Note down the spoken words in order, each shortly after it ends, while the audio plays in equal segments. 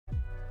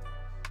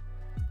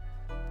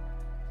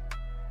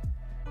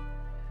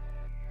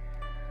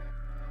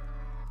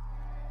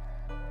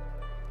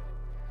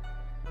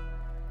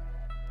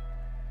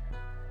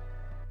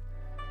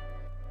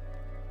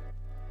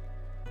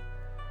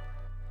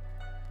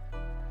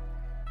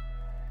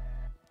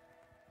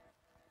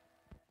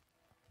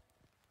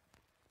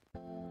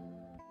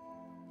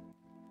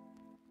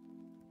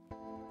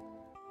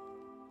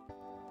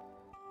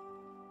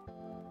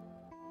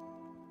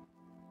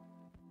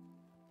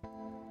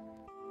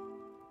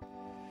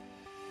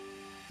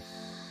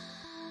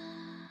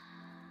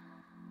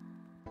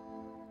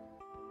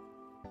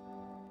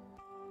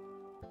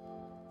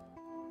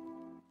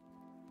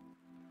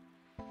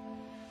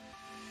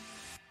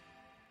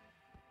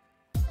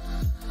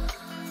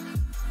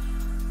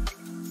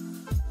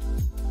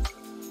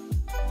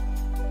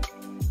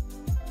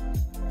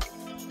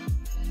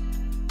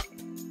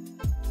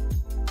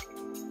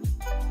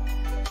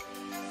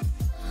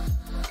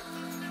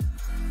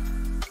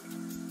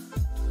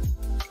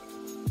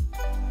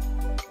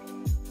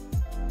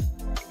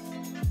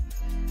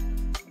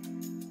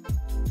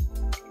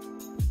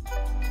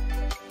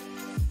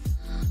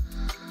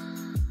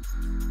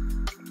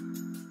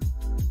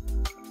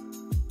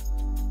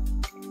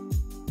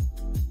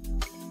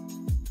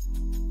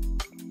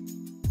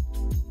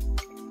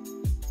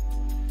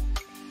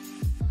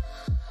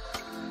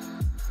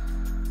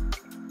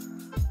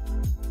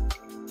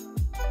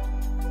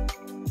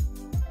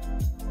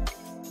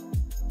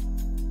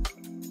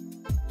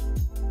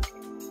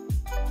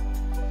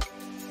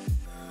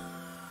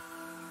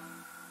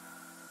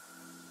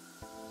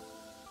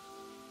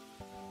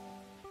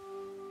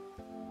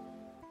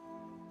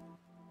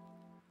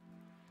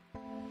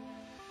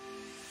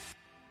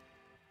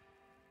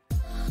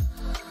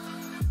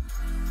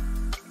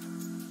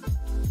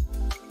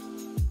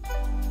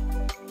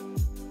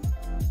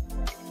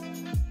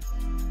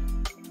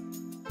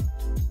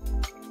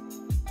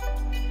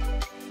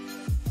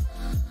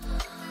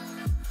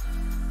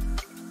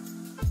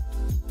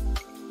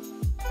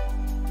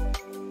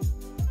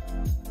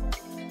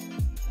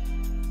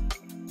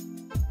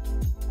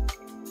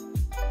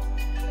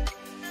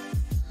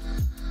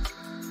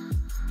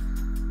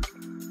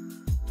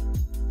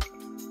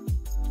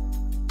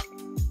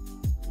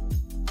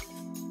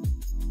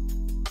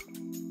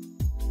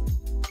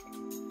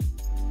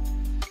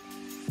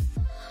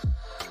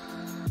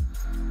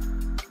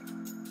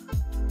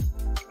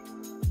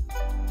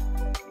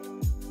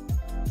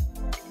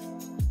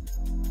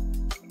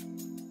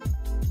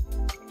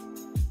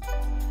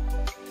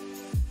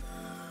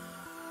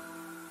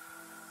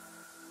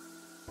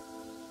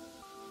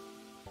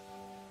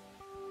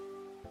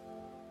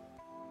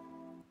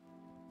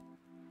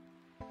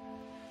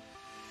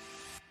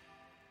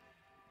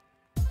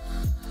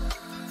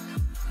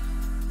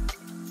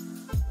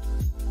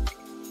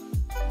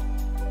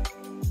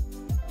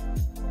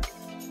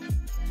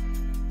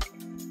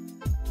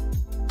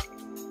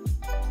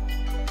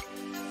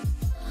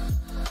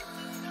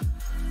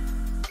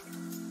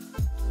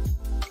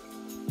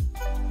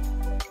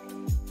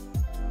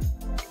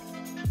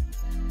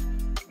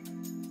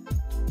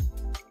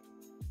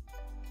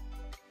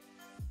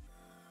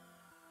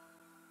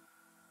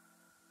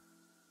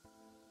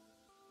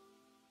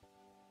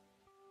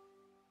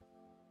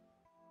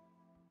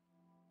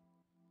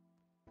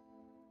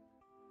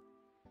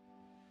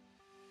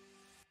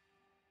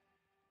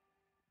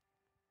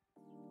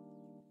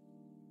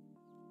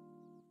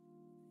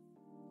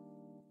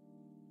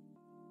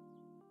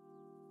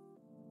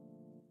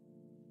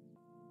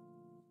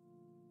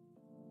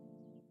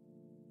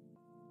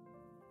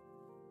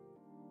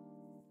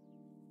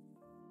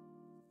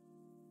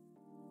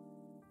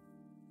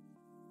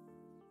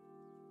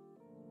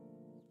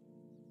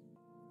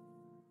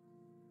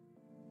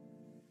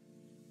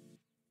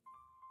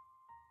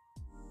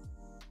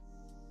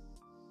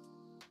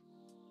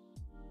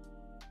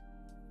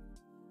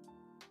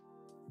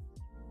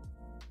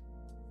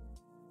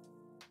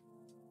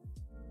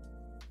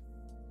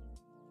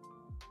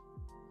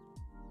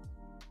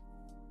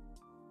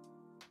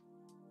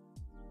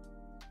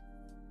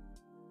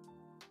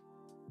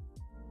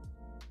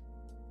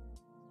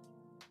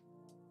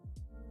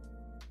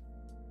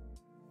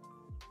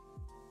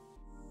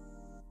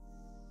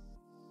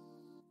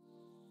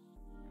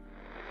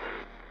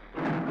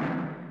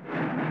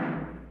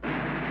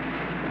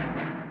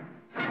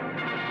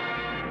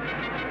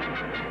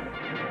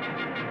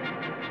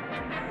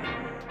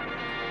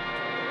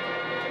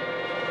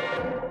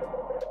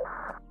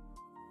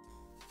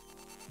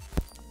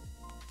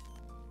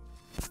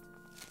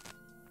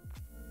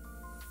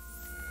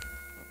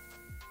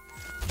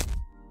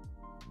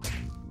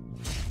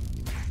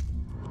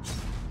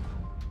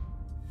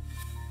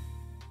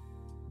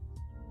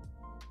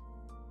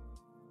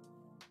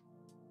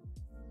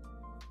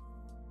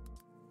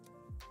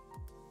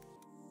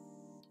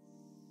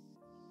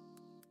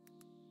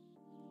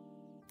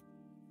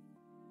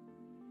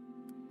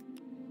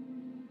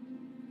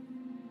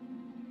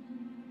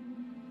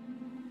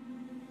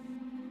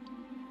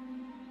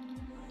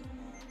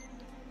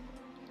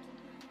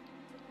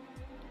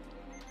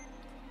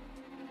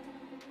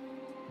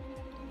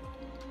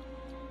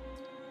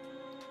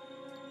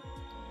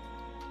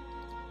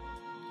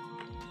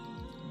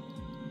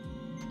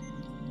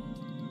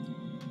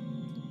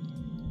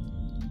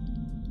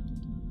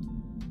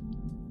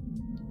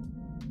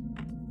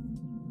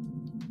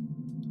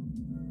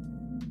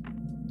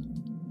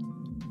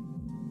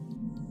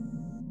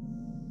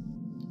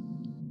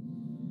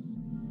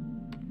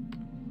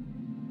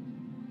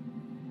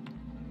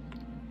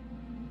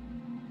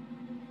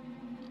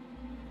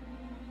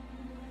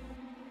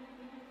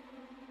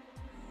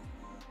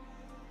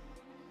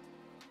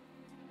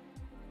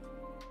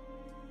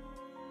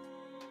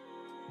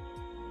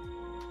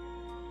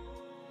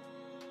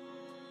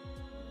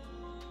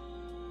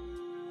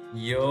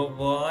यो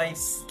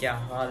boys, क्या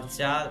हाल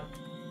चाल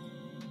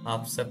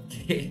आप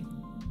सबके।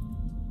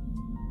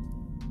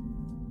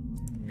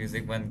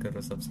 म्यूजिक बंद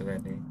करो सबसे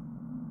पहले।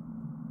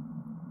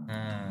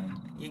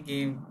 हाँ, ये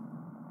game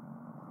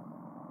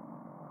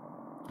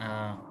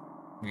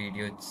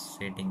video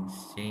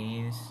settings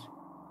change.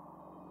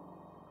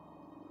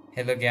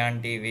 Hello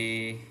ज्ञान टीवी,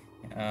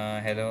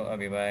 हेलो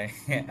अभी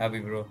भाई अभी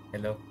bro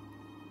hello.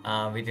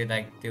 would you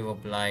like to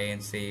apply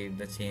and save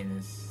the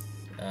changes?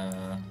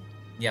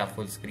 या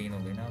फुल स्क्रीन हो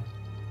गई ना।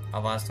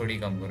 आवाज़ थोड़ी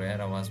कम करो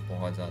यार, आवाज़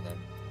बहुत ज़्यादा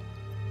है।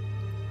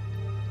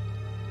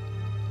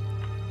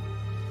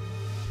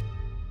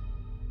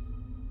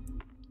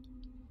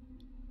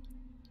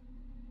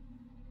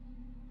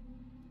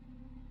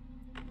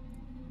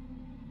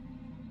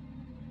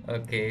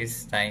 Okay,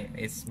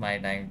 it's my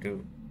time to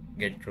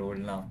get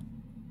trolled now.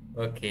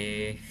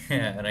 Okay,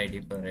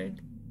 ready for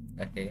it.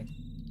 Okay.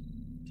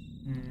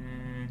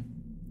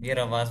 ये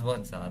आवाज़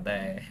बहुत ज़्यादा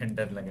है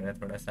डर लग रहा है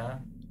थोड़ा सा।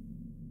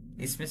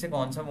 इसमें से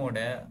कौन सा मोड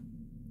है?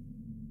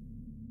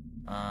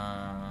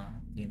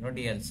 तीनों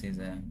डीएलसीज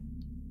हैं।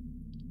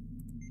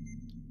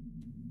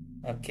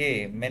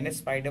 ओके, मैंने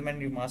स्पाइडरमैन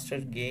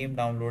रिमास्टर गेम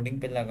डाउनलोडिंग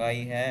पे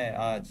लगाई है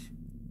आज।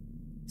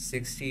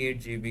 68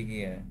 GB की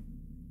है।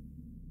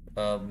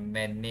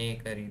 मैंने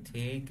करी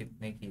थी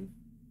कितने की?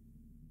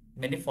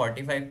 मैंने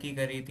 45 की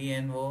करी थी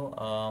एंड वो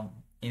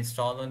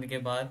इंस्टॉल होने के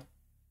बाद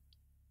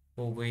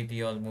हो गई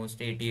थी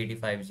ऑलमोस्ट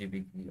 85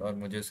 GB की, और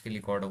मुझे उसके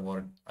लिए गॉड ऑफ वॉर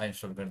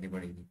इंस्टॉल करनी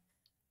पड़ी थी।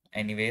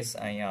 एनीवेज,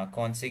 यहाँ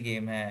कौन सी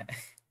गेम है?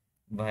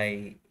 भाई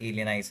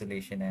एलियन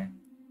आइसोलेशन है।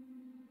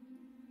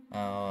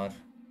 और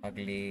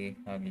अगली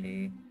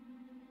अगली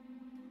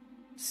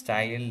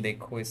स्टाइल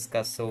देखो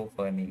इसका, सो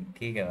फनी।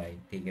 ठीक है भाई,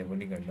 ठीक है,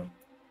 बोली कर लो।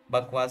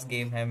 बकवास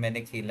गेम है,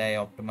 मैंने खेला है,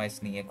 ऑप्टिमाइज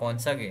नहीं है। कौन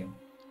सा game?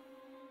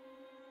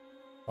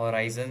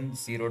 Horizon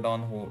zero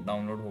don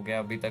download हो गया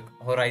अभी तक।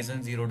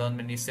 होराइजन जीरो डॉन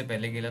मैंने इससे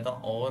पहले खेला था,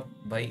 और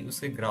भाई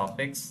उसके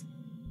ग्राफिक्स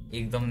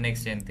एकदम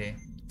नेक्स्ट जेन थे।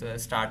 तो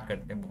स्टार्ट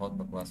करते हैं, बहुत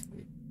बकवास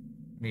हुई।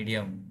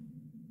 मीडियम।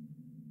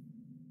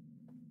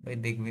 भाई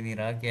दिख भी नहीं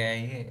रहा क्या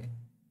है ये।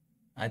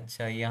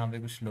 अच्छा, यहाँ पे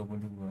कुछ लोगों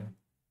लोगों है।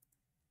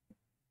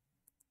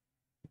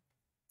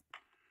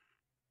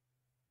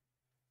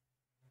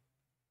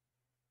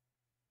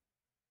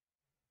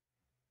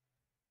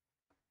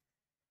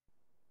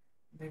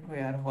 देखो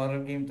यार,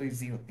 हॉरर गेम तो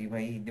इजी होती है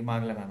भाई,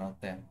 दिमाग लगाना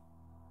होता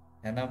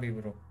है ना अभी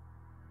bro?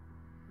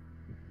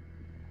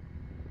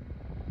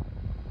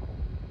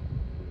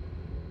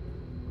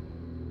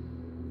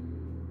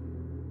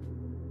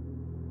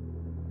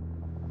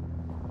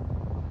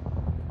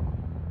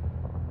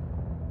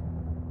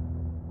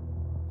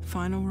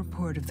 Final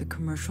report of the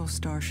commercial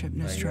starship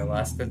भाई Nostromo.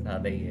 आवाज तो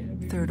ज्यादा ही है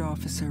अभी। Third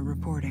officer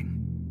reporting.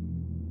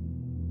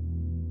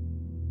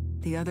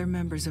 The other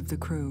members of the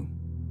crew: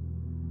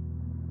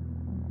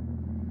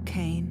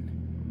 Kane,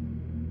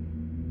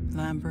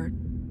 Lambert,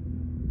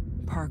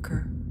 Parker,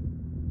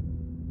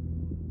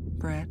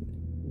 Brett,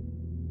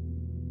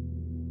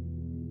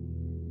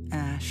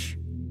 Ash,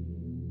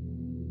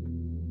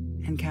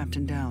 and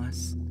Captain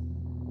Dallas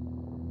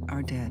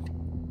are dead.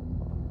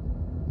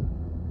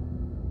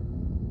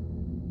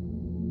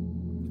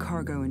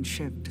 cargo and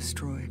ship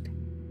destroyed.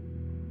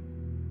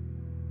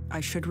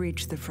 I should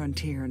reach the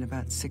frontier in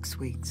about 6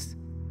 weeks.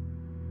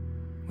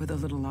 With a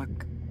little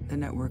luck, the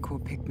network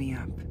will pick me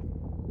up.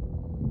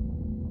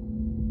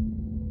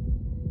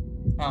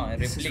 हाँ,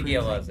 This is replay की Ripley,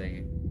 आवाज है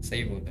ये,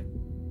 सही बोले।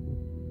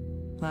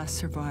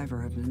 last survivor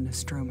of the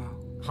Nostromo.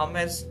 हम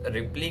as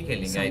replay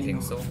खेलेंगे, आई Signing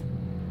think so.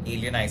 off.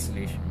 Alien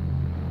isolation.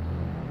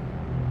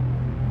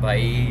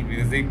 भाई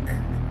म्यूजिक।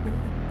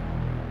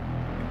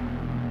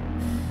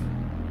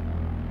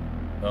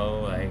 ओ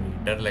भाई,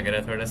 डर लग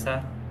रहा है थोड़ा सा।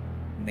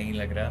 नहीं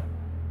लग रहा।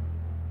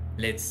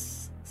 Let's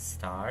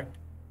start.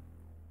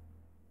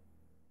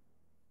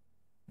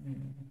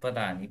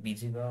 पता नहीं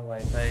पीछे का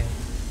वाईफाई।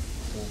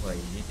 ओ भाई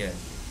ये क्या है?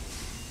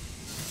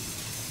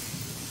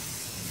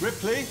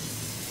 Ripley?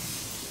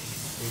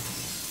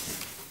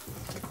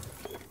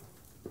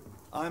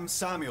 I'm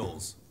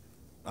Samuels.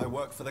 I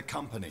work for the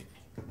company.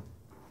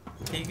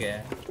 ठीक है।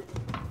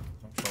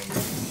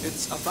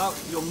 It's about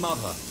your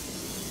mother.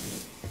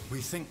 We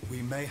think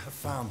we may have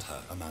found her,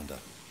 Amanda.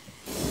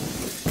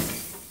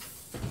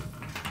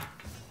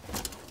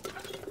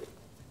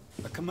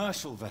 A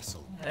commercial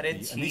vessel, अरे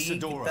the छी,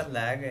 Anisadora, कितना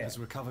lag है। has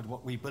recovered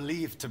what we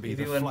believe to be ये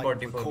the भी flight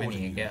 144 में नहीं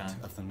recording है क्या?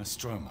 unit of the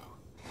Nostromo.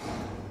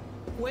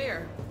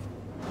 Where?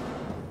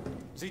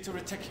 Zeta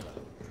Reticula.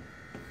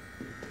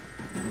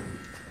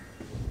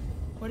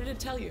 What did it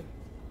tell you?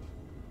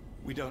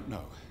 We don't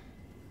know.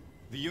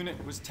 The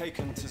unit was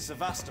taken to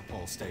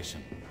Sevastopol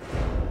station.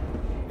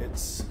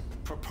 It's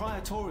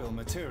proprietorial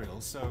material,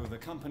 so the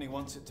company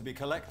wants it to be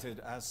collected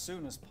as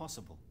soon as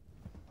possible.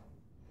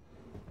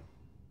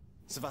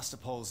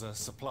 Sevastopol's a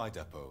supply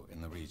depot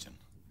in the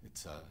region.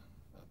 It's a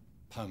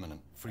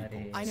permanent free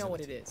port I know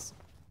what it facility. is.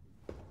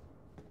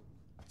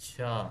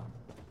 अच्छा,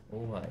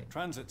 ओ भाई।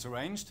 Transit's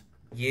arranged.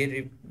 ये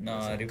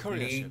There's a courier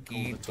replay ship की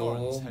called the तो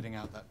Torrance heading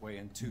out that way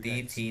in 2 the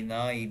days. थी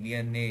ना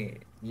alien ने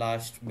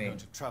last We're में। going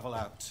to travel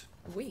out.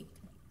 We.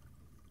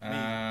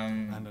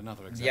 And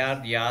another exec.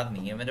 यार याद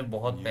नहीं है, मैंने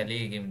बहुत You, पहले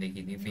ये गेम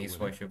देखी थी if you're base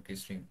willing. Worship की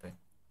स्ट्रीम पे।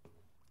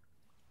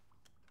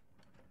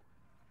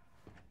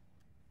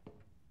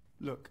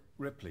 Look,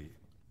 Ripley,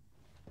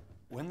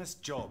 when this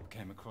job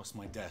came across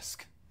my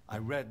desk, I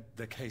read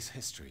the case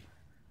history.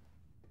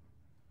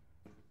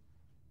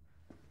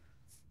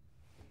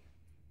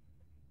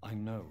 I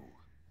know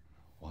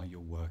why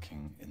you're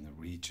working in the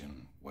region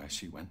where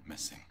she went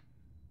missing.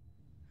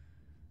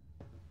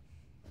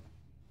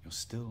 You're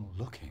still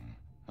looking,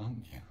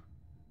 aren't you?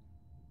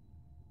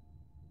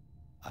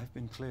 I've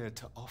been cleared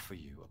to offer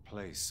you a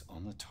place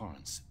on the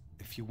Torrance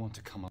if you want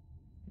to come up.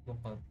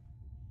 बहुत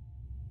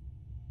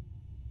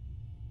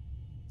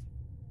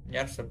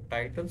यार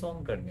subtitles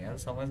on करने यार,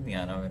 समझ नहीं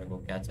आ रहा मेरे को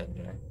क्या चल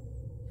रहा है।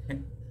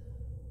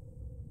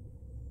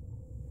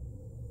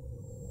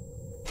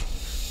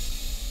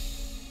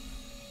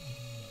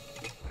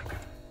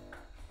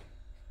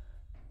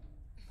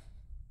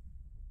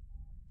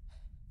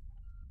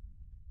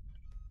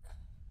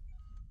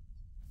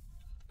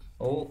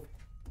 Oh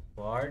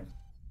what?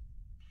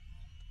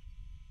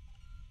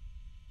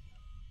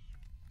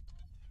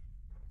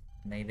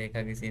 नहीं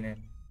देखा किसी ने।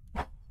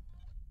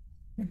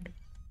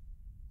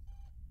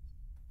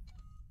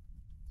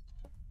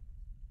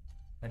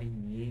 अरे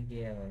ये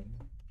क्या है भाई?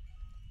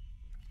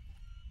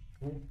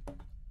 ओ,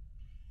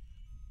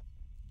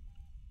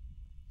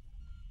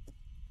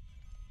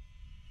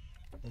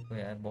 देखो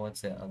यार बहुत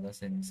ज्यादा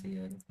सेंसी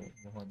है,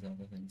 देखो बहुत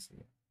ज्यादा सेंसी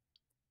है।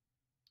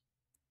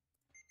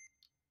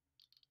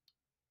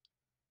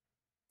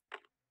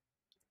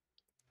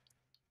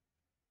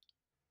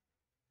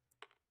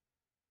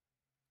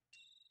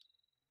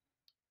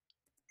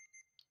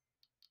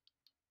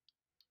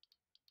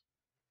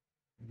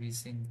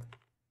 रीसिंक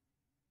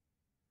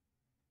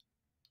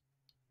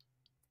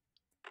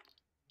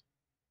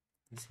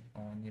इसे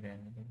ऑन ही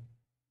रहने दो।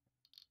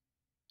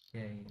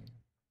 क्या है ये?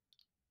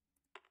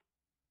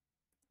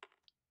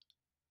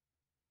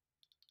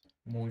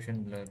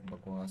 मोशन ब्लर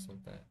बकवास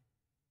होता है।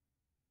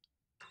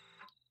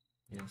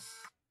 यस,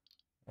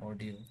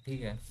 ऑडियो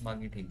ठीक है,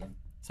 बाकी ठीक है।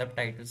 सब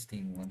टाइटल्स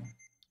ठीक हुआ ना?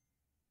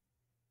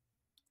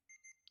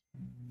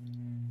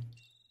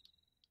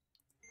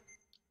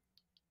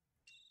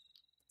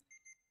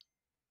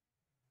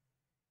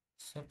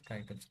 सब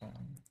टाइटल्स का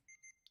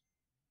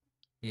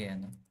ये है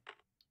ना?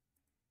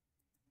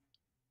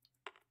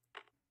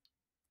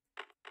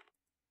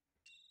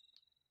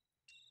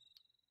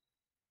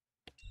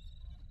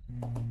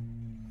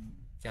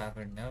 क्या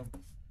करना है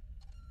अब?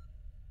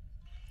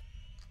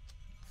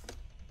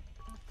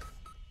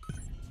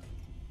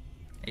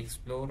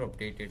 Explore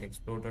updated,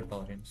 explore the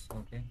torrents.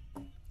 Okay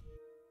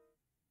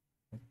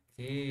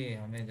okay,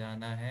 हमें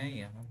जाना है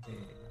यहाँ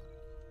पे।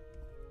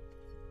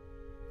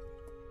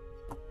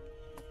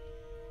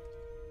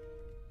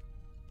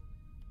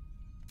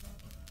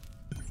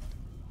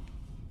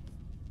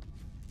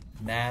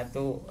 मैं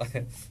तो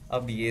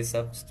अब ये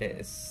सब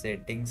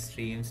सेटिंग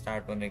स्ट्रीम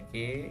स्टार्ट होने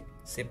के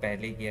से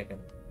पहले किया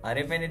कर।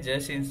 अरे मैंने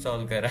जस्ट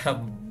इंस्टॉल करा।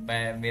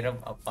 मैं मेरा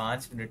अब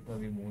 5 मिनट में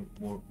भी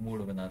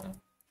मूड बना था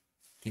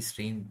कि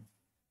स्ट्रीम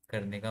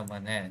करने का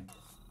मन है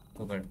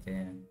तो करते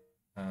हैं।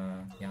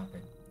 यहाँ पे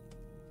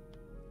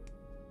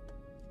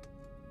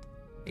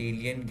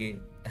एलियन गे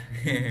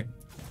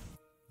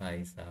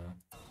भाई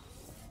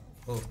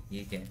साहब। ओह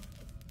ये क्या है?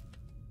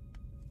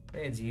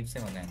 अरे अजीब से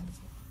मकान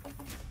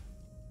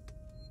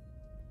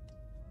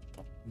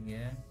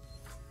ये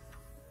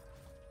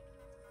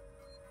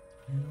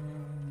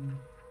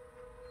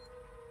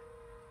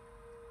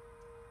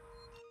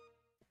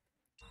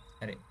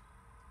अरे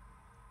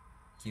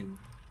क्यों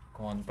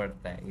कौन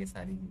पढ़ता है ये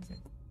सारी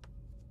चीजें?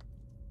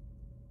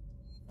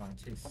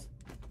 वाचिस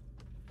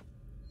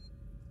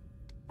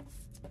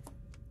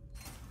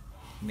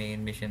मेन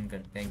मिशन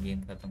करते हैं,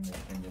 गेम खत्म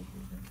करते हैं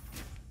जल्दी से।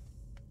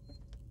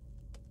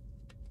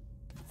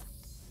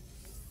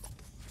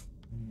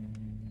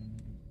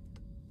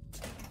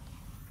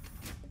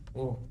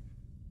 ओह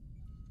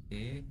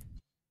एक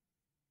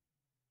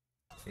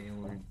से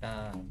उल्टा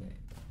आ गए।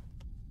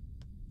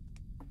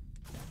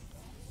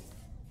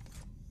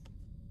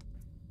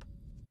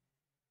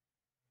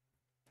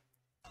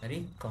 अरे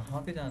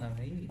कहाँ पे जाना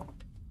भाई?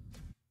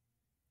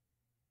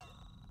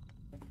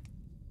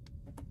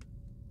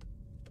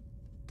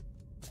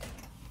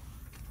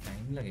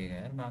 टाइम लगेगा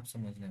यार मैप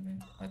समझने में।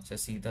 अच्छा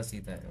सीधा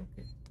सीधा है,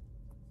 ओके।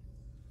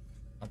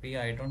 अभी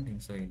I don't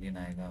think so alien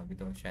आएगा, अभी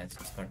तो शायद से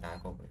उसका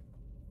अटैक हो गया।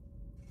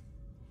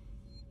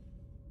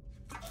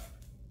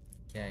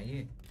 क्या है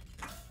ये?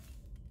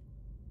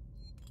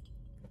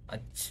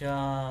 अच्छा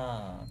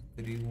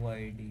क्रू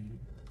आईडी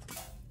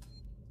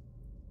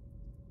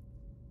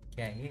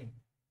क्या है ये?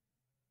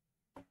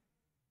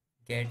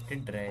 Get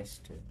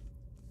dressed,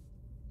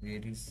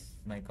 where is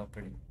my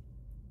कपड़े?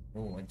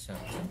 ओह अच्छा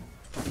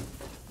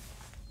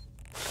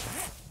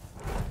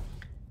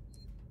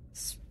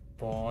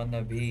स्पॉन।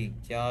 अभी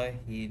क्या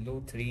हेलो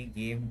 3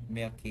 गेम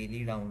में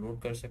अकेली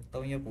डाउनलोड कर सकता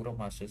हूँ या पूरा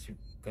मास्टर चीफ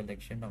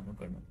कलेक्शन डाउनलोड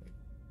करना पड़ेगा?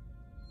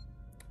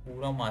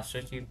 पूरा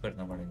मास्टर चीफ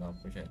करना पड़ेगा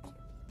आपको शायद से।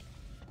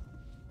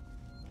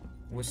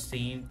 वो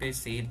सेम पे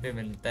सेल पे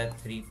मिलता है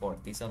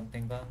 340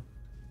 समथिंग का,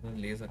 तो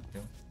ले सकते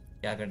हो।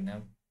 क्या करना है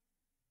अब?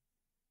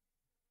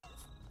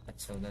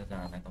 अच्छा उधर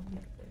जाना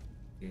कंप्लीट कर।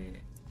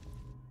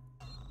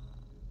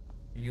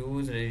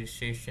 यूज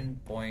रजिस्ट्रेशन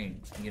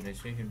पॉइंट, ये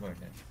रजिस्ट्रेशन पॉइंट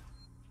है।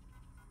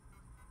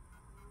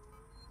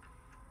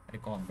 अरे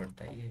कौन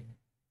पढ़ता है ये?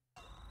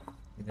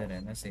 इधर है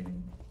ना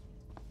सेविंग,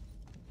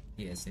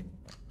 ये सेविंग,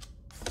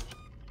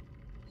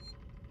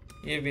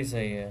 ये भी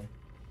सही है।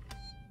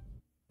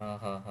 हाँ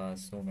हाँ हाँ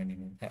सो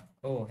मैनी है।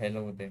 ओ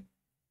हेलो दे।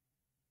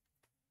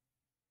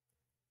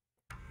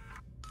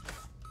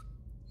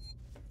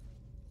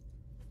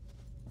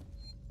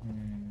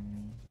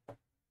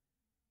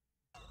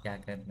 क्या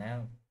करना है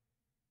अब?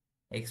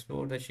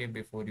 Explore the ship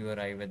before you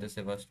arrive at the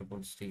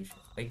सेवास्टोपोल station.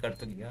 भाई कर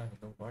तो लिया।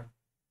 Hello what?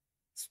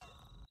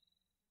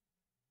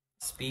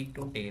 Speak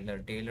to Taylor,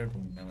 Taylor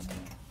ढूंढना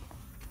मतलब।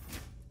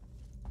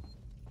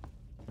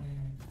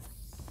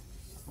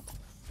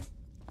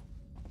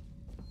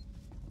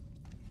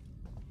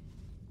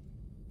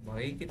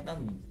 भाई कितना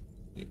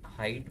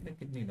हाइट में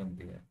कितनी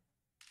लंबी है?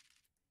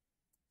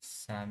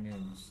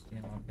 सैम्यूल्स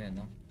यहाँ पे है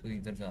ना, तो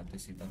इधर जाते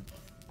सीधा।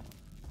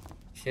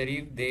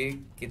 शरीफ देख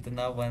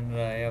कितना बन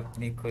रहा है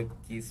अपनी खुद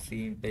की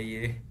स्ट्रीम पे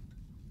ये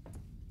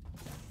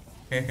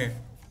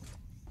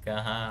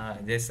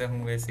कहाँ जैसे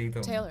हूँ वैसे ही तो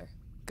हूँ। Taylor,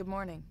 good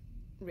morning.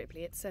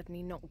 Ripley, it's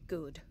certainly not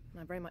good.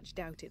 And I very much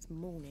doubt it's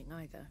morning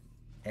either.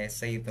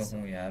 ऐसे ही तो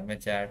हूँ यार मैं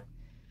chat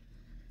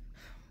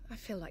I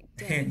feel like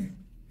death.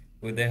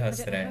 Uday I हंस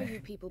don't know रहा how है।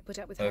 you people put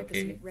up with okay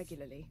hypersleep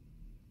regularly.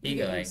 ठीक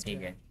You है get भाई used to ठीक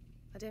it. है।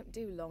 I don't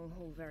do long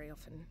haul very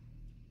often.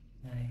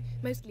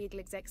 Most legal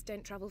execs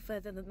don't travel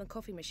further than the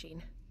coffee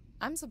machine.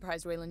 I'm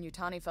surprised Wayland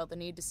Yutani felt the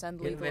need to send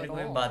यार legal मेरे at को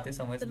ये all. बातें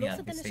समझ The नहीं loss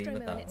of आती, the सही Nostromo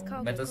बता and रहा its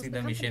हूँ मैं cargo तो cost the सीधा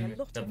company mission a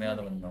lot of करने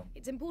वाला बंदा money.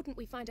 हूँ। It's important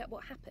we find out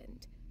what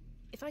happened.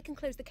 If I can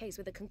close the case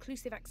with a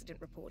conclusive accident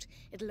report,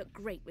 it'll look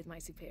great with my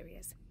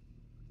superiors.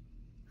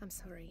 I'm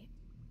sorry.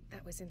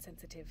 That was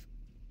insensitive.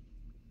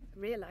 I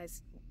realize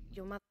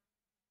your mother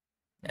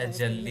has been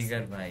जल्दी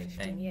कर missing for भाई 15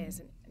 time. years,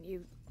 and you...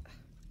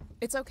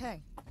 It's okay.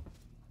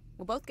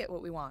 We'll both get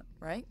what we want,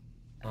 right?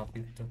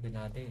 Coffee तो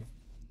पिला दे।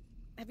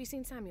 Have you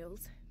seen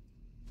Samuels?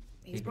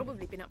 He's ठीक है।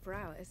 probably been up for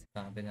hours.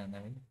 कहाँ पे जाना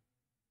है भाई?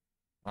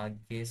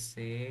 आगे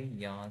से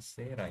यहाँ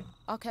से right.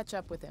 I'll catch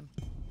up with him.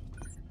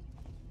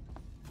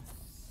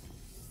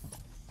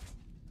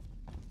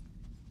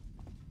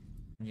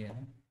 ये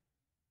है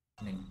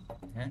नहीं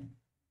है?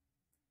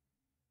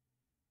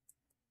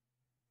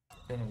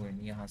 चलो कोई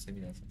नहीं, यहाँ से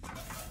भी जा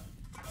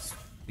सकते।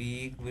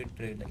 Speak with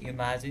trailer.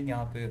 इमेजिन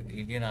यहाँ पे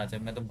एलियन आ जाए,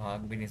 मैं तो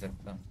भाग भी नहीं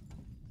सकता।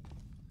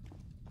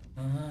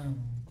 हाँ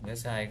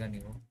वैसे आएगा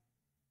नहीं वो।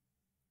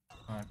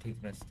 हाँ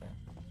ठीक रास्ता है।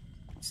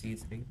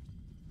 C3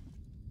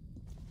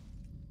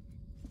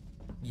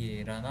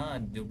 ये रहा ना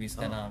जो भी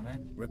इसका नाम है।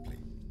 Ripley.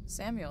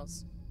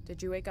 Samuels,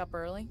 did you wake up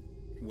early?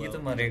 ये तो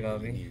Well, मरेगा you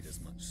अभी। need as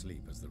much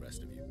sleep as the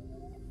rest of you.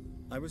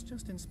 I was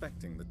just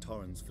inspecting the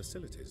Torrens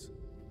facilities.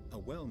 A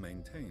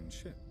well-maintained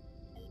ship.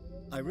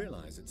 I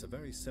realize it's a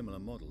very similar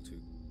model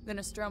to... The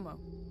Nostromo.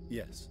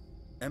 Yes,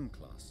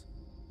 M-class.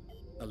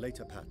 A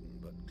later pattern,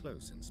 but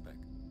close in spec.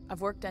 I've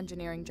worked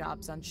engineering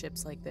jobs on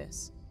ships like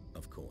this.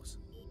 Of course.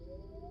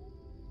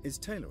 Is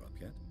Taylor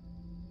up yet?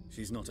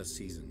 She's not a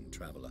seasoned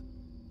traveler.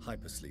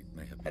 Hypersleep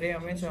may have अरे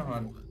been हमें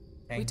Chauhan, We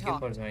thank you for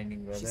talked. joining,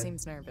 She brother.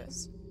 seems nervous.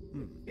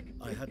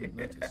 I hadn't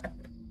noticed.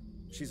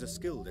 She's a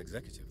skilled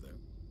executive, though.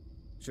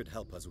 Should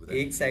help us with any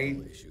एक side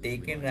legal issues we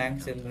taken might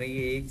rank चल encounter. रही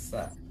है, एक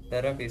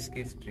तरफ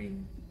इसकी stream.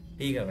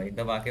 ठीक है भाई,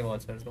 दबा के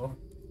वॉच कर दो।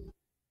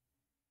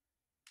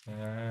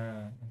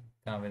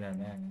 कहाँ पे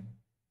जाना है?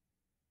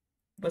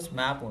 बस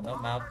मैप हो ना,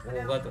 मैप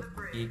होगा तो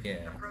ठीक है।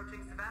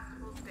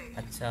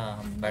 अच्छा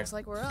हम बैठ Looks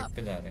like we're ship up.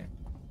 पे जा रहे हैं।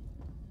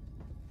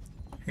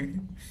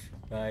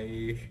 भाई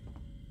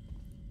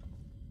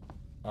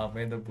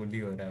हमें तो बुली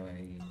हो रहा है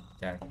भाई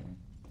चैट में।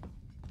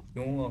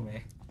 क्यों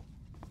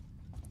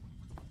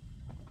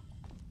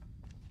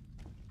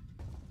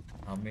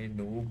हमें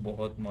नूब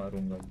बहुत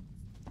मारूंगा।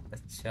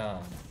 अच्छा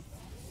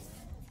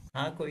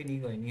हाँ कोई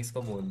नहीं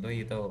इसको बोल दो,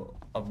 ये तो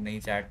अब नई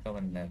चैट का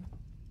बंदा है।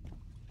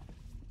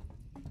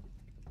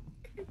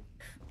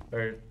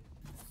 पर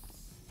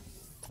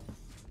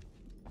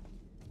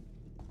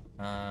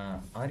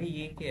हाँ अरे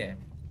ये क्या है?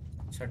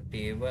 अच्छा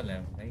टेबल है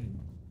भाई,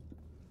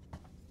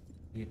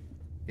 ये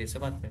कैसे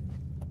बात करनी?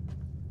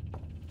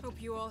 Hope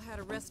you all had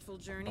a restful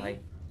journey. भाई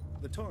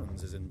The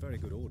Torrens is in very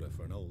good order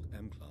for an old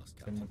M-class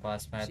तुम captain.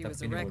 पास में आया She तब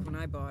was भी a नहीं wreck बोली। when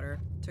I bought her.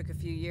 Took a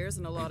few years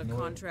and a lot of Ignore.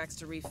 contracts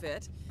to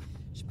refit.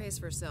 She pays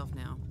for herself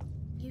now.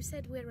 You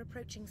said we're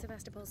approaching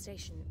Sevastopol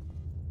station.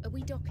 Are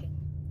we docking?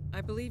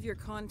 I believe your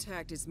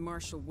contact is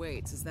Marshal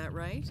Waits, is that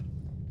right?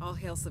 I'll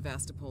hail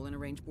Sevastopol and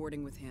arrange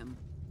boarding with him.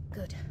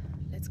 Good.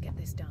 Let's get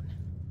this done.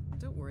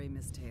 Don't worry,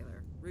 Miss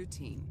Taylor.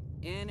 Routine.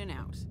 In and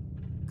out.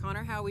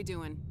 Connor, how we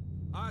doing?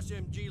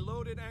 SMG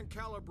loaded and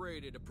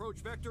calibrated.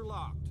 Approach vector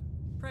locked.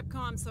 Prep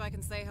comm so I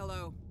can say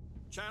hello.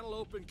 Channel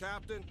open,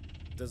 Captain.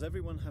 Does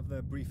everyone have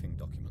their briefing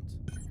document?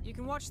 You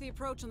can watch the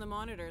approach on the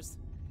monitors.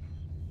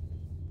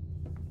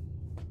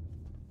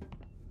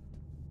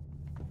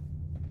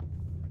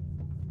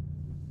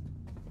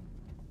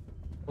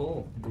 ओह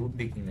धूप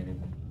दिखी मेरे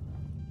को।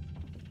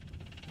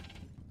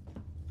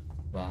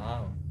 वाह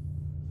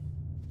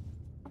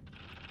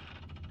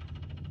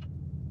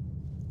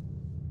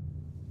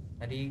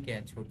अरे ये क्या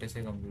है? छोटे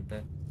से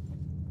कंप्यूटर।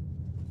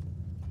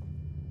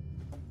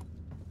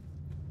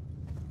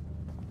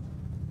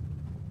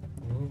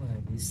 ओ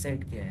भाई इस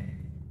साइड क्या है?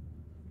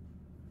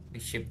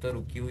 इस शिप तो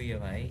रुकी हुई है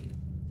भाई।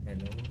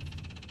 हेलो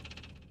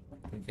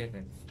तू क्या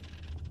कर?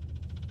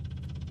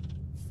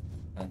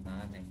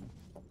 पता नहीं।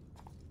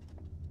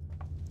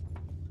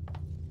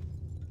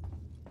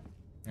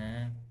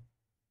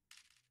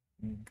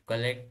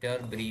 कलेक्ट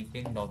योर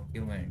ब्रीफिंग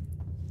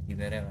डॉक्यूमेंट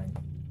इधर है भाई।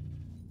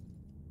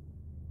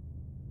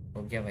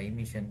 हो गया भाई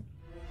मिशन,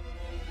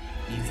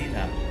 इजी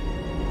था।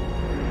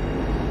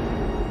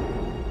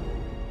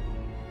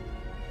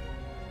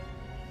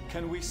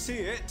 Can we see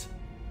it?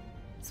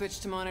 Switch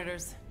to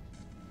monitors.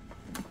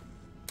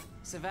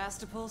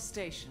 Sevastopol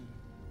Station.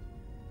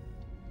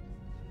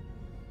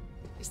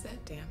 Is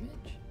that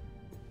damage?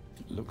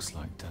 It looks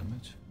like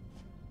damage.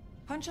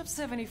 Punch up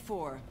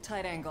 74,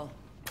 tight angle.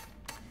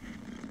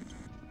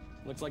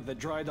 Looks like the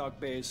dry dock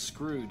bay is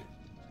screwed.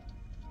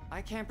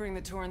 I can't bring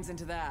the Torrens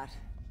into that.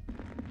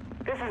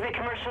 This is the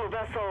commercial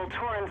vessel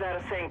Torrens out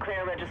of St.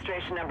 Clair,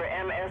 registration number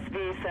MSV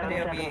अरे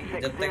अभी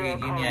जब तक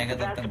एक ही नहीं आएगा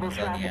तब तक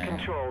मजा नहीं आएगा।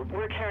 Control.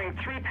 We're carrying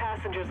 3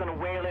 passengers on a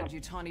whaling.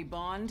 Yutani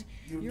Bond,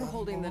 you're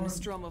holding the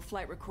Nostromo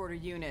flight recorder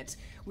unit.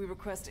 We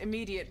request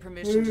immediate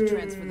permission to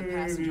transfer the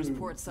passengers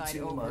port side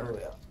over.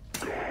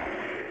 This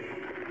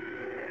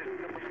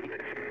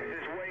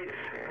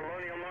Waits,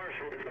 Colonial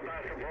Marshal,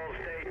 Sevastopol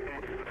Station.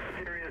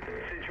 Serious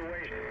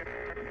situation.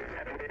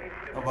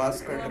 आवाज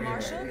cut Hello, रही है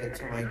Marshal? भाई,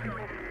 अच्छा भाई।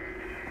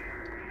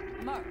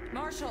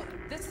 Marshal,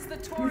 this is the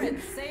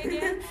Torrens. Say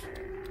again.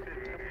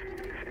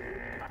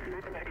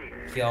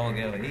 क्या हो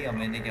गया भाई? अब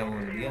मैंने क्या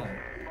बोल दिया?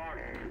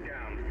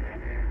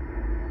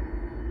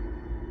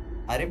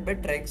 अरे मैं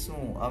ट्रैक्स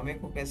हूँ, अब मेरे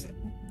को कैसे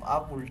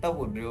आप उल्टा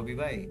बोल रहे हो अभी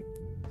भाई?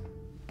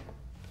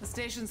 The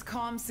station's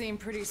comms seem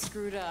pretty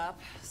screwed up,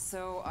 so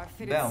I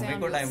fitted मैं मेरे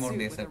sound को to the time out suit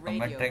they with a सकता हूँ,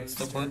 मैं radio ट्रैक्स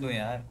तो booster. खोल दूँ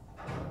यार।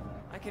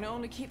 I can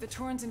only keep the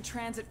Torrens in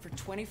transit for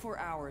 24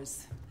 hours.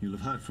 You'll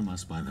have heard from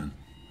us by then.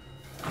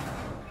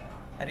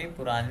 अरे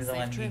पुराने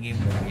ज़माने की गेम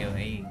बन गई है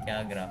भाई, क्या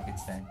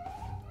ग्राफिक्स है?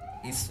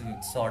 इस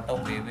सॉर्ट ऑफ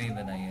वे में ही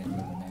बनाई है इन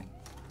लोगों ने।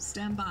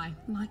 Stand by.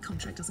 My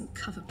contract doesn't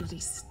cover bloody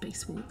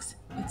spacewalks.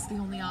 It's the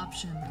only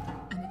option,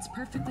 and it's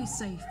perfectly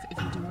safe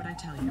if you do what I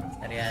tell you.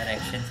 अरे यार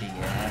एक्शन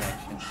चाहिए यार,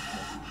 एक्शन।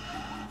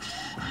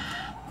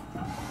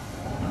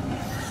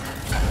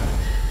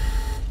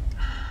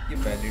 ये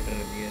पहली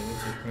ट्रेलर है जो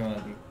चुपने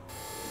वाली।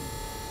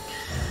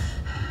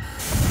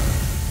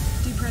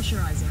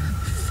 Depressurizing.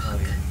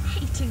 Fuck.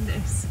 Hating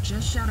this.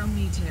 Just shadow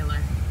me,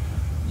 Taylor.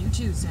 You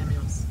too,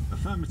 Samuels.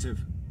 Affirmative.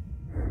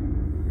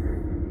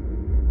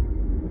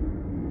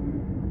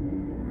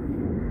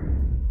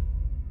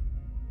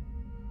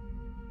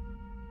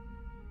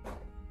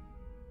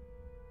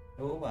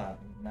 Oh wow,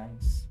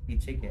 nice.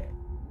 पीछे क्या है?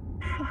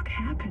 Fuck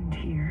happened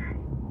here?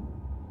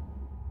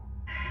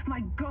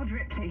 My God,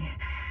 Ripley.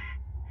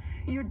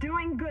 You're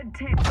doing good,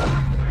 Taylor.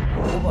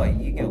 ओ भाई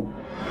ये क्या हुआ?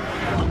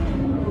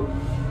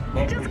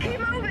 Just keep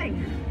moving.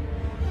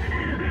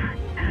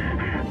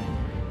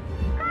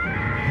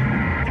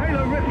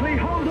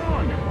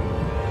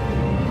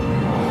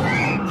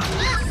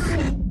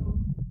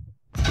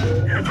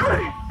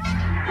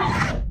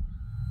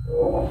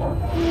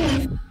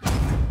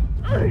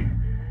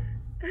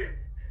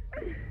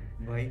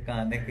 भाई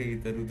काने के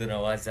इधर उधर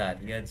आवाज आ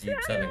रही है, अजीब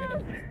सा लग रहा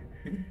है।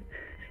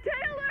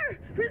 Taylor,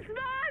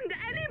 respond!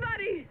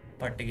 Anybody!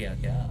 फट गया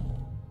क्या?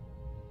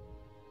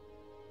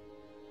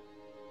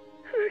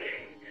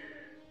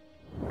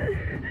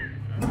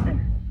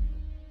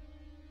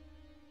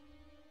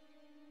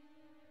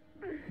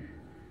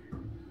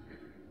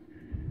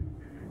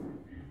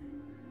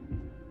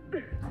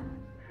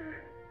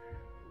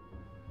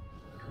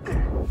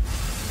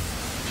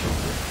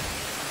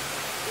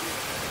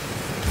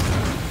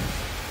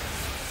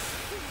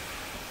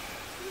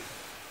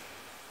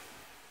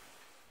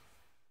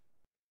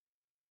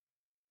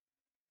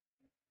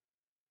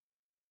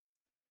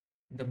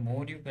 The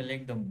more you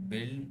collect, the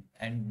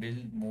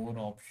build more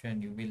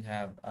option you will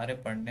have. अरे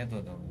पढ़ने तो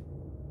दो।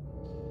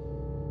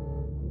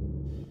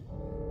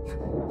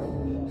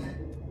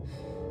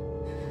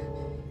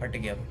 फट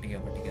गया।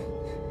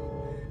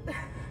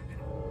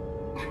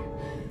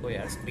 तो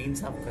यार स्क्रीन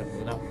साफ कर दो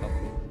लैपटॉप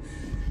को।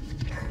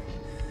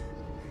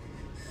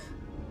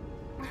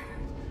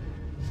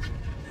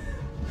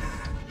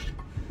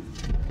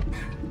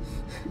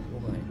 ओ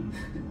भाई।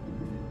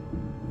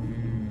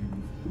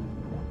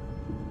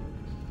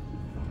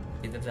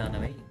 किधर जाना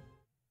भाई?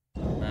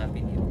 मैप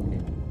ही नहीं होंगे।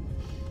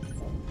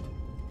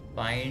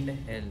 Find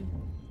help.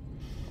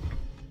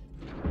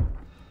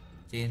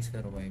 चेंज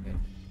करो भाई कर।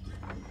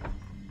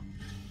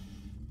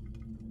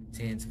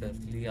 चेंज कर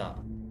लिया।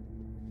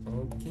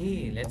 Okay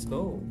let's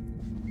go.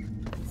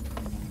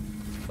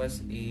 बस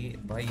ये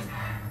भाई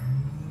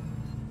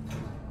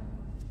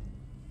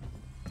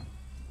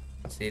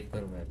सेव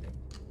करो पहले।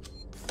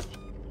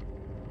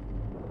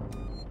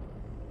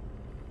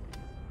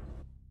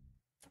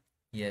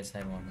 Yes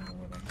I want to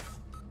know that.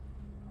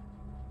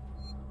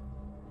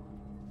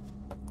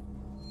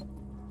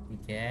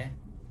 ठीक है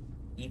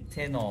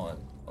इथेनॉल।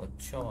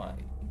 अच्छा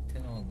भाई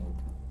इथेनॉल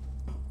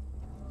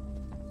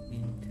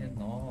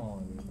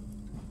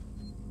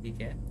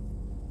ठीक है।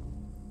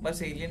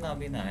 बस एलियन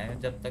अभी ना आए,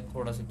 जब तक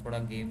थोड़ा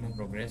गेम में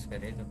प्रोग्रेस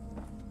करे जब,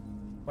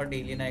 बट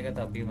एलियन आएगा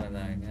तब भी मजा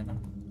आएगा ना।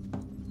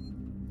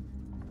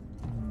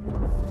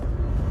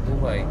 ओ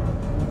भाई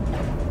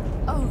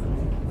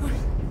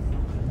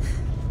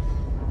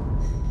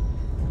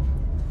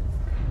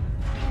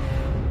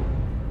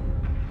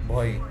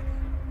भाई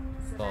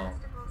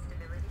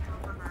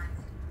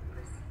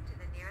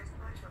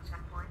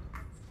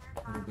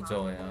रुक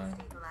जाओ यार,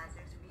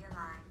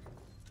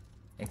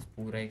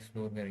 पूरा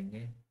एक्सप्लोर करेंगे।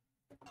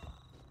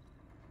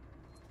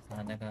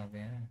 खाना कहाँ पे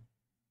है?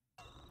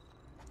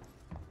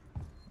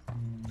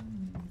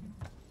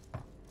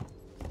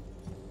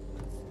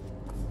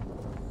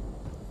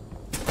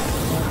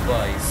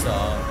 भाई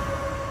साहब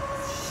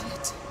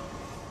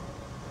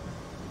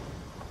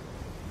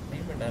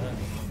नहीं मैं डरा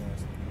नहीं हूँ।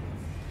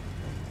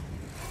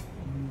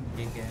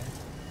 ये क्या है?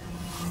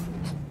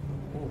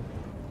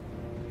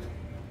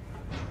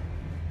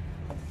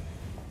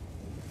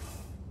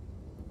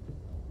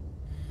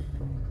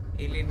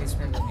 एलियन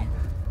इसमें तो नहीं।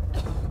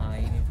 हाँ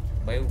ये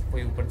भाई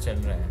कोई ऊपर चल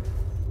रहा है।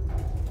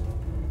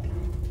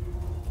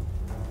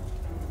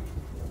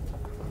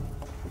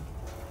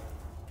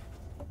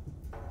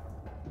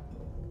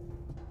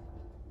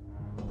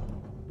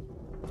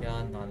 क्या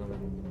नाम है?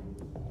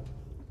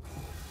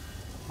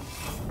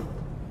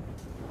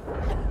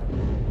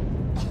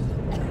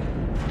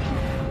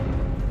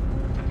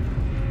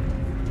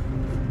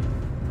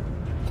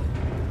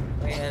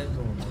 भाई हेल्प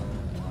दो।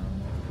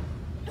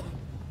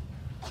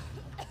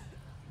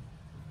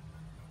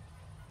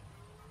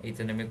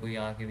 इतने में कोई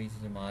आके पीछे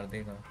से मार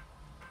देगा।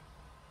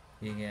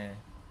 ठीक है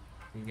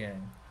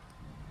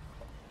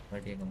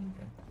बट ये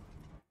कंप्यूटर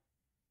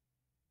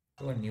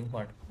तो न्यू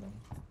पार्ट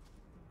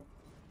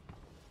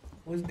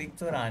कुछ दिख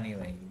तो रहा नहीं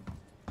भाई।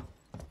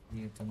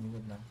 ये तो नहीं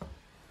बदला।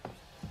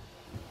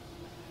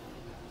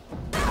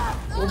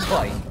 ओ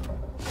भाई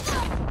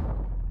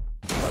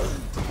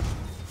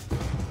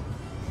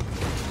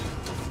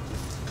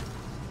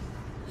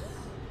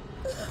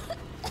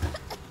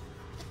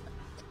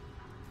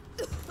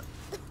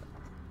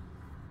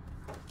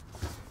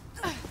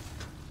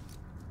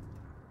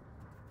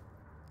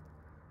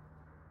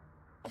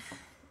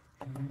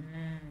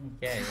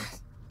क्या है?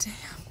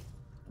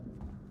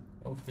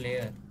 ओ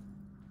फ्लेयर।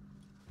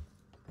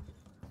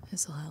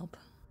 This'll help.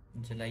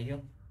 जलाइयो।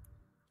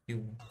 क्यों?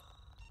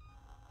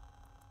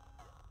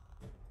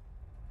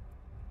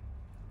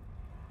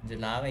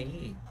 जला भाई।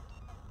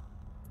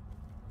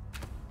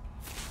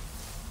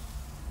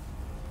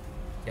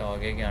 क्या हो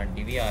गया कि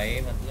आंटी भी आए?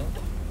 मतलब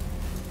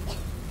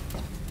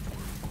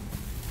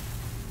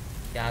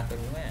क्या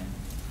करूं मैं?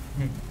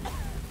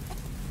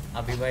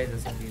 अभी भाई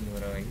जैसा फील हो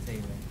रहा है भाई। सही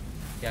में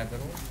क्या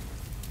करूं?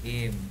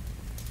 एम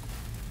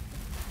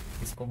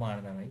इसको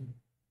मारना भाई।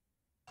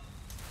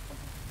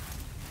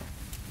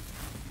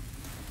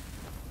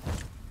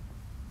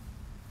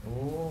 ओ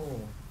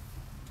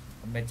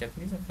मैं चख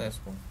नहीं सकता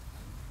इसको।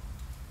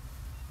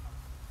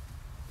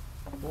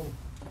 ओ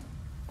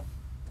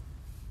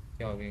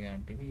क्या हो गया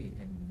आंटी भी?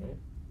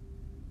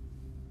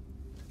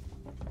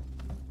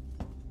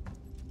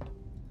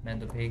 मैं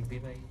तो फेंक दी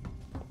भाई,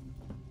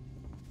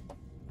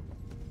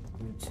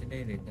 कुछ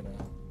नहीं दिख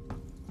रहा।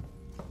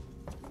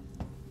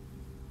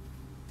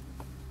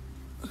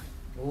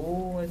 ओ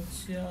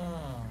अच्छा,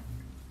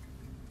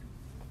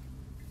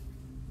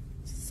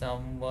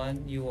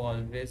 someone you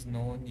always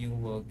known you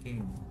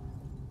working।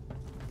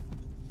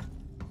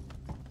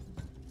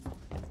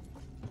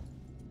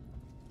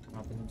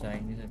 आप तो जा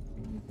ही नहीं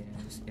सकती, ठीक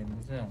है इसके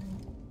अंदर से आऊँगा।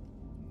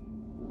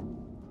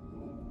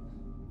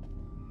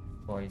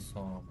 Voice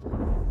of,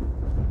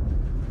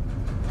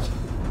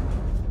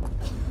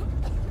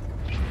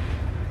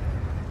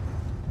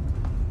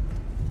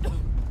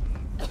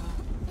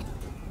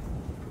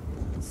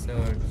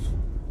 search,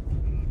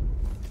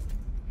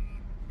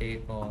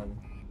 take all.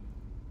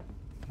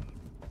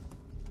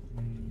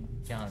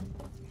 क्या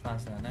कहाँ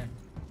से आना है?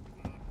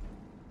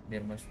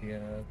 देर मस्ट बी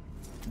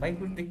भाई,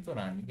 कुछ दिख तो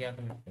रहा नहीं, क्या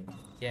कलेक्ट कर,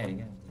 क्या है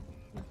क्या?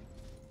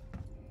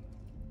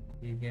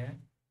 ठीक है,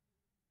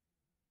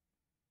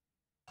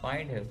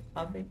 फाइंड है,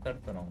 आप एक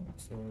करता रहा हूँ।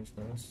 सो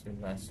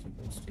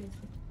सेवास्टोपोल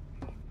स्टेशन,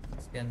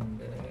 इसके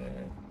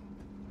अंदर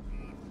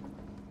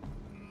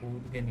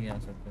कूद के नहीं आ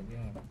सकता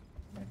क्या?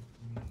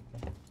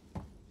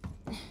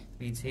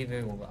 पीछे ही वे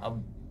होगा,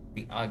 अब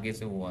आगे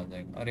से वो आ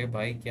जाएगा। अरे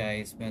भाई क्या है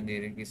इसमें,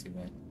 अंधेरे की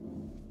सिवाय?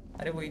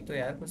 अरे वही तो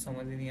यार, कुछ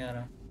समझ ही नहीं आ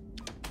रहा।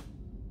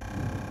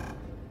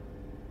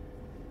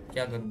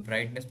 क्या करूँ,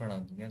 ब्राइटनेस बढ़ा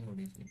दूँ क्या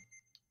थोड़ी सी?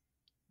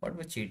 बट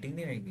वो चीटिंग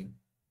नहीं होगी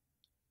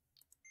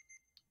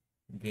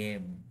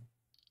गेम।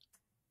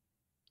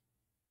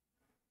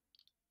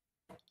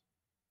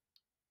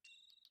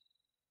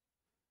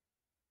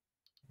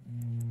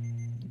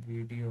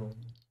 वीडियो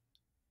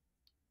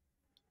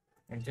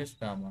एडजस्ट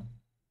गामा,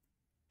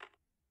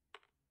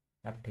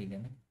 अब ठीक है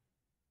ना?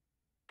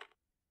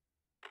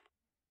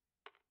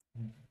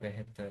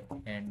 बेहतर,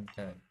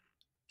 एंटर।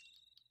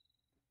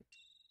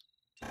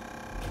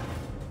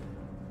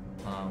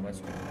 हाँ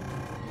बस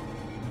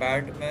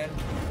बैटमैन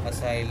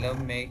असाइलम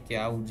में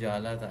क्या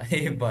उजाला था।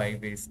 ए भाई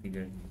बेइज्जती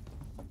कर दी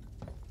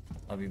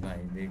अभी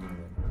भाई, देख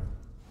लो।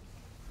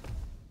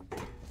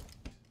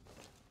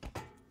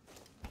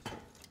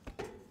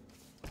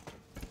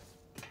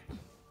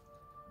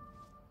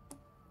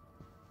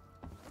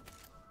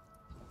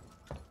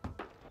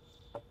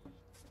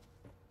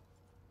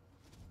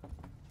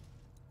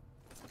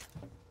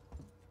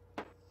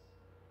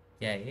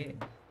 क्या है ये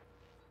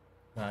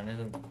गाने,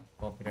 तो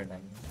कॉपीराइट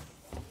आएंगे।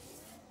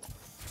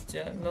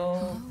 चलो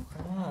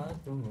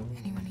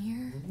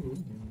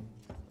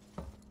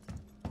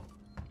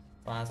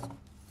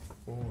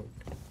पासपोर्ट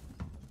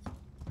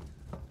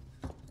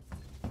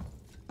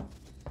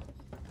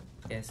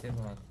कैसे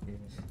भागते हो?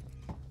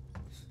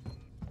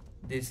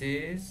 This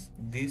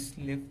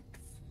lift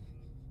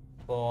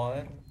for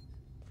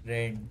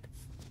rent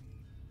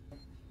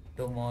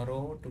tomorrow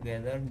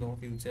together no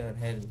future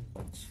hello.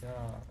 अच्छा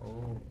ओ,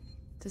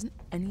 Doesn't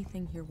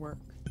anything here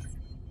work?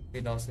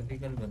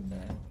 Philosophical बंदा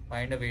है।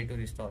 Find a way to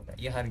restore,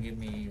 ये हर गेम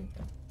में यही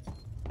होता है।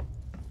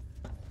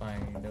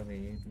 Find a way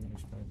to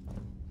restore,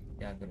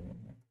 क्या करूँगा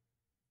मैं?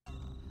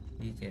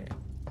 ठीक है,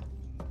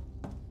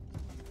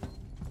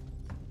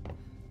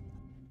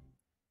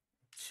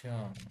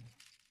 अच्छा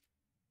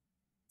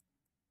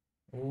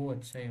ओ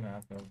अच्छा, ये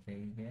मैप है, ओके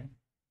ठीक है।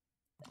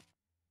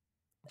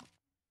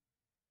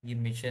 ये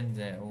मिशंस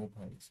है, ओ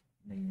भाई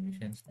नहीं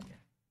मिशंस नहीं है।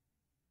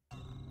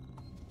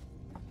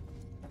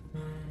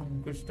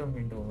 कुछ तो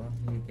हिंट होगा,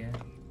 ठीक है।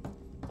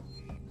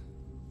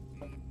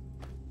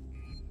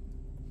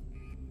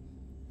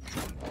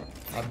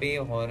 अबे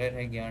हॉरर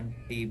है ज्ञान,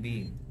 टीबी।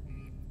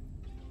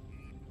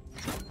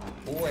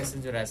 ओ ऐसे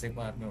जुरासिक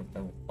पार्क में होता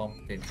है, वो पंप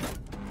देता है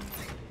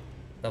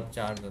तब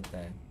चार्ज होता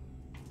है।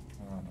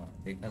 हाँ हाँ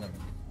देखा था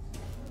मैंने,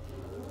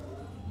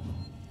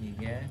 ठीक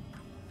है।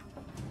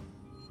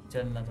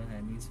 चलना तो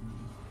है नहीं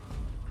इसमें।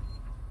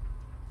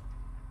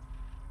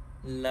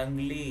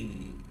 Langley,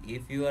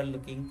 if you are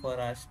looking for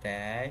a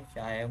stash,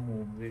 I have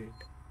moved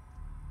it.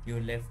 You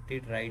left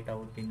it right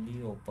out in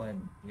the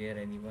open where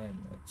anyone।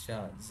 अच्छा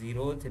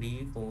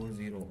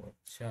 0340,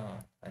 अच्छा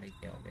अरे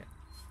क्या हो गया?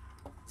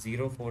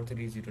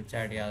 0430,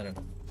 चैट याद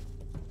रखो।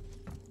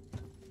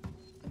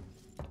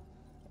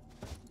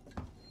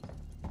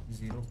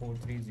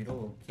 0430,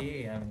 ओके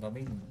आई एम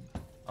कमिंग।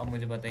 अब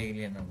मुझे पता ही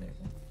लेना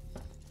देगा,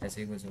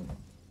 ऐसे ही कुछ होगा।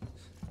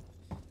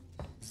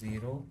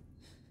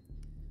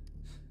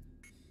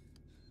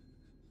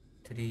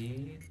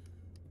 0340,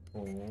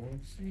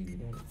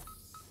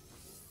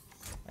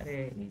 अरे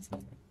easy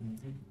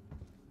easy.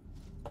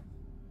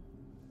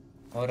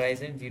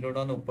 Horizon zero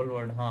don open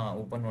world, हाँ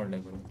ओपन वर्ल्ड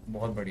है ब्रो,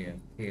 बहुत बढ़िया है,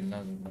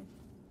 खेलना जरूर।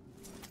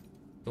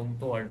 तुम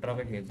तो अल्ट्रा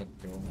पे खेल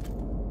सकते हो,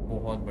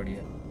 बहुत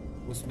बढ़िया।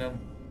 उसमें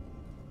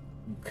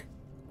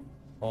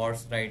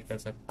हॉर्स राइड कर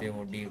सकते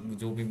हो,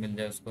 जो भी मिल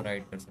जाए उसको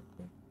राइड कर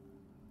सकते हो।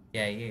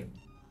 क्या है ये?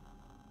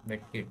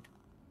 मेडकिट,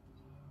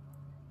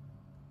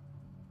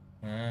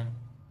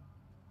 हाँ।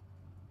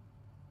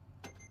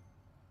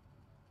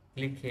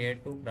 Click here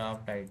to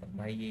craft item,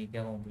 भाई ये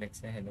क्या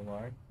कॉम्प्लेक्स है? हेलो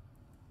वर्ल्ड,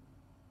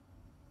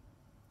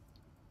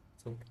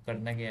 तो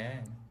करना क्या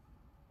है?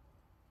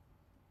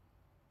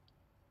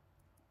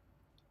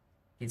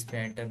 इस पे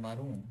एंटर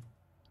मारूं?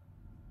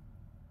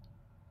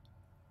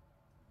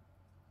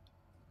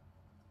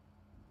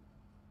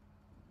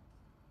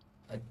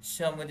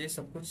 अच्छा मुझे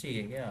सब कुछ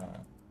चाहिए क्या?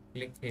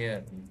 Click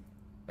here.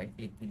 भाई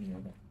क्लिक ही नहीं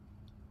होगा,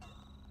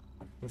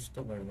 कुछ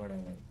तो गड़बड़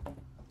है भाई।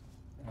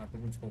 यहाँ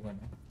पे कुछ होगा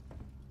ना?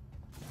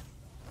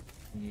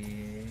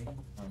 ये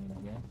काम हो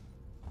गया,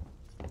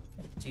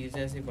 चीज़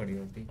ऐसी पड़ी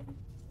होती।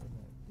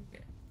 ठीक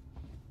है,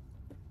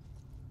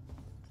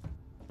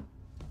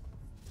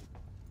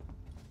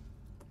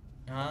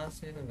 यहाँ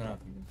से तो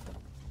ग्राफी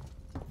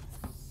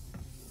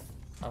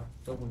अब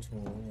तो कुछ हो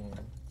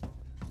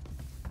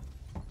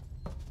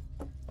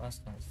पास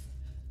पास।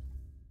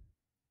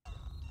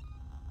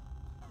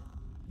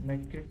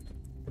 मेडिकेट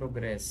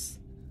प्रोग्रेस,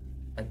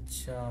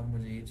 अच्छा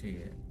मुझे ये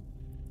चाहिए।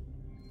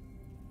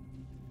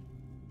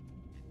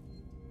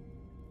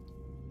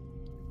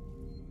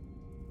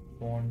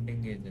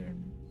 Bonding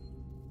agent.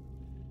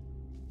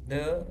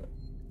 The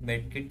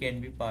medkit can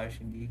be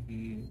partially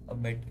healed. A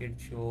medkit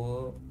show,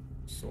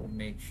 so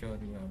make sure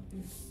you have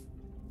this.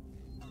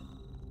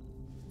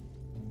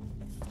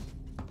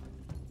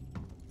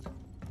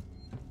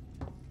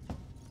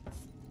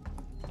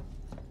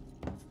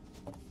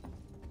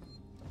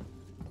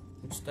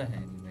 कुछ तो है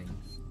नहीं भाई।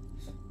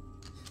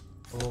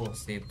 ओह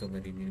सेव तो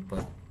करी मेरे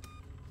पर।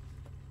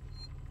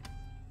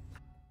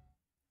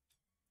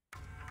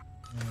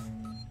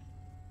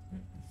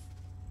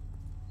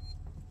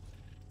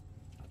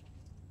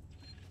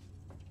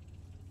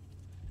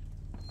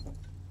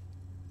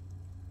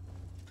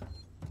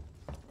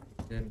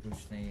 इधर कुछ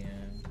नहीं है।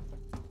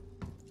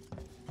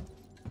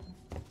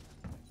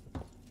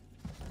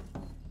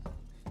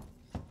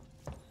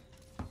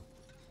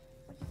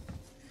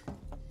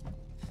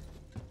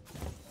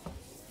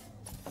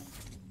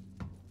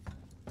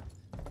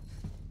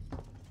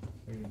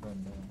 ये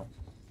बंद है।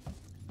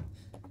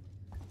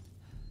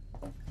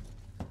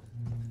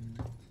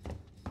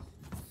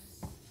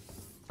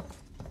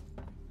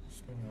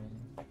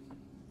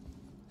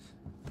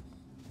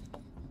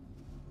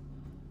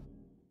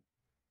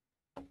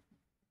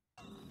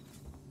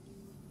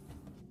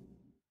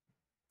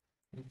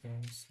 ठीक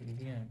है,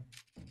 सीढ़ियाँ हैं।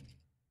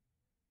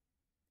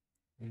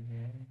 ठीक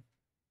है,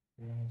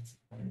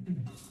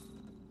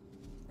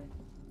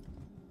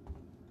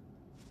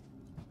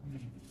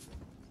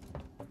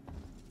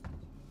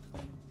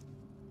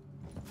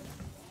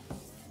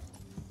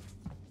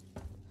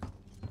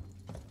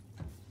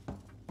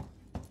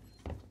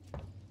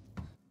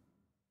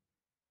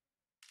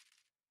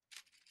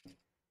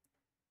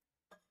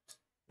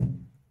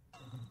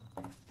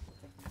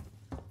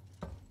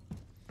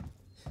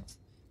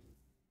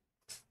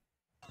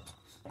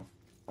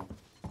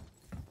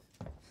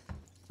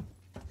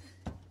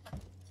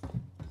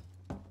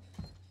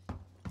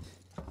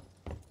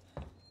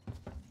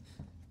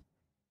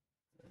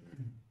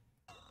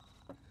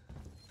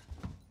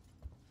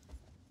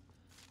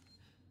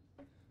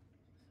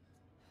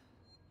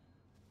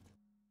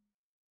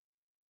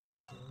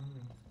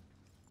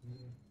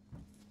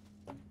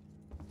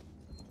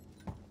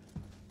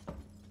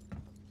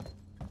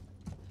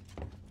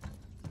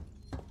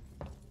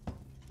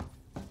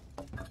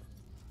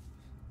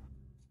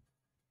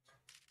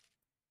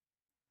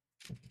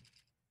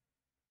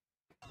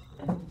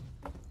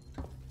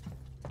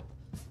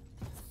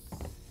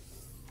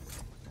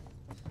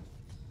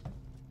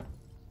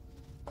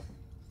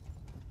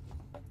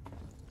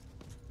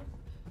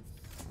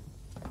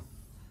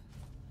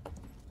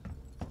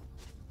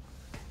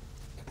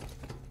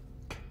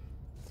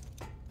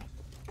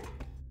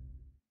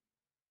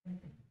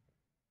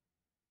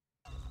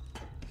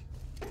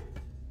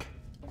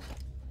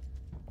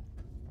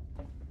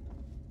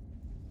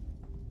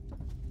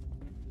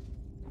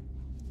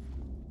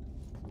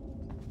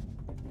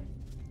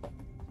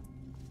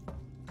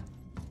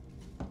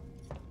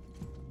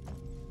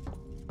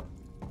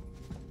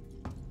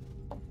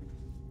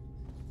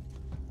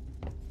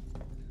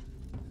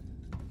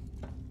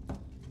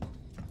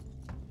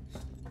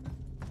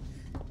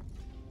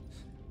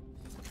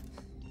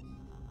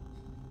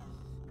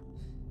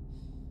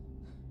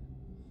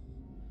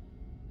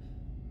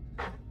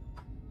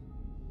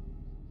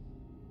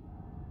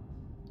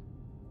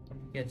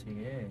 क्या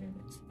चाहिए?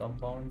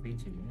 कंपाउंड भी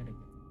चाहिए मेरे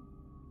को।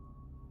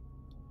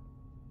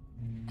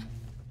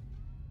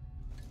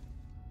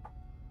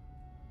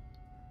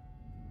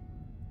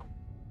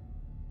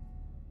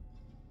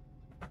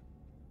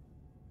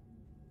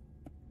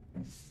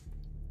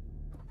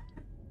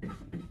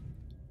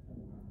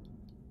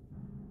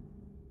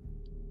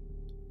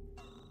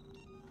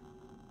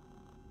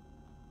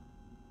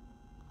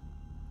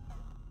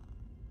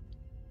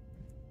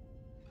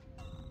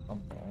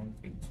 कंपाउंड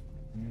भी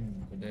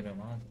उधर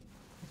रहा।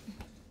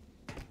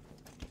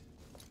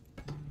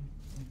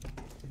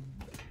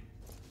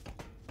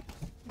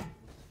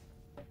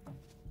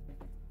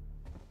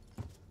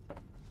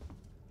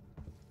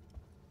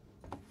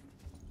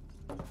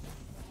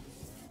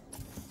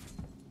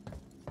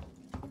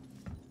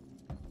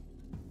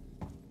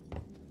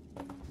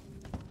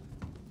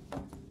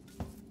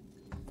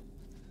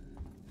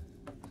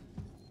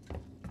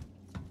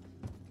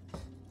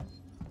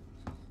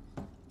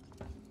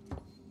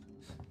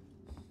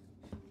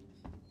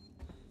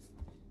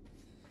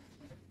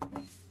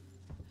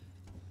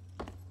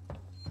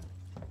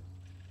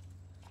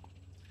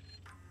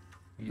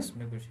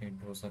 में कुछ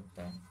हिंट हो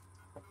सकता है।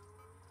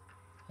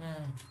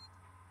 हाँ।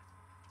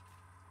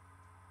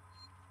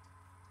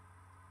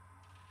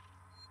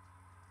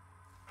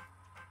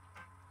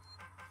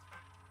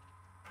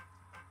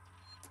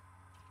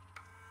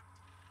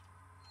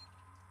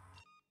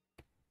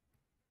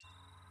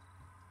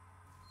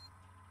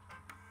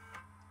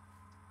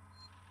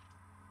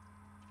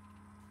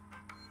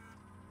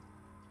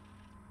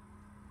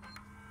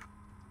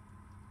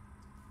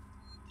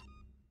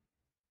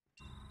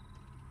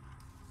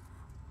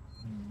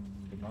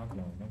 दिमाग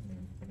लगाओ ना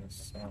थोड़ा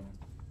सा।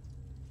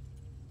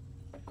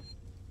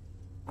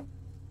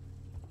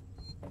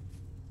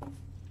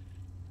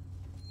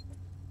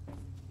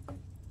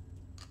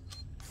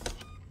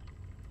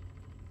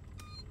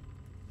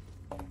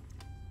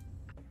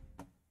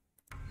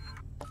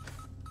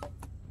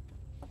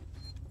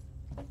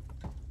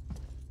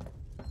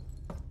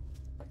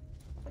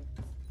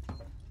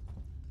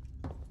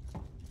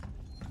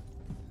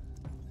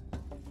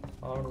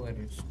 How do I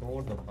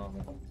restore the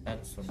power?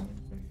 That's the main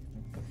question.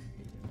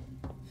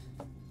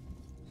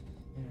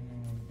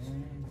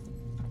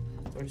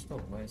 कुछ तो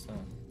हुआ ऐसा।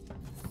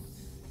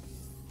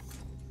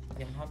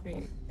 यहाँ पे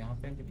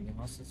अगर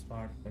यहाँ से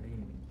स्टार्ट करें,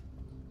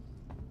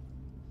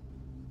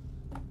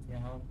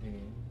 यहाँ पे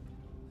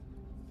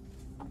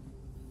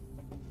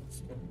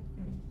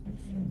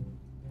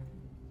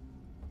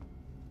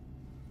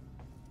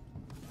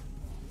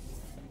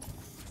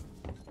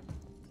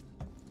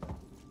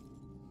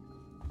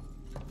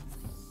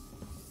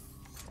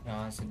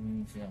यहाँ से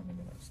नीचे आने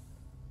का रास्ता।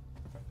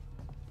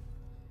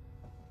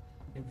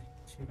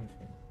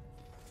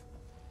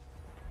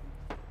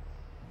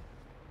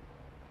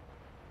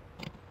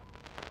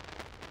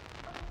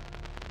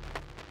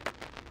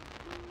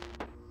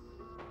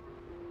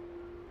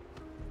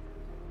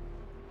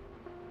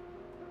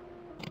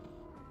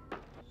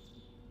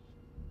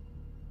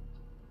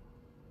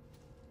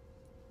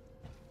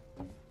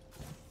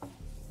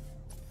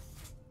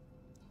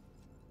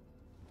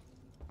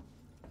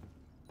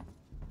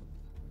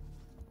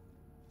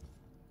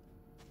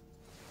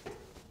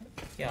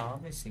 क्या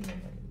मिसिंग है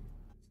भाई?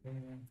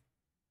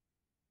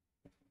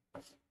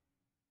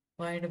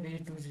 Find way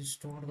to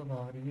restore the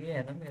power, ये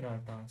है ना मेरा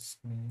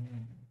टास्क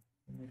में।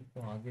 मेरे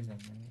को आगे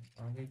जाना है,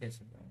 आगे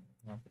कैसे जाऊँ?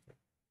 यहाँ पे तो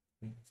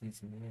एक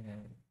चीज़ ये है,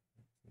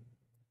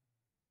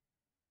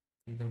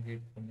 इधर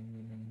गेट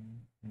खोलेंगे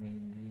नहीं,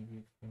 मेन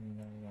गेट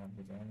खोलना है, यहाँ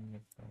पे जाएंगे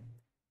तो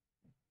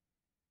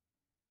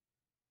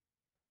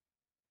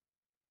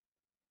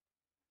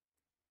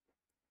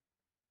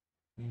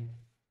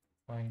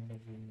फाइंड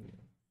वे।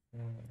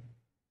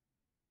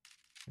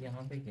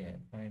 यहाँ पे क्या है?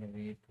 Find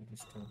way to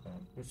restore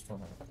power, कुछ तो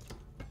है।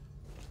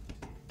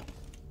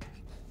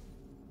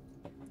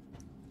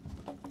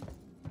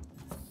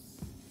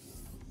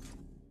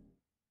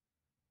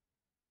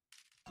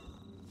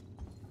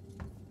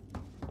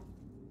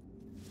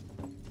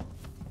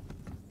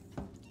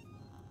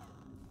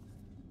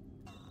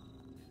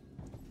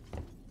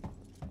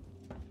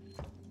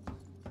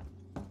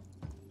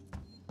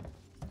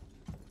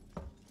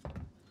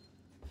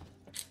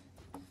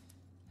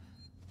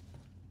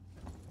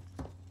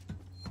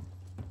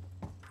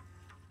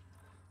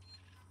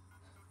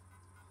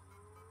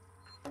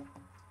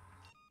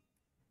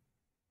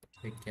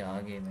 क्या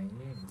आगे नहीं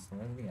है,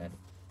 समझ नहीं आ रही।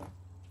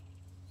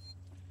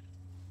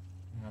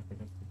 यहाँ पे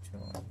तो कुछ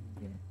और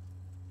है।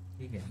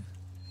 ठीक है,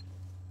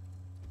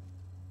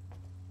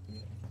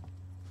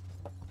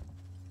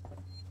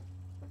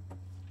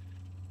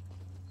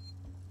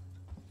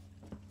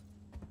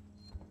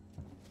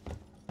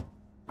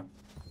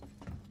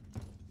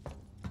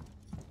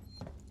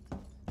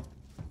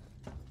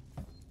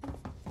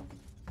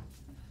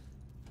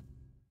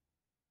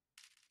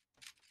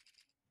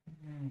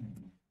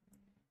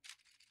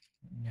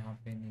 यहाँ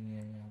पे नहीं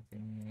है, यहाँ पे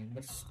नहीं है।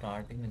 बस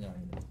स्टार्टिंग में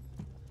जाएंगे।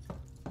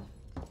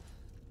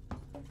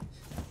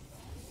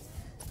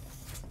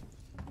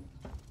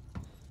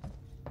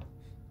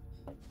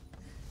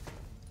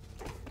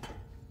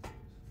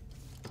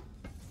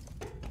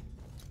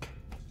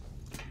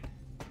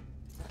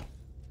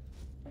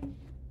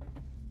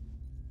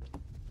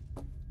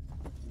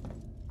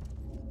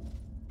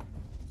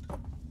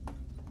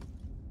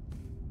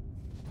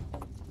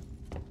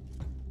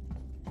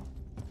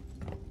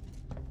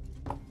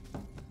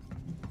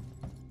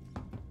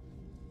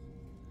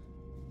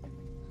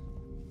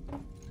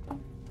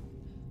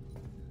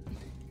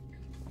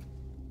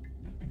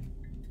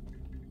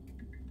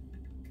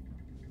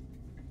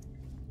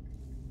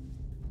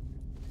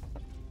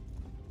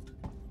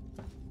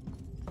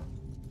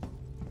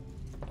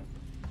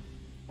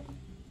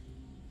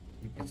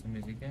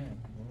 म्यूजिक है।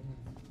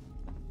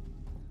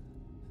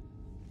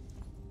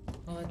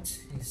 What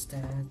is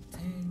that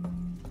thing?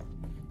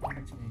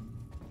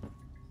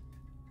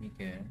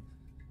 ठीक है,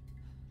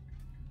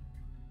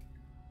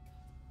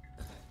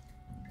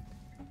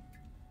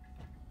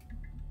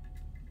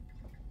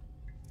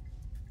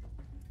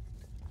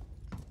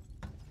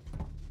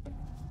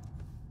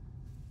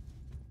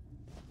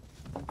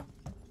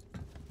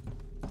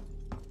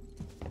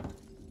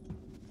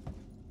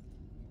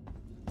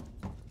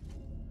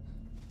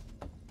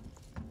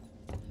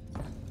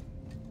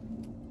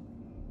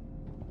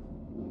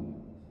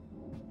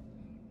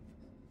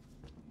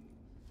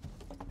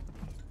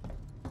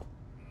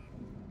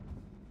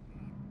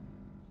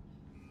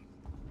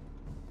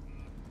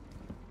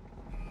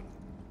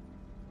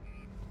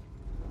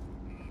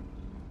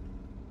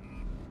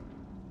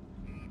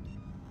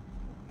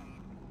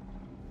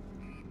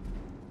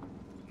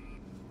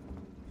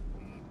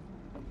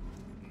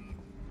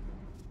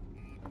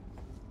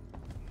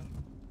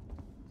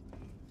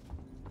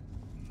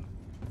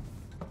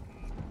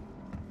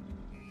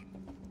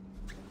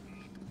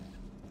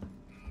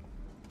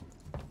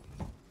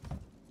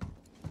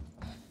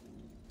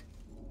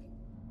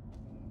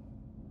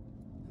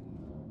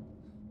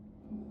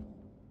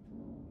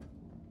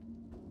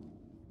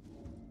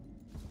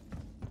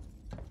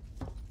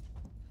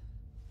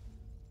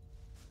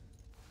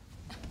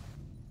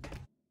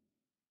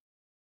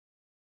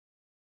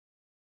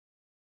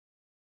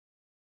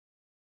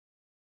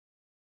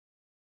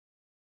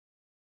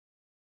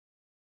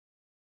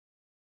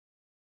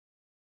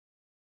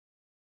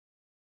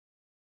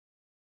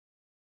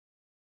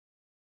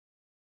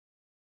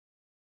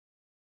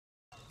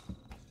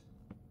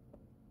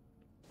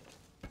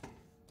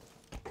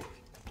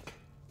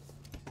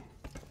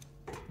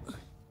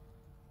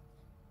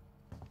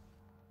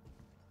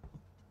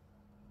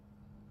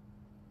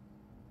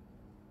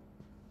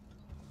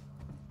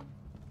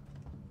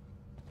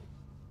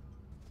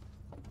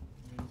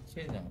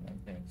 नीचे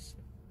जाना है इससे।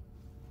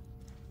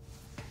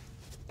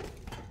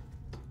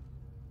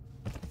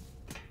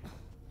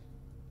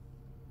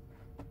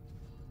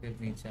 फिर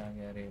नीचे आ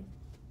गया रे।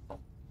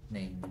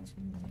 नहीं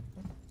नीचे नहीं।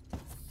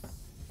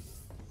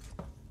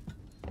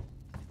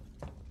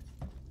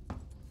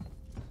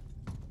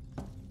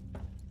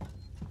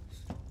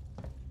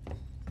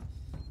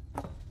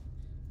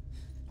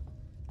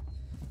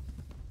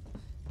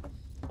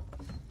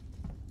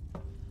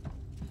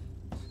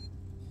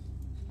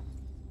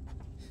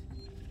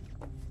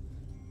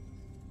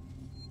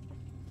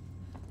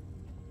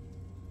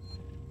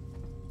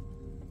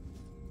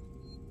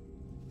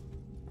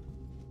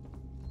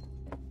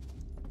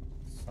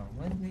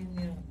 समझ नहीं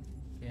मेरा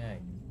क्या है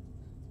ये?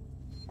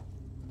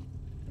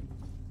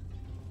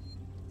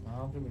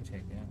 वहाँ पे कुछ है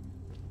क्या?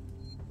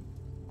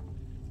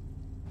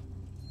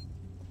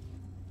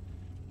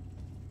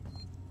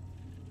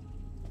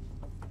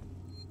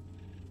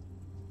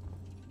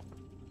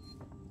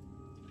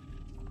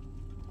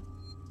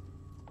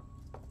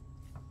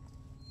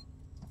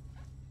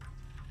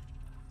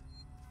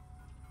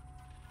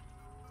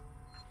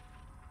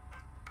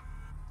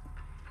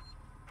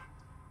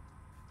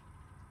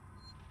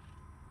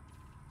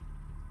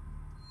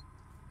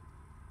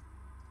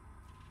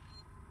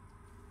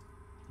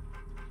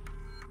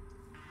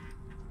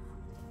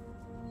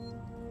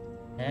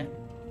 हैं?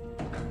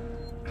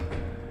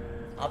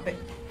 अबे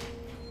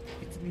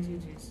इतनी सी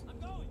चीज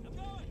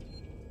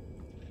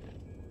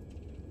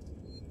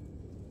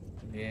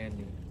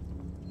really?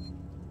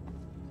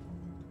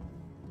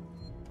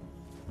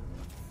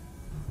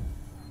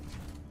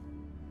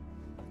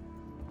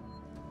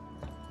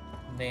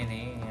 नहीं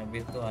नहीं अभी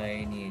तो आया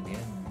ही नहीं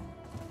एलियन।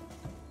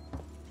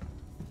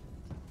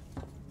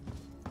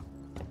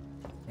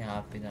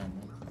 यहाँ पे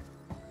जाना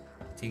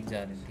ठीक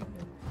जा रहे ठीक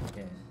है ठीक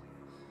है।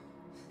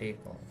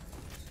 टेक ऑफ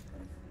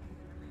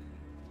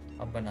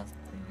अब बना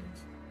सकते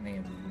हैं नहीं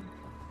अभी भी।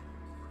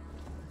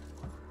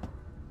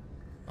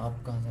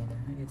 आप कहाँ जाना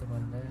है? ये तो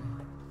बंद है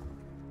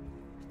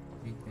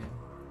ठीक है।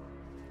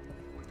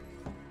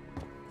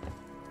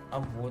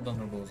 अब वो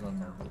दोनों डोज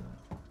अंदर हो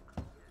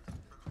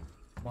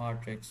मार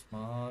ट्रिक्स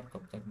मार।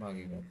 कब तक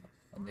भागेगा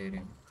अंधेरे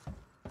में?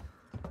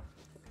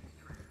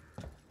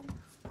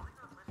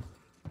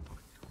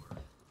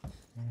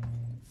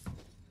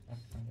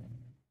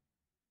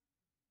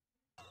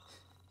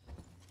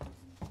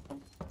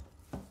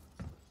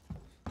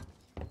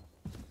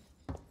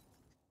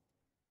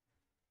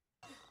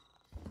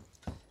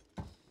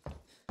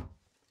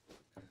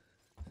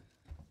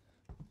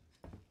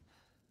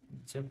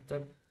 जब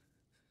तक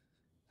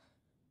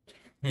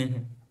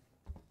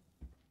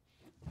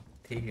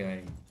ठीक है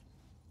भाई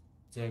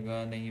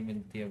जगह नहीं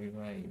मिलती अभी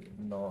भाई।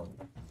 लॉल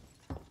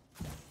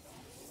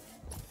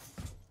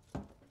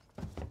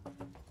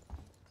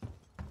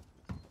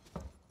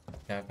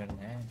क्या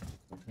करना है?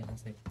 यहाँ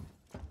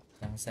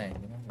से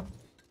आएंगे ना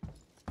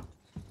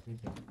ठीक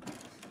है।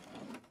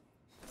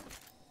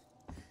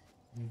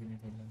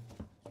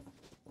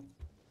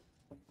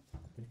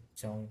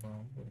 जाऊँगा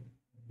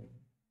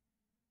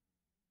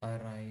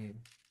arrive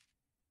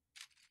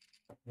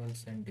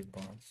and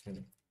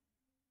departure।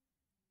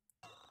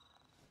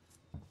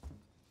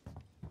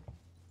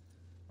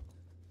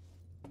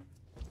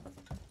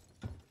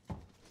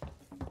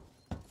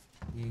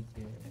 ठीक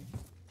है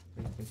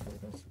बिल्कुल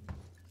छोटा सा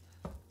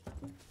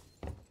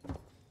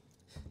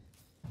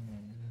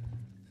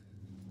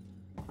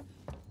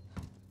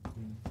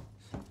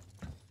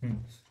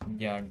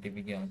ये आंटी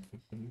भी क्या आंखें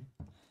खुली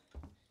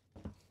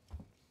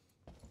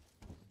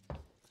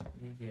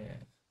ठीक है।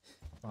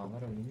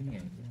 पावर अभी भी नहीं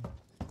आएगी।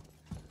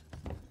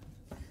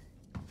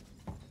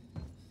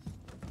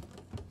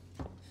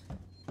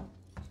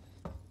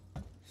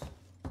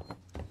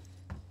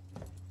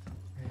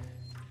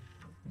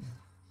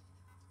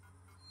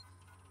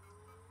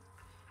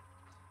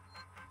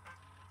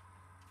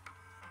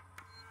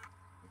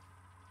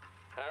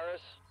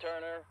 Harris,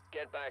 Turner,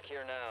 get back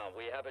here now.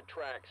 We have a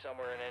track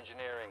somewhere in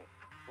engineering.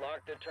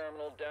 Lock the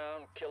terminal down,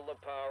 kill the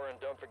power, and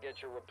don't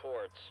forget your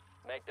reports.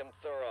 Make them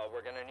thorough.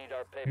 We're gonna need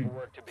our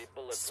paperwork to be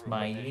bulletproof.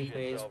 Smiley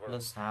face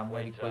plus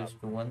hammer equals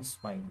to 1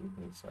 smiley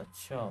face।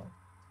 अच्छा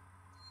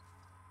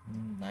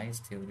nice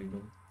theory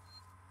bro।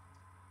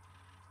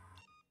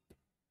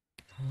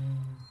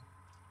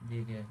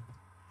 ठीक है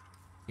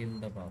kill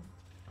the power।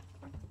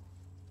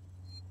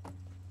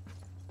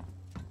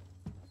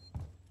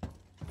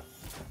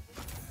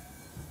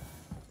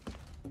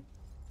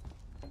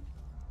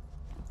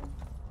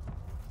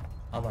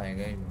 अब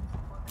आएगा ये।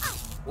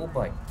 ओ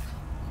भाई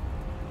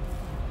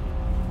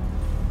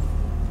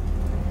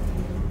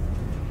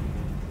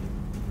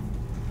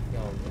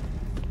क्या होगा?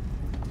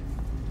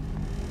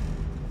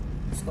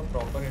 इसका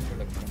प्रॉपर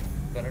इंट्रोडक्शन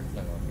करंट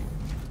लगा भाई।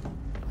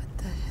 What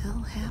the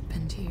hell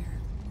happened here?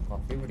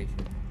 काफी बड़ी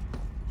shit.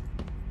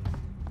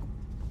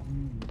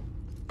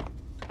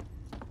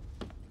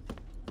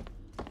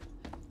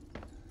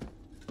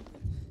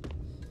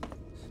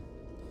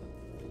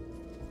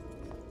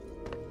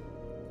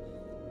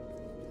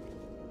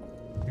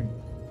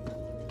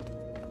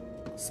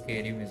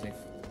 Scary music।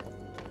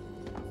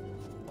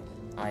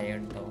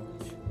 Iron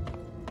torch.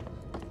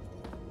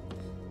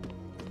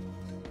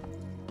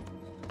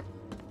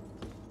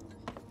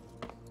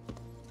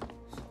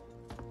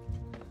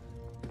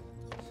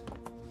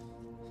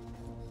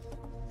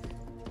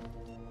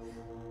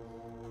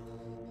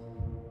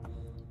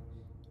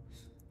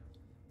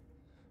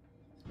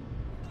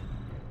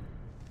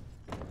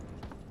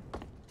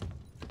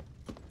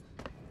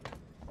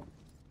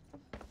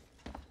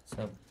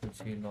 सब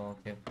कुछ ही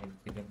लॉक है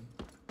फिर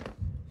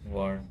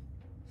वर्ड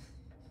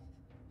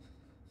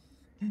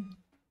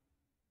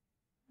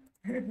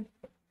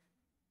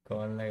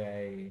कौन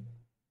लगाए ये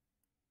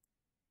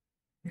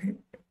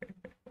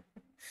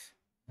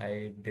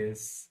आई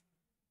डिस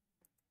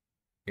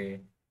के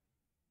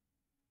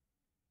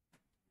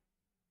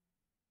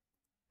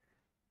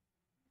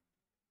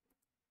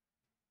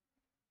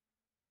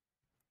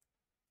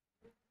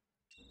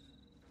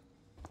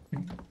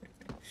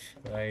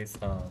nice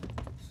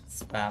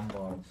spam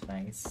bot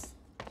nice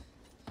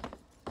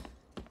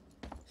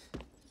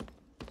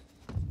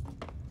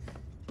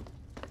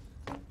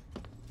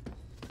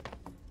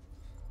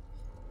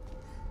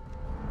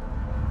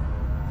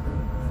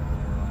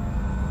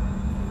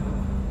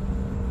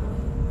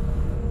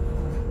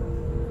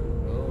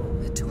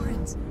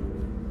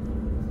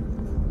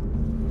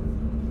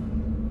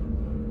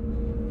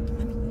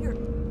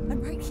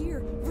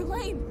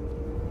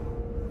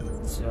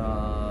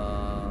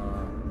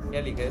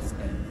क्या लिखा है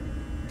इसमें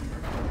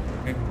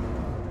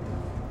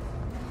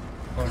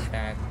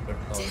contact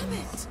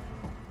performance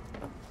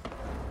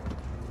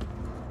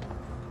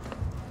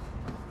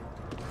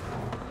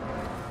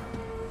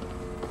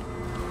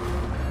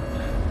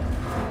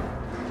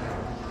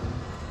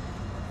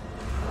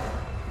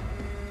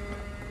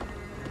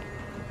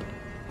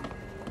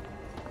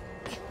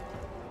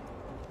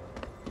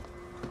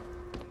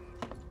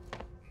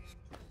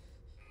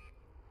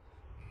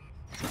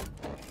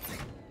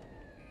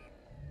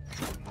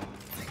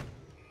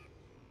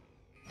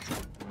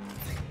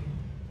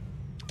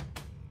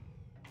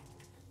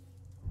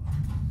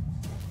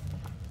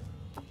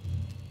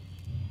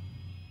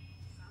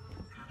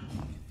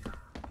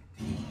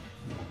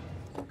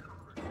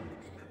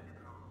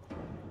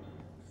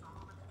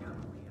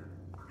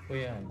कोई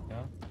है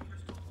क्या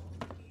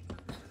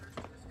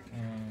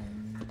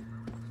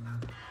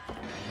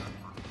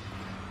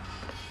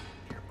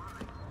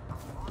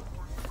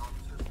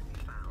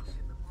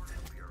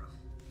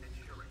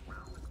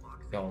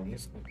क्या हो गया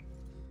इसको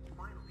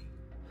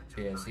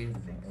ऐसी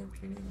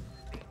ओके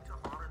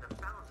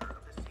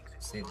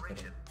सेव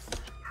करें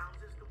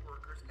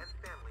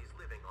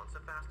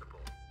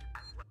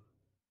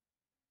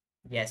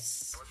यस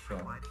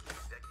श्योर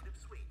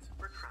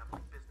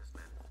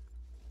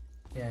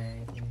क्या है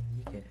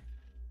ये क्या है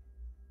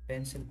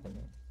पेंसिल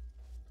कलर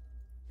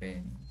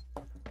पेन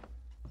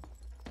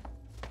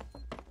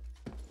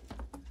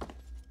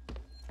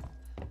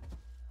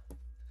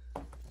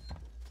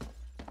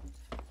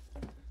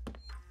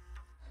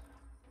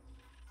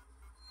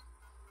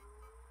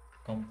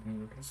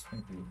कंप्यूटर्स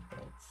में भी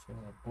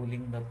अच्छा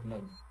पुलिंग द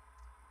प्लग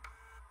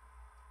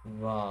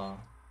वाह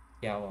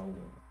क्या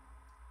हुआ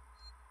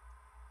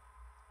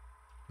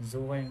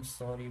Zoe, I'm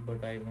sorry,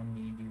 but I won't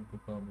need you to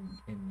come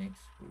in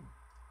next week.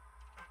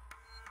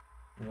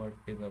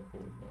 What did I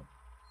pull up?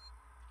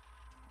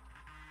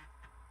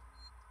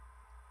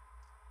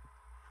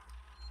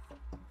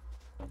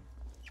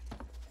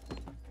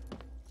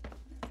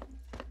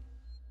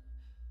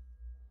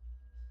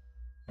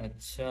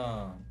 अच्छा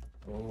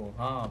ओ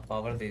हाँ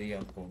पावर दे दिया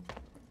आपको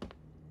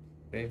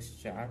फिर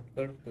स्टार्ट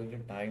कर तुझे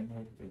टाइम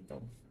हो देता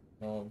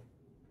हूँ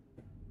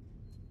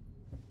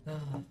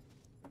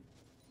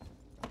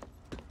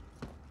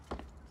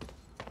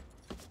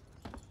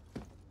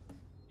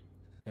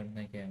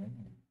करना क्या है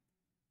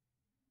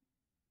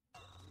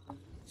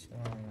अच्छा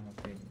यहाँ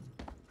पे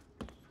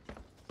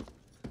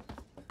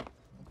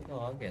तो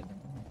आ गया था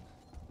ना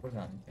ऊपर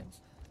जाने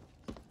कैसे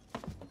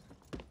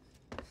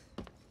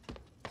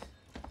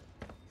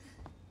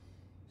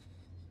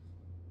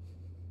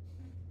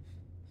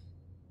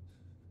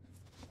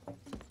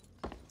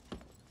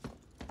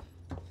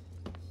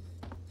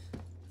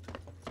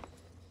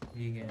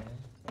ठीक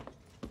है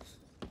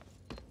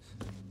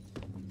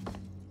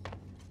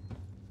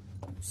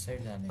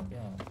साइड जाने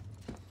क्या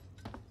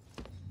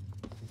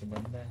तो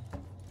बंद है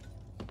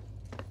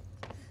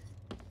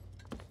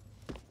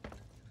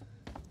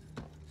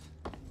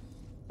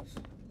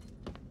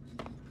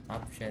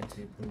आप शायद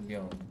से भूल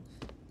गया हो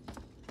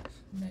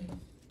नहीं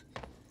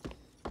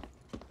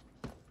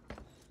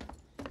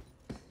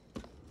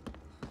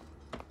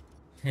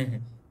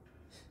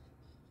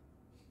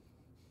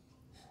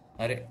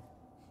अरे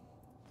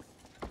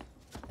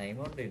टाइम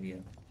आउट दे दिया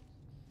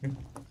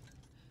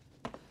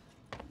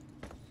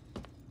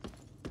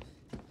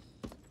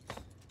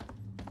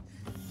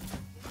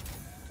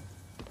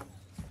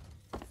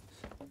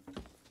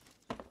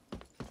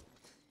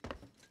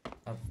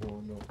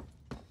Apollo.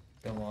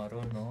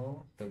 Tomorrow,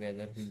 no.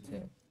 Together,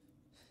 future.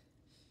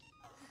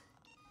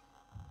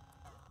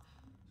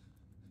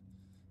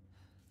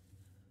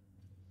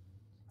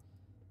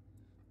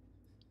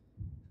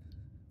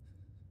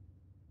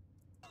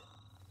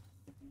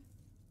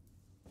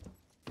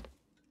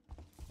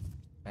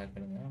 क्या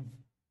करेंगे हम?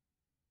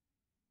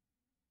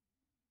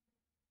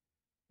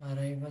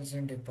 अराइवल्स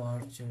एंड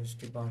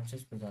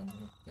डिपार्चर्स पे जाने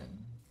लगते हैं।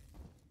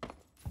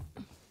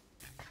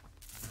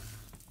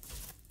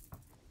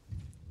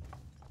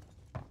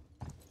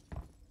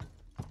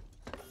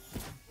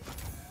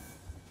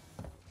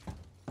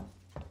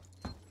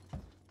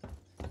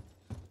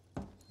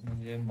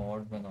 मुझे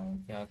मॉड बनाऊं,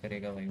 क्या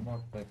करेगा भाई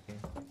मॉड करके?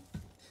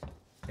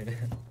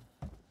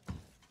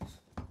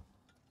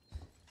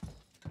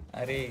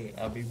 अरे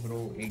अभी ब्रो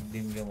एक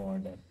दिन का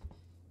मॉड है।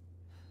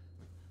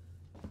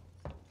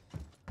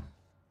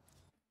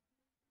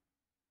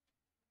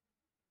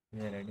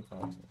 ये रेडी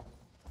पास है,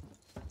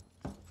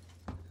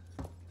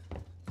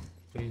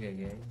 खुल गया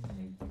क्या? ये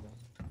नहीं खुला।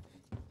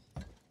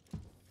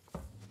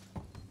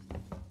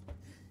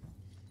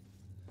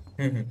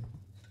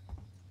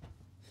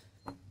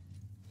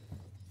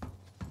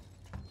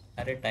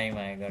 अरे टाइम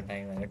आएगा,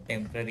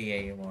 टेम्पररी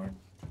है ये मॉड।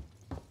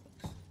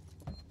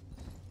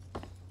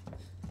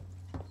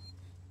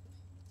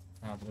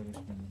 आप लोग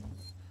इसमें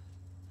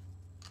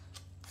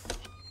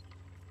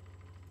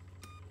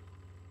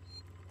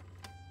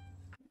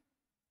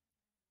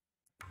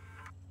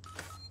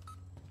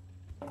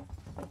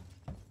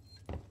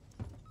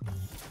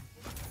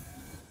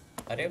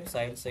अरे अब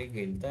साहिल सही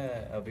खेलता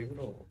है अभी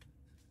ब्रो।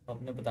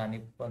 अपने पता नहीं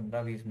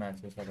 15-20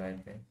 मैचेस लगाए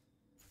थे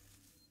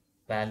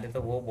पहले,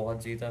 तो वो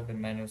बहुत जीता, फिर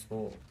मैंने उसको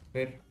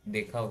फिर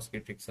देखा, उसकी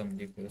ट्रिक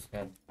समझी, फिर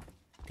उसका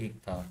ठीक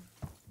था।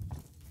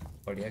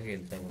 बढ़िया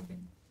खेलता है वो भी।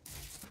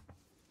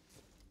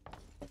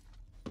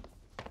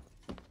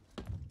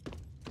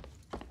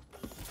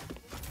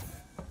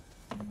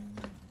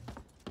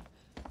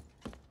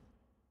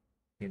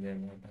 किधर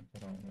में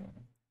टक्कर आऊंगा?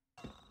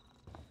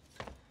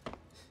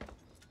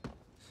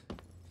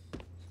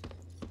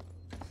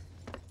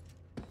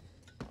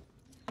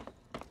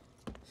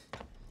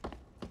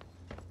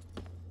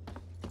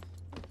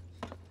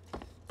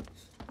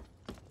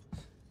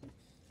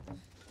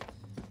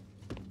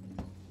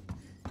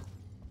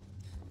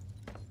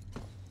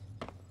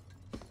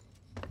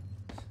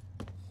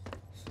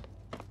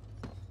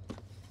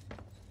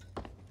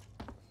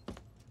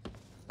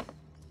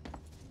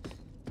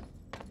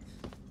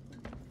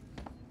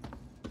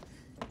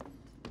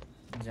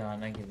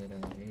 जाना किधर है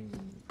भाई?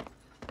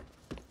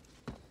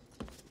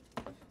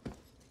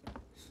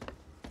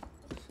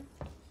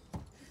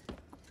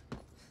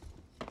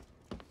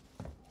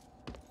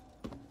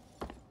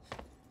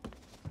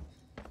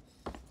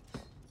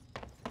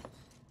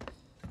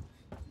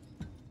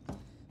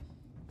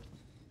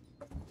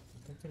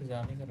 तो फिर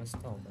जाने का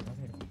रास्ता होगा ना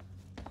मेरा,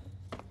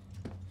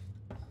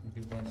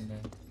 क्योंकि बंद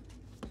है।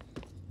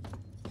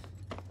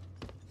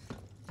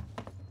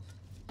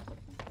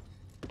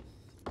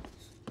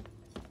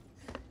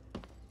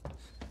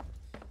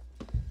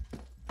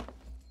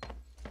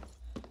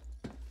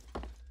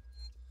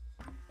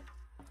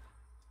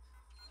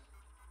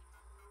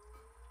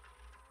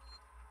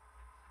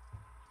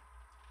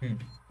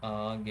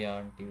 आ गया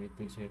आंटी भी,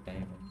 तुझे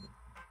टाइम है।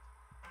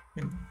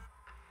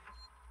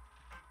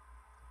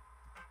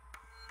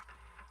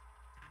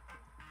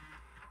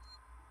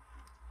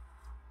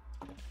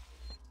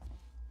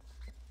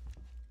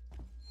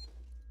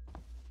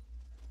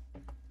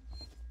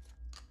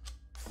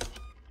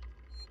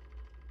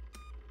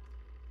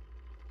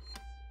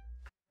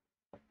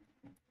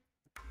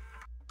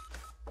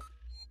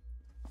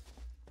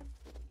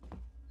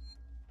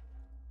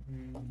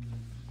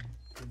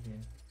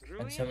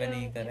 अच्छा मैंने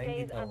ये करा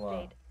ही था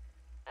वाह।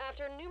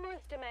 After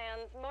numerous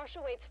demands,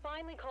 Marshal Waits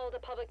finally called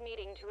a public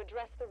meeting to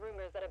address the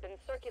rumors that have been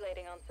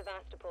circulating on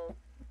Sevastopol.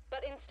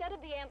 But instead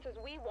of the answers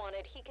we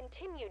wanted, he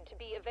continued to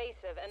be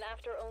evasive, and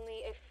after only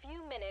a few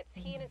minutes,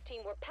 he and his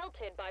team were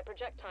pelted by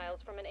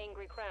projectiles from an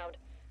angry crowd.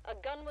 A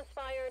gun was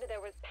fired,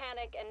 there was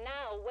panic, and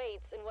now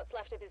Waits and what's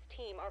left of his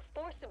team are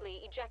forcibly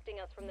ejecting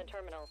us from the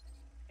terminal.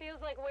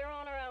 Feels like we're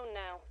on our own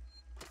now.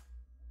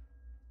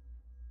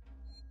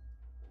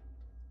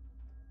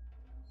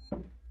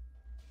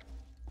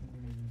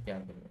 क्या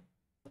करूँ?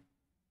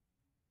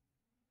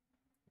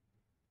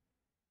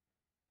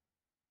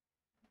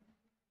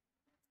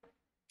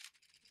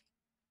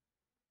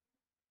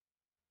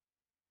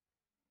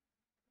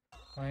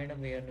 Find a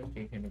way to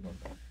take into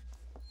contact.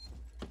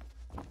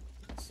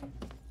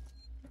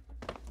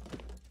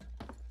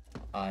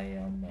 I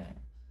am man.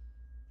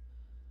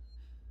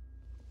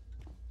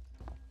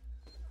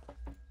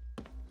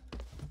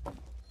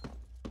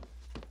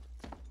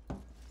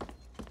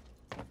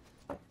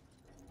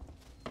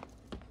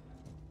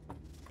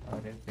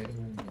 अरे फिर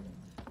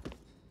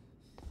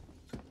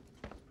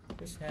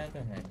कुछ है तो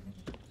है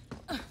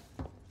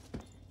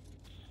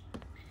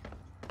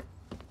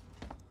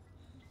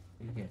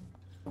ठीक है।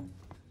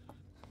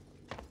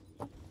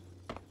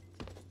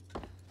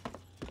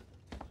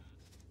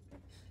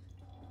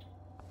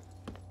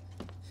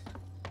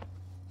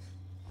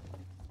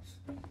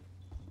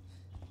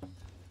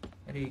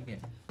 ठीक है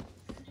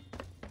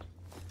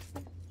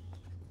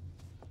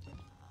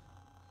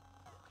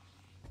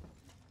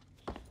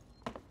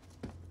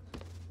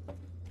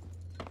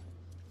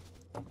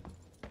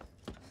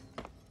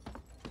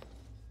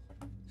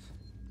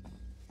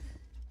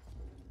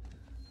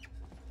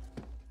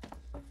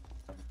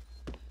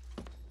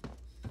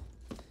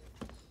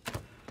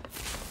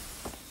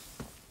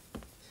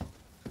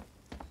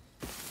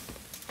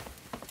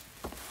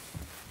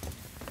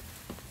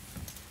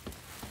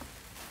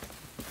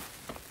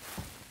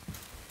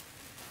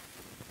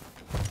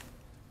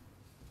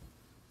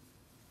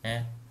है।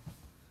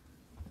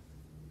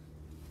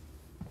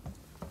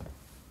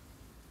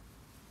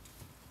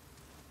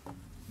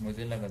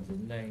 मुझे लगा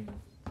जल जाएगी।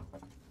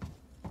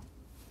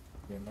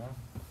 जला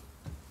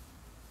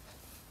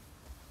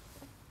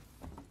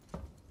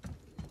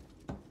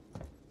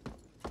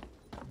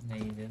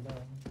नहीं जला।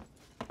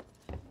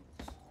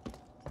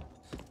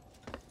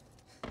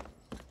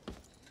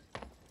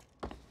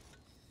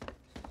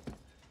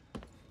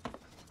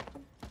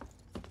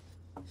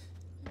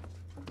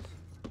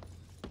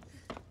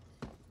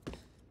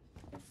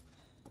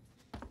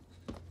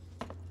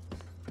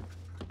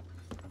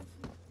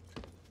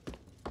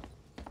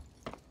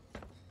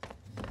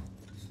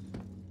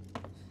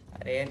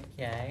 अरे यार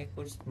क्या है,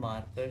 कुछ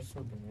मार्कर्स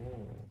तो दो।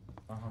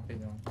 कहाँ पे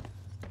जाऊँ?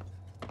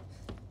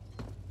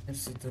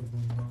 ऐसे तो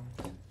घूमना।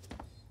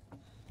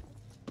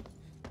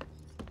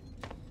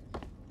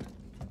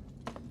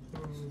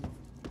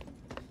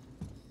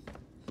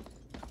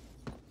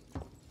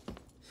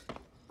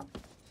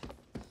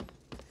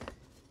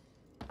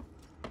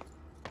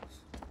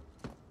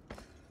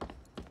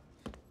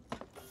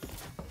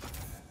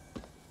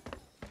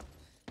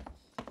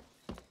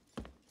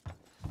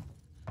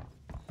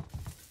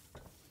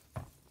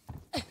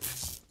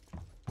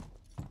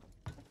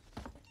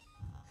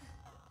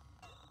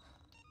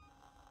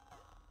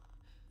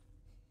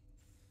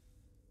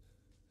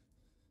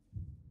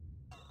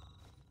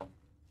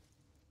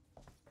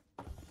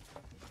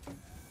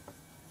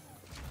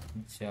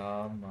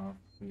 जा माफ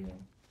किया।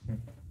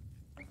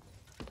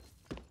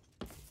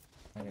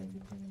 अरे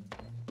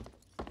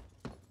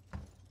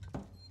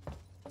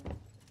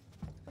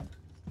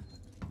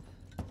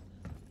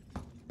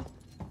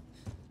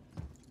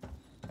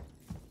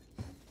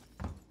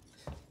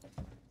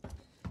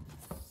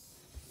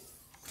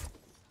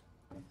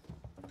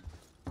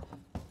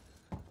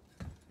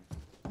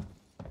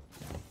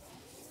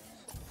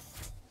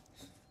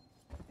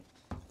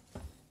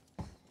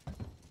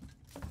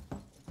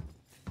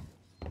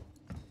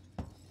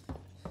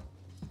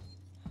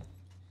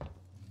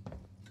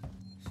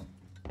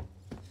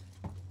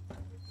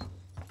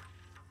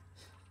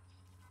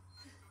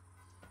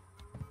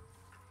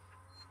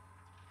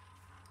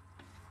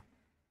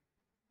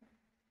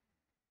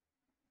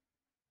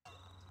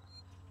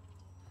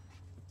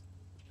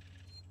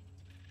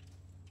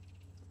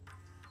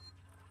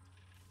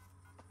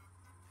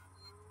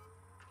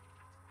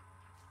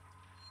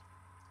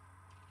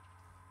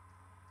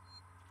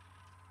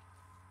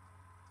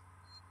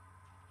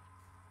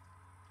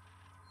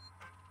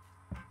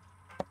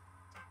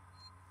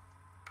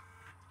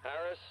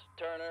Harris,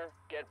 Turner,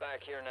 get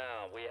back here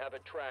now. We have a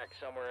track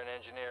somewhere in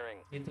engineering.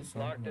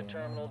 Lock the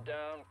terminal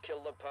down,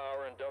 kill the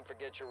power, and don't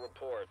forget your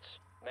reports.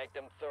 Make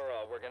them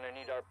thorough. We're gonna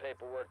need our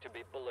paperwork to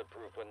be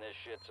bulletproof when this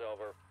shit's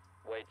over.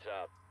 Waits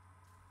out.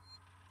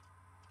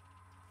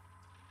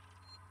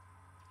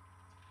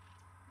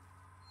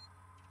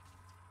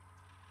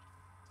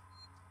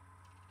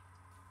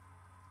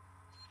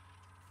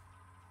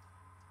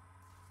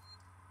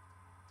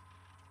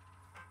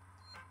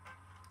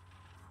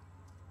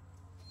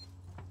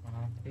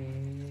 वहाँ पे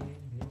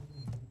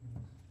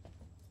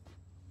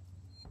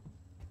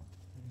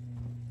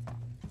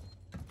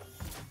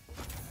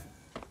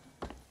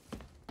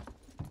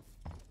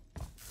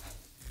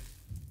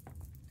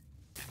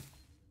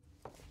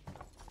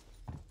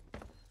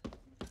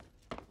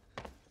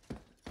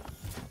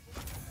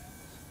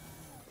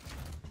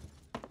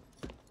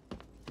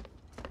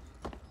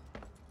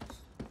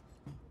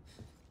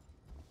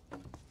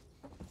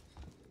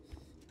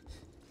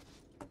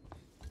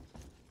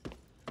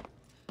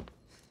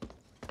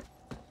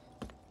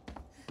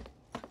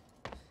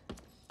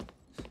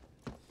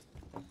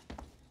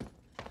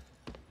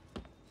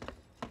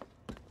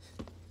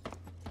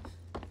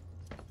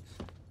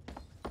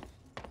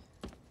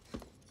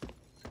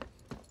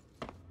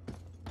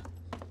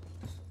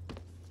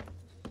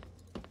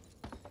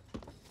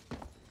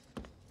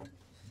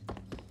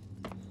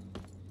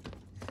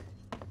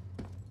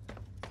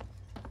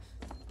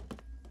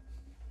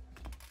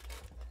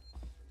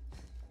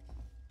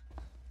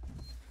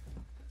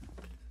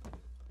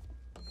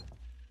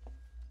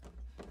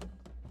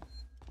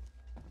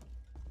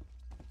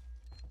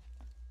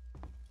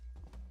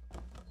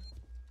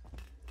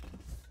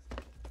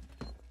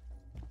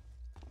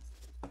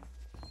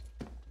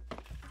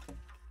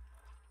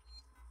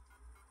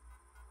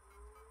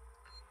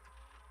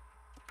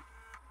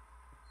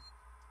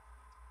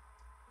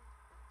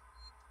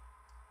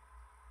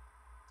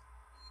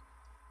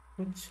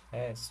कुछ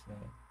है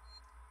इसमें।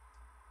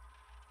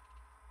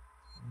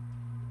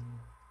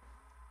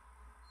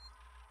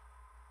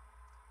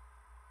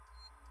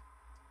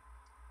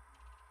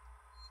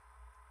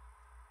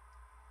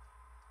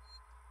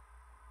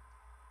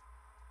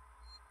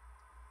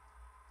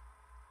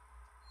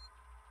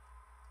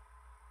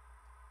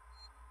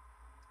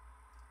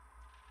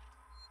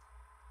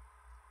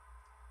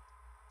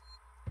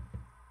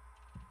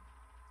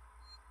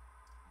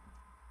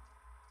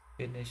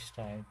 Finish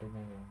time to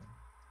move.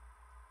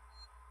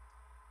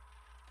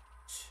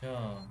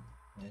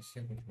 अच्छा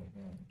ऐसे कुछ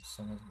होगा,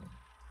 समझ गया।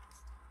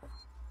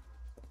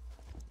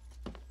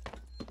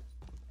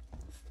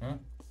 हाँ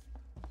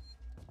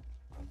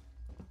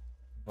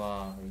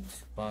वाह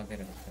छुपा के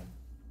रखा है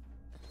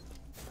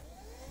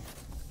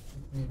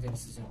इतनी देर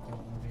से चक्कर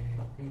हो रहे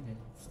हैं ठीक है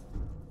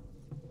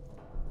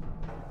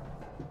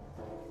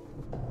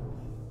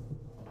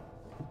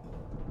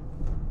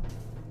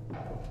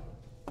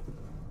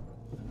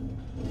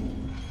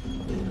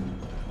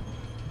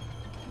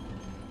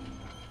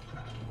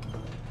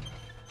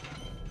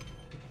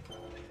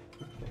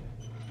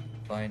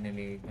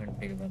फाइनली 1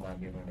 घंटे के बाद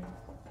आगे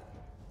बढ़े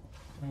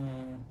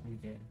हाँ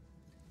ठीक है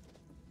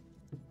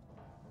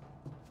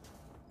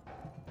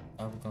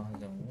अब कहाँ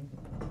जाऊँ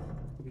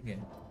ठीक है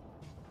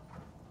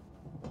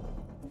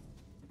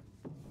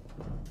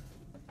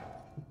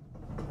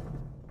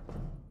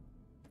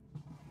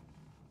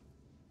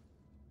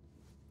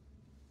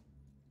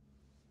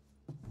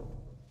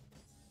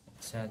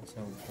अच्छा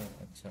अच्छा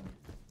ऊपर अच्छा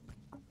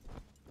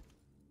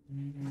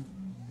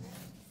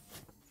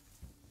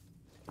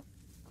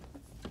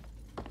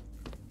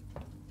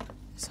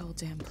This whole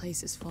damn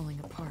place is falling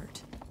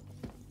apart.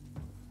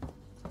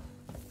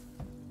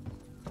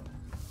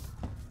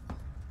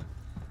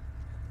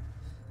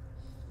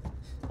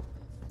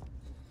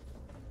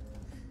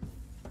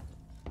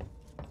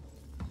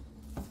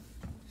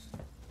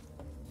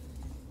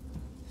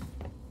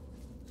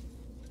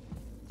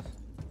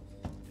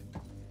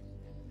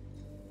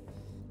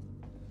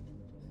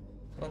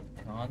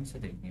 ध्यान से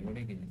देखनी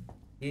पड़ेगी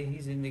यही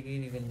जिंदगी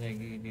निकल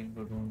जाएगी दिन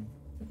को ढूंढ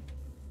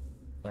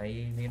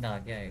भाई नींद आ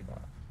के आएगा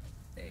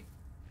देख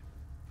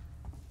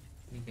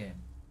ठीक है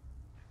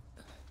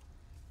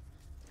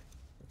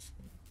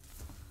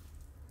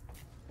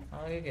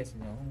आगे कैसे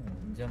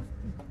जाऊँ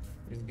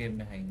जब इस गेम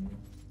में है ही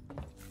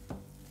नहीं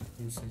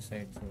दूसरी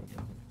साइड से हो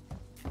गया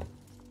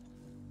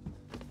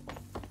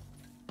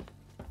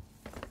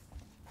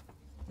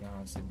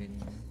यहाँ से भी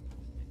नहीं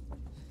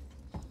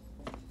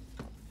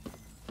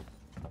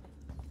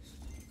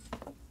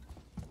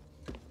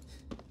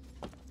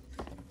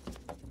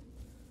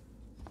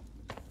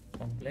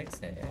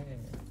कॉम्प्लेक्स है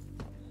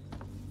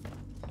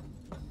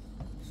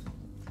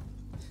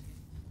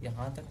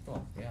यहाँ तक तो आ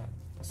गया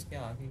इसके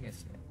आगे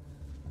कैसे है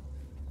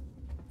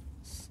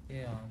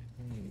इसके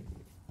आगे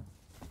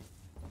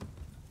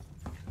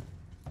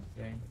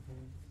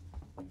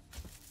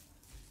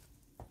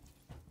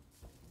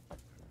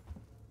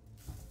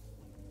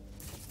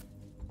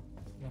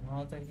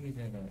यहाँ तक ही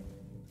जगह है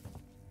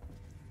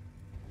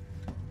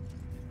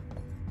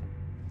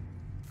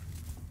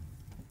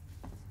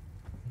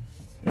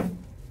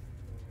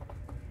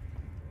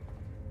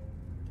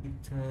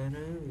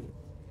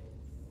किधर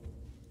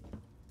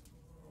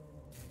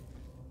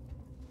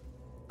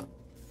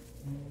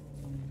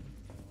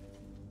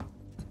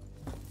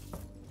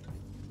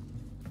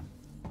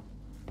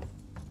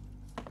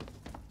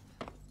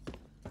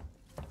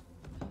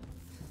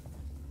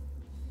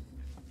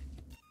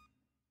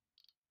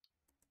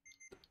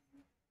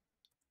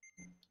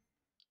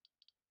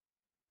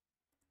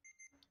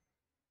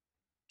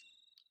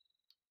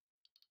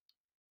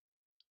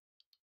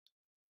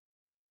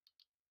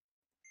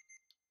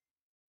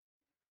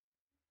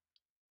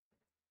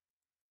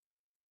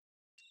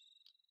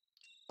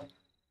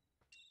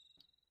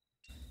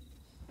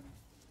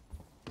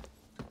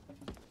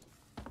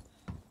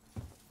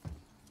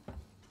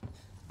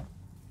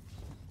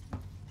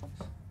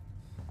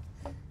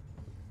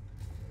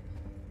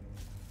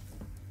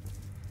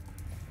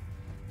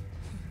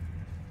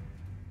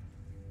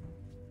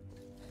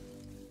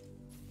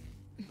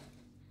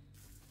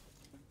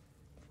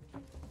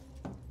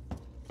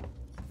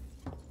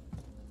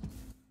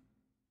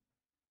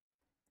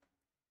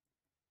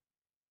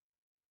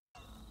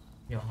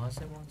यहाँ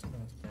से कौन सा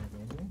रास्ता है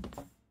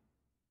बाबू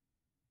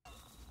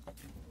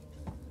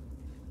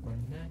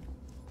बंद है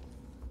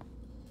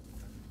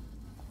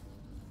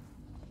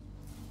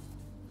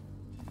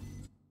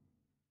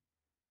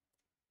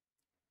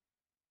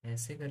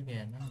ऐसे करके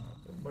है ना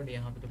तो बट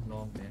यहाँ पे तो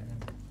ब्लॉक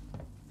है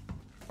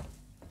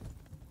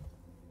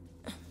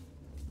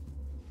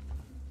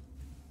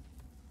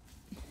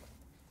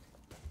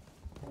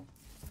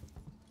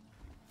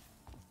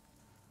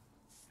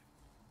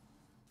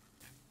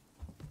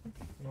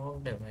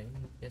ब्लॉक है भाई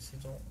कैसे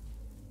तो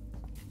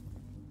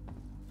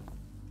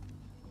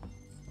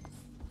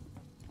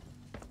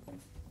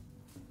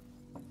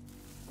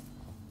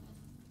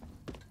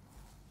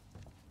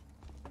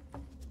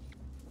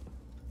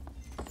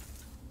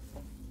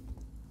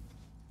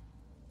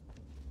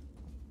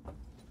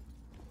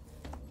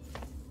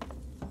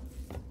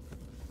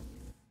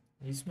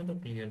इसमें तो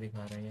क्लियर दिखा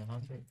रहा है यहाँ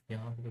पे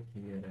तो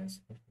क्लियर है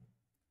इसमें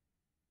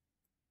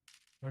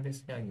बट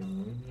इसके आगे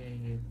वो ही नहीं है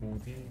ये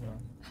कूद ही नहीं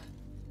रहा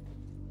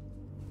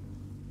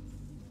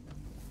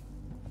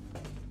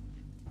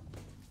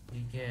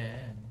ठीक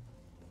है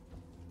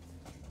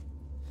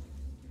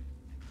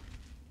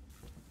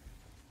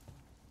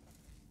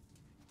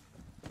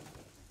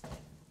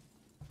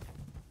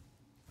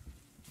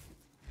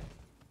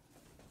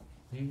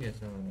ठीक है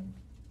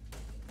सर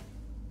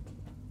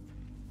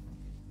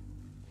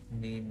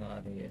नींद आ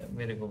रही है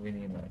मेरे को भी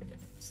नींद आ रही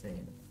है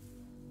सही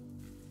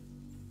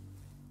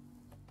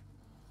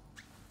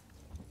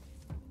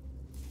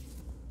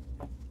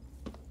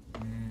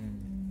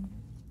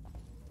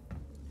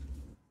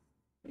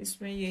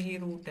इसमें यही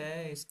रूट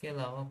है, इसके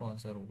अलावा कौन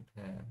सा रूट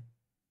है?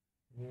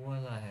 वो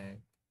वाला है,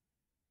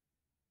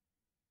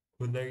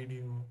 खुला ही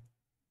नहीं वो।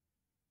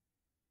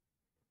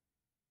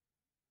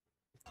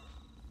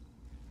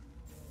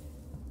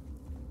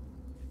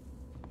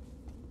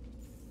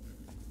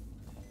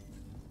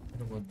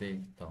 तो वो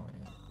देखता हूँ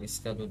यार,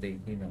 इसका तो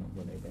देख ही ना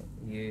बोलेगा,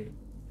 ये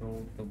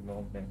रोड तो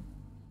ब्लॉक है।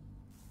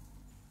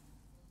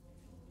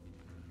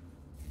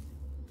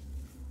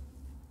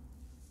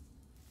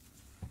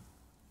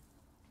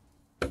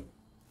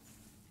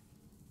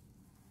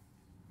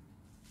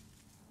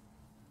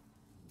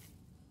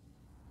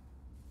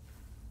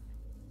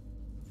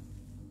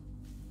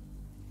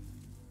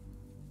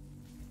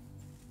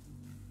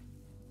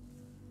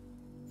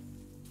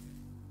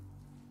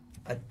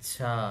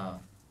 अच्छा,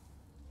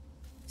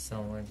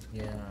 समझ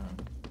गया।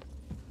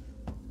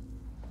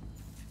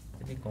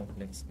 इतनी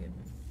कॉम्प्लेक्स गेम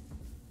है।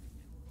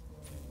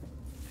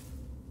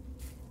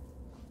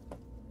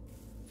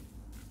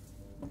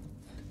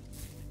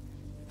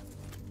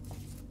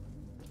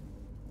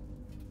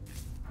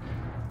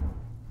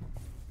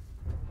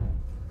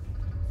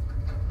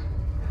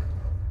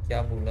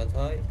 क्या बोला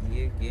था,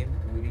 ये गेम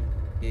पूरी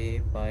के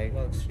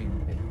पाएगा स्ट्रीम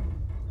पे?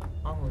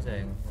 हाँ हो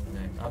जाएगा, हो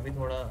जाएगा। अभी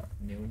थोड़ा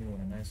न्यू न्यू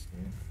है ना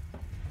इसलिए।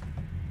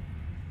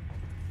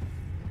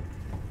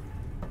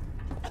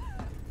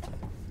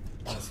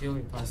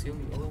 फांसी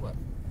होगी होगा।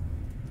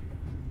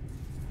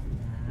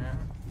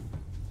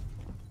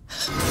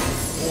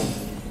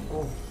 ओह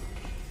ओह,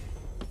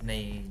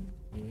 नहीं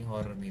ये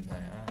हॉरर नहीं था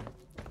यार।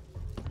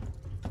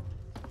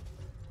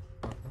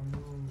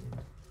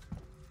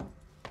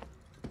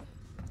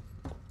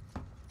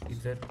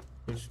 इधर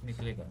कुछ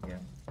निकलेगा क्या?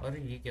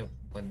 अरे ये क्या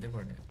बंदे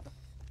पड़े?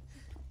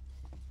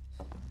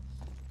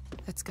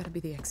 That's gotta be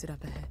the exit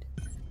up ahead.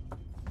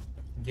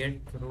 Get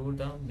through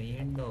the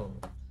main door.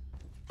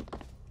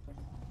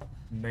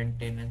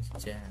 Maintenance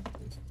jam.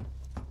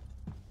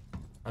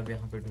 अब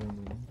यहाँ पे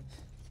ढूंढूं।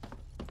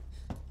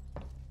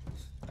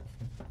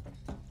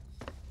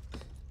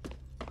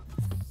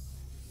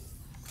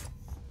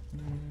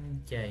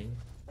 क्या है?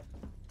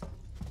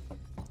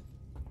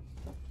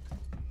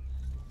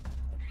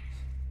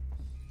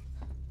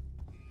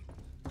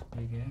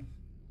 ठीक है,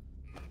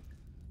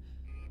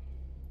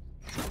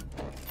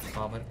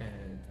 पावर का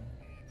है।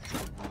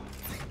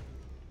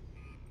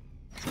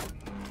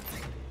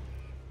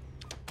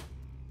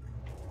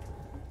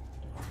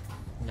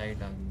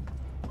 लाइट आ गई।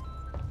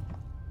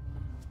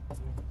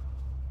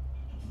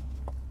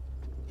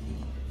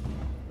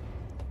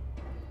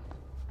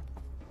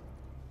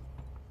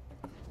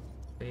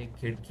 तो एक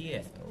खिड़की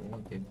है वो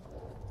देख।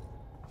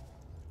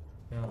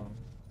 क्या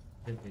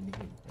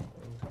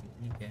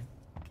ठीक है,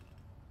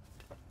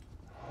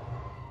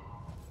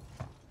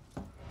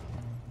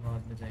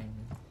 बाद में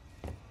जाएंगे।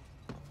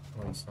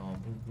 और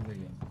सांप भूल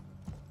गया,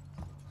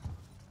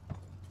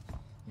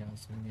 यहाँ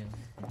से नहीं आ।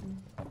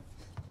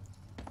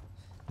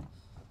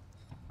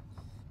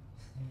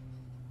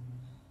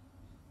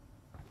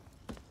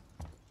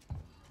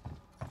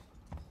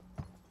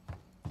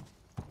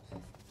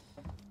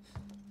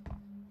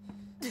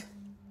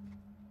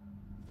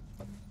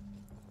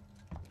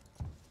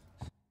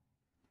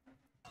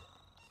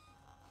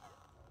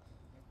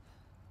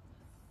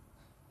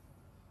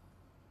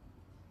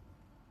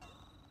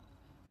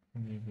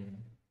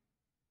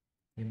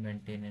 ये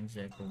मेंटेनेंस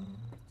है को,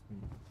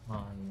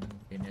 हाँ ये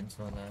मेंटेनेंस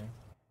वाला है।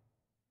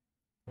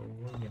 तो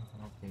वो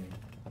यहाँ पे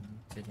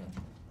नीचे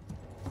जाना।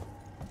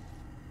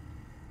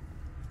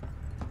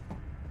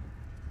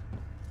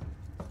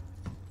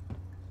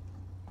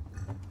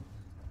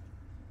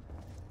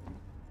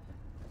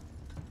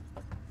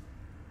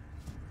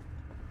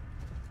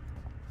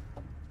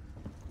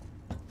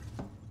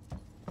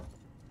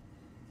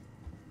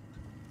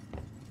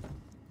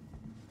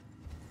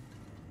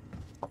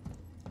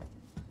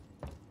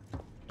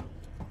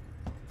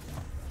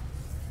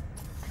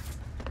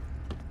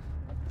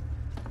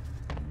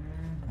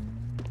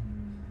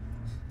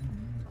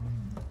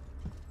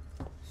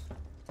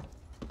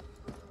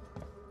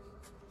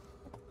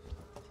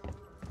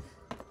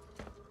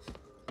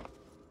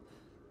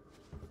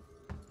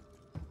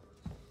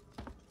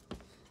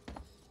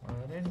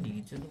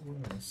 नीचे तो वो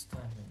रास्ता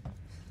है,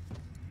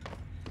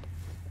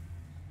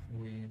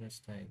 वो ये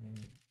रास्ता है।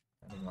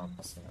 अरे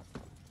वापस आ,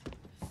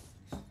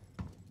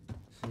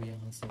 वो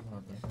यहाँ से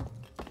भागा।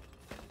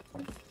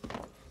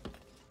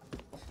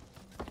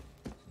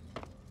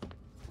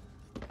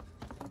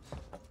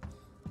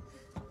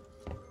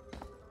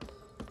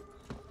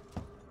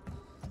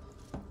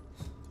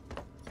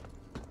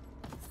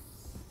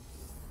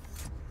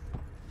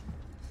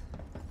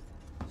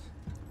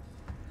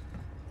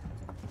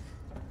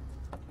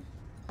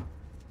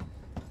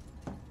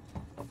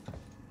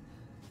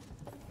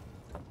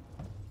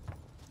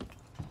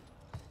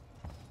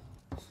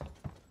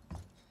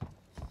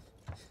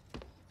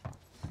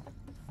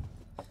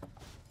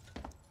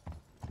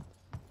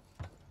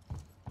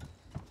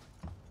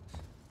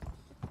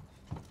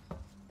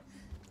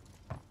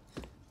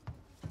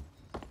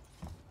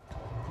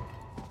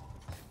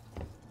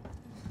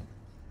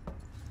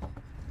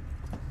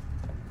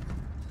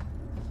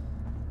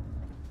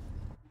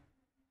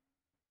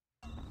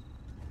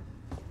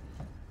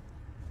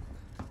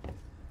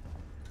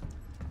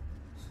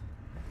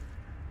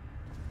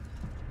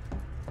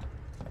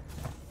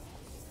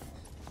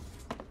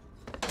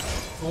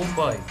 Oh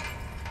boy.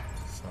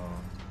 So,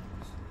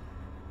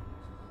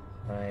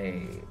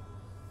 right.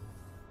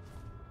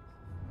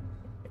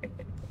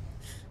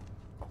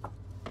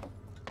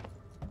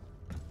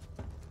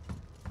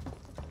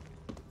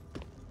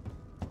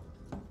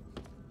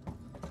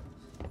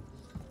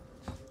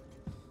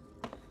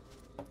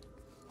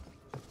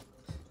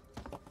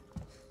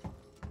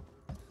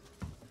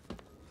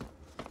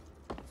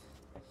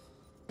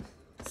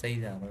 सही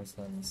जा रहा है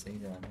सर, सही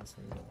जा रहा है,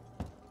 सही जा रहा है।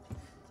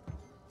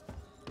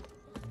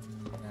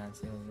 यहाँ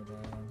से हो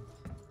रहा है।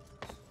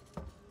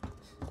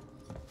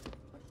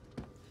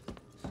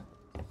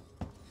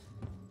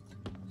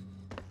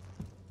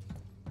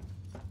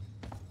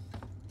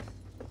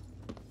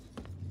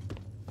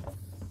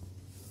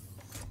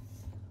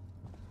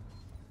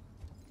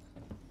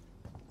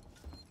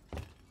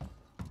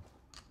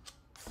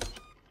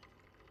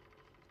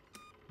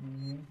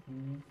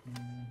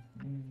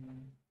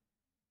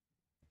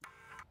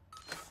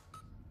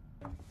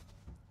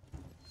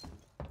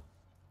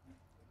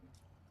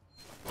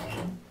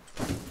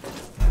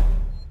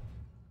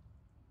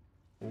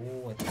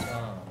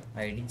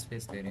 हाइडिंग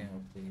स्पेस दे रहे हैं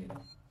ओके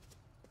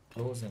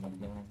क्लोज है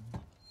मतलब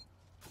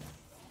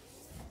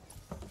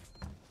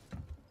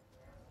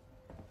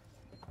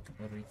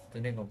और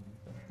इतने कम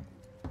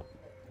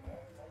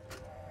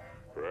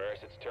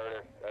Reverse, it's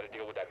Turner. Got to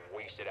deal with that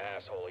wasted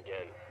asshole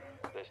again.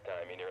 This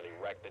time he nearly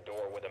wrecked the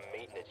door with a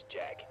maintenance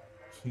jack.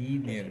 He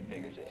nearly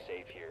figures it's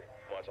safe here.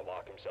 Wants to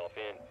lock himself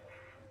in.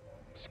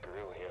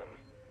 Screw him.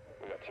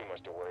 We got too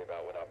much to worry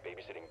about without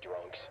babysitting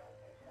drunks.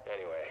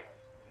 Anyway,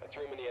 I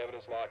threw him in the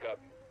evidence lockup.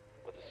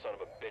 Let the son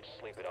of a bitch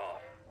sleep it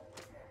off.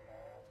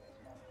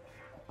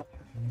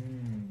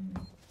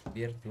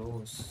 We are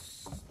close.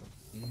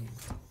 Okay.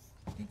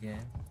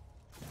 Again.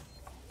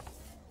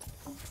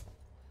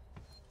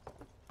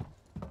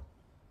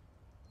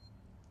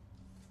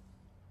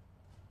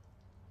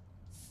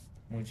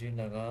 मुझे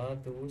लगा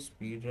तो वो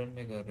speed run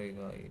में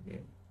करेगा ये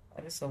game.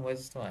 अरे समझ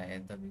तो आया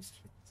तभी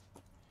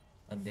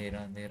अंधेरा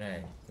अंधेरा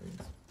है तो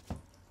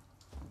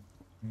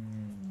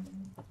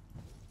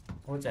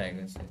हो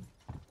जाएगा इसे।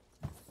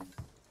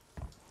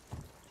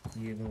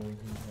 ये तो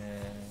वही है,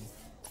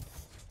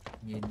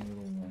 ये न्यू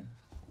रूम है।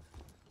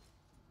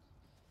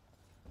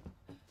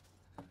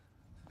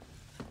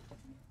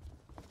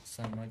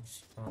 समझ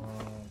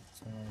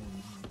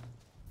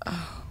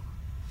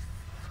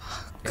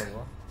क्या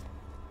हुआ?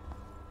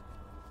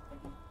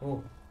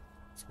 ओह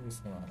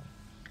इसने मारा।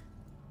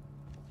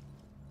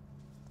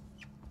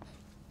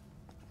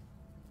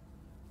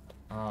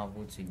 हाँ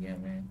वो चाहिए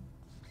हमें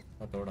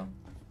हथौड़ा।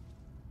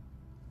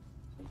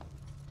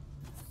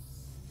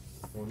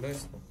 खोलो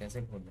इसको,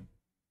 कैसे खोलो?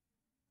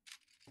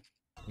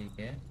 ठीक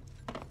है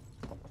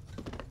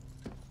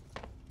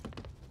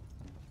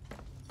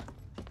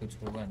कुछ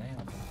होगा ना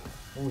यहाँ पे।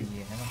 ओ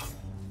ये है ना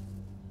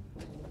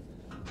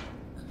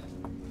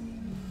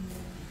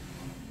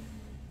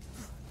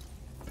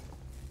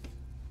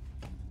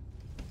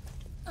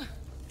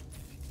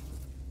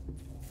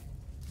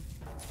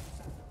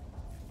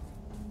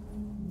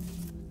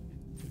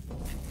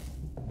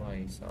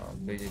भाई साहब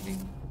बिजली।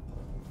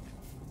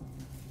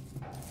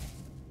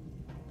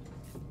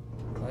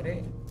 अरे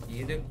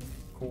ये देख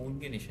खून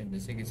के निशान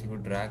जैसे किसी को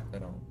ड्रैग कर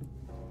रहा हूँ।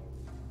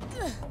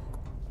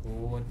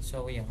 ओ अच्छा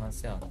वो यहाँ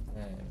से आता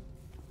है।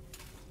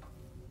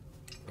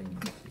 I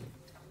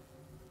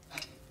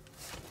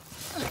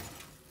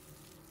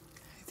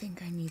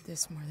think I need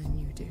this more than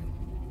you do.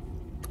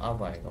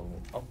 अब आएगा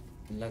वो, अब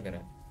लग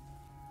रहा है।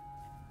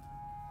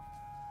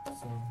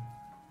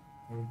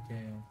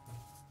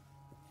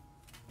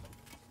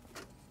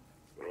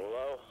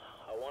 Rulo,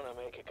 I want to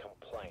make a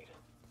complaint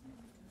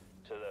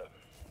to the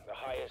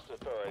highest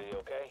authority,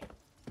 okay?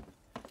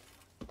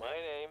 My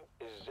name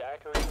is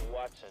Zachary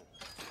Watson.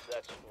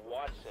 That's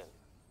Watson.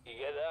 You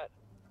get that?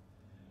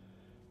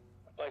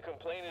 My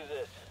complaint is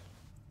this.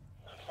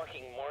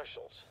 Fucking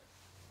marshals.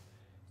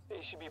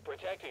 They should be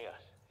protecting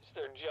us. It's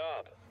their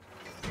job.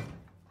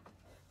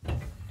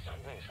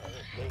 Something's on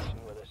the station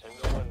with us and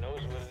no one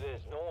knows what it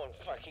is. No one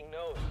fucking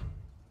knows.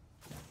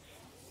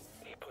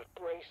 They put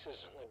braces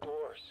on the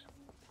doors.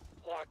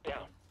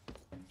 Lockdown.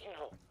 You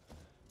know,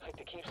 like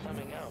to keep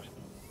something out.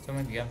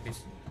 Someone get this.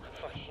 I'm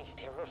fucking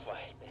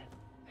terrified, man.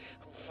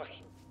 I'm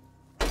fucking...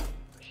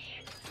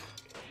 Shit.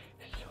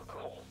 It's so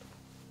cold.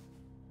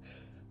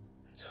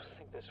 I don't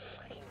think this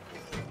fucking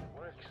thing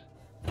works.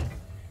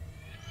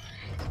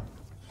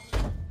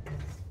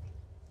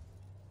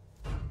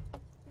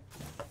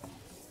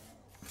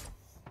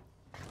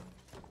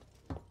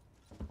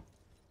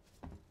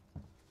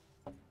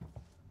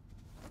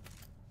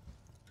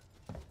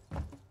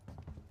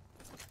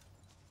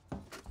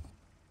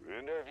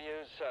 Interview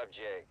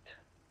subject.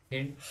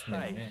 Hints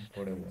Heist.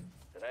 whatever.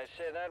 Did I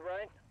say that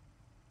right?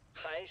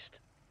 Heist?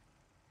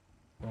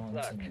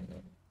 Look,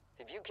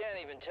 if you can't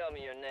even tell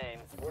me your name,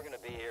 we're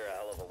gonna be here a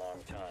hell of a long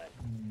time.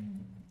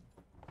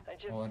 I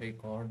just और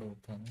एक और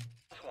होता है।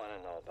 want to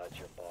know about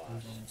your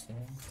boss.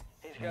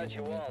 He's got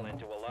you all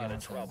into a lot of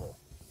trouble.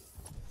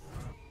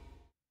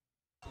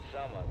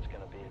 Someone's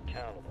gonna be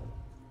accountable.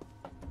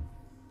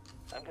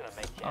 I'm gonna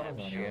make Oh, damn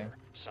yeah. sure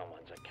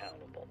someone's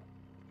accountable.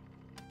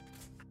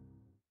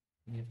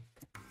 Yep.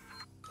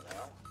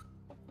 No?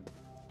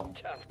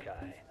 Tough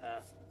guy,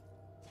 huh?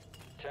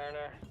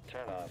 Turner,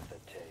 turn off the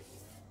tape.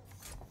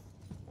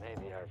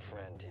 Maybe our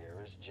friend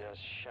here is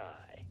just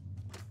shy.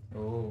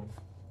 Oh.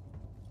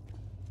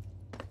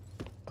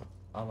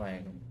 अब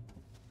आएगा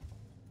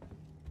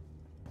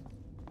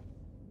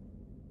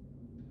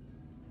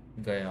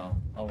गया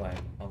अब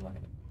आएगा अब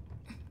आएगा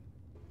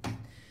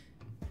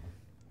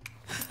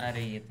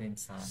अरे ये तो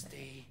इंसान है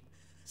Stay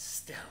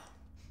still.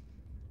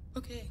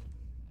 Okay.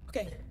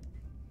 Okay.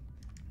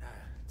 Now,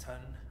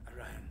 turn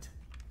around.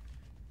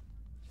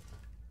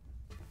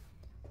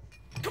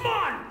 Come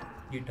on!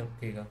 ये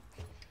टपकेगा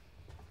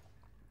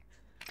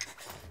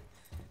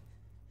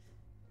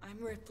I'm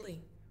Ripley.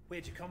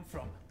 Where'd you come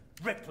from?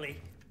 Ripley?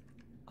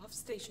 Off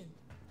station.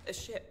 A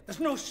ship. There's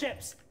no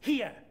ships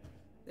here!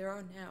 There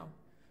are now.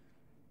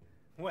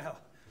 Well,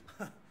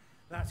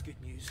 that's good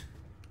news,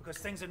 because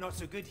things are not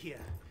so good here.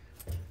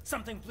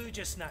 Something blew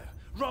just now,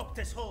 rocked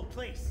this whole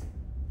place.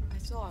 I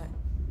saw it.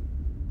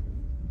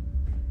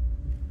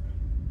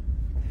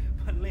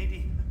 But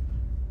lady,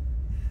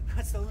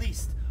 that's the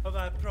least of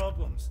our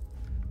problems.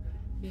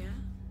 Yeah?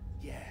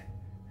 Yeah.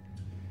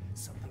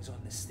 Something's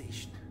on this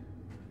station.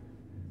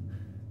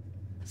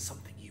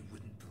 Something you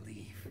wouldn't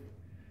believe.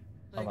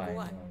 Like अब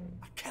what?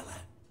 आएगा A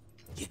killer.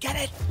 You get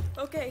it?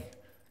 Okay.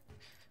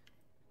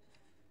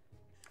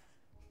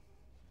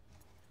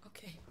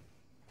 Okay.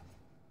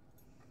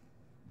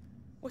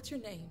 What's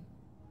your name?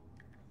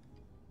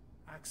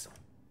 Axel.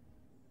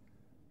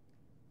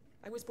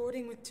 I was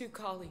boarding with 2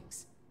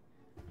 colleagues.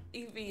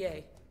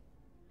 EVA.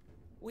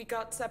 We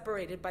got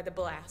separated by the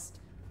blast.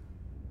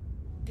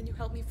 Can you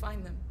help me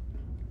find them?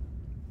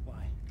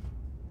 Why?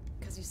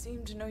 Because you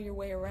seem to know your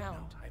way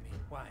around. No, I mean,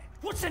 why?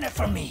 What's in it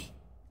for me?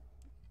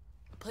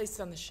 A place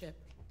on the ship.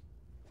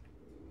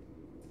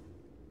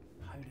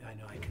 How do I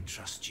know I can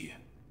trust you?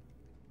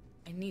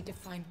 I need to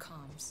find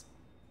comms.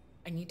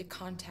 I need to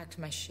contact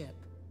my ship.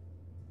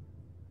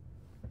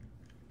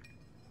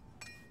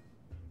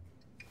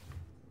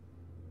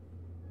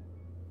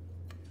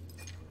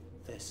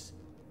 This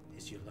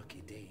is your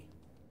lucky day.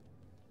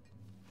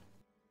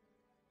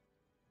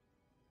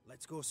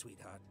 Let's go,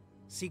 sweetheart.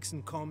 Seeks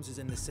and Comms is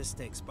in the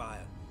Cystic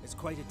Spire. It's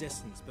quite a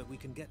distance, but we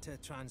can get to a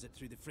transit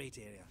through the freight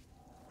area.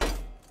 But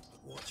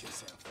watch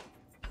yourself.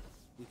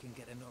 We can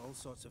get into all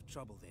sorts of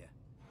trouble there.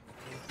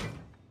 Okay?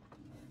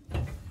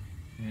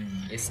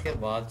 इसके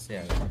बाद से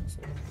आएगा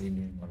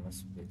alien वाला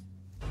space.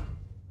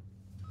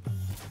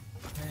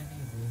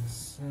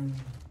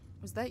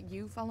 Was that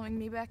you following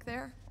me back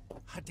there?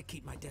 Had to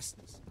keep my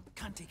distance.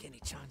 Can't take any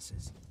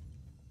chances.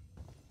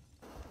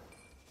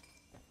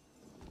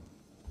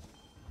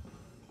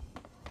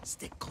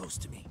 Stick close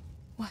to me.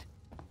 What?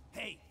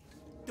 Hey,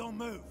 don't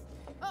move.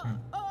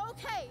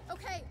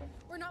 Okay.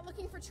 We're not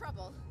looking for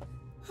trouble.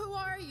 Who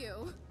are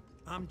you?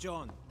 I'm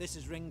John. This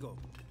is Ringo.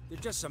 They're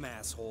just some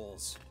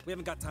assholes. We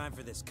haven't got time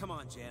for this. Come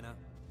on, Jana.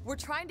 We're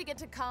trying to get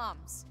to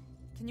comms.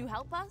 Can you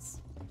help us?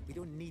 We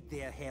don't need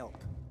their help.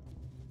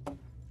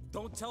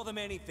 Don't tell them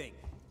anything.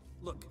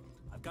 Look,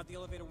 I've got the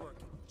elevator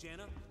working.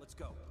 Jana, let's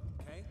go,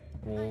 okay?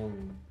 Oh,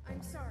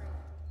 I'm sorry.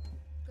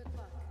 Good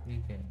luck.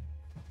 ठीक है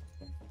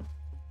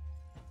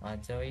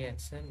आजा ओए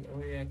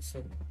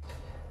Excel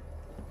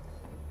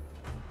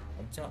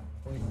अच्छा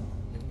ओए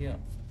जल्दी आ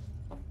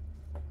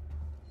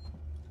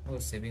ओ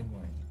saving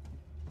point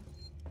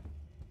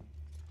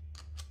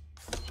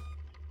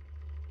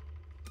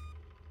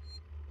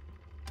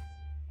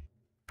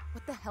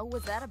What the hell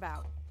was that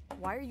about?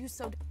 Why are you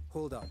so...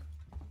 Hold up.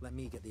 Let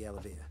me get the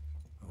elevator.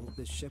 I hope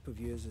this ship of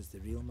yours is the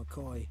real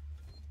McCoy.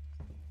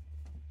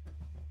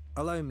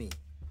 Allow me.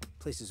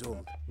 Place is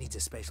old. Needs a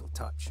special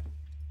touch.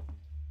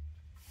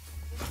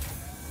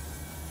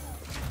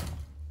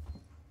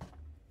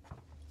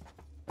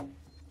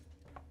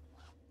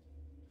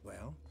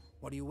 Well,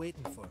 what are you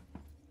waiting for?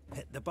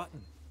 Hit the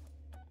button.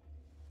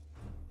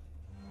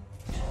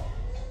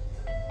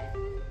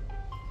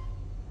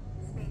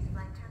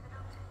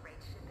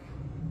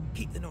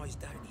 Keep the noise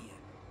down here.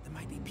 There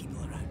might be people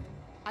around.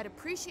 I'd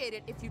appreciate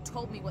it if you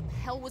told me what the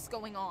hell was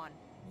going on.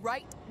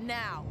 Right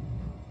now.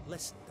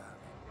 Listen, darling.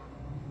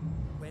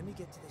 When we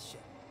get to the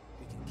ship,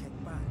 we can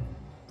kick back,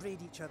 braid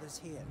each other's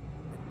hair,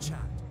 and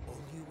chat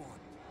all you want.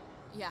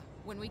 Yeah,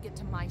 when we get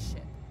to my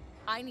ship.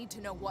 I need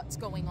to know what's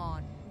going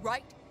on.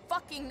 Right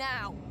fucking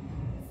now.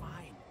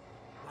 Fine.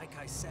 Like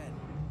I said,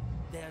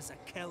 there's a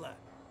killer.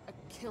 A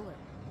killer?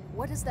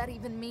 What does that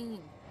even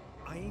mean?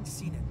 I ain't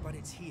seen it, but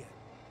it's here.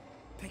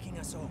 Picking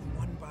us off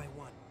one by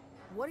one.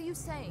 What are you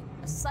saying?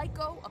 A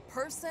psycho? A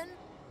person?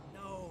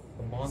 No.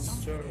 A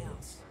monster. Something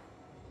else.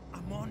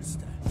 A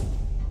monster.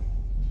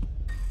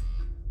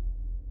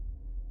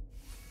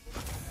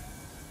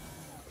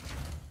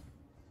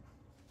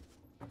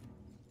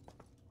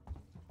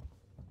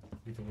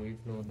 ये तो वही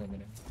flow लग रहा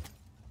है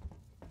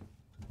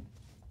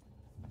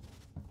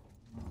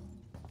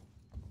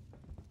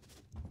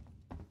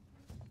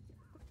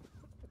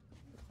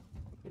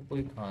ये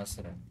कोई खास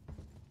रहा है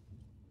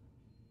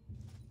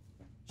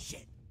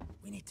Shit.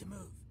 We to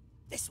move.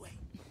 This way.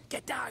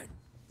 Get down!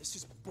 This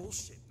is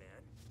bullshit,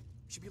 man.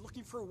 You should be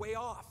looking for a way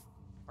off.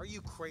 Are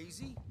you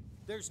crazy?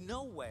 There's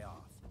no way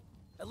off.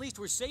 At least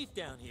we're safe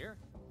down here.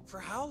 For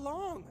how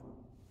long?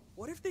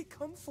 What if they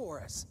come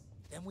for us?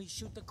 Then we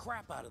shoot the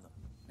crap out of them.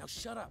 Now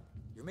shut up.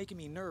 You're making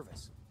me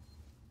nervous.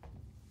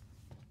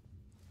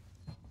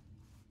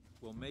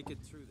 We'll make it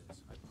through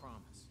this, I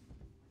promise.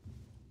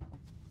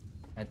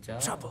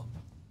 अच्छा Trouble.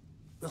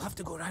 We'll have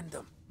to go round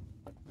them.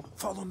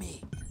 Follow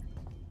me.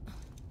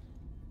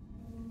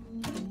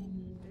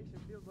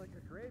 Station feels like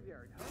a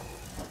graveyard, huh?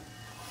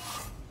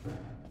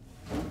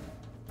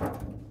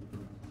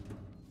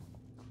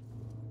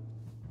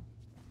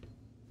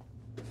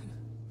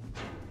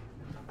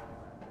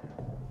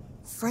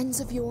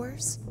 Friends of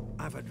yours?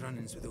 I've had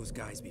run-ins with those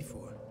guys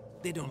before.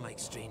 They don't like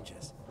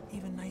strangers.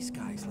 Even nice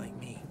guys like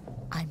me.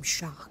 I'm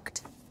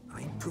shocked.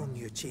 I ain't pulling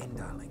your chain,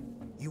 darling.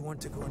 You want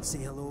to go and say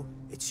hello?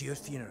 It's your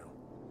funeral.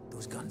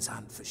 Those guns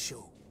aren't for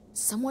show.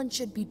 Someone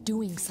should be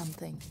doing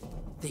something.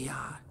 They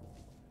are.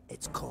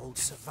 It's called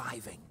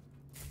surviving.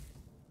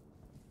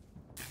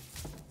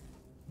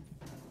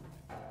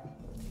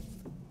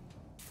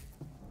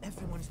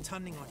 Everyone's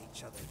turning on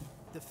each other.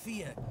 The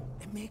fear,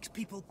 it makes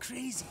people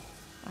crazy.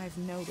 I've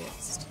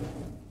noticed.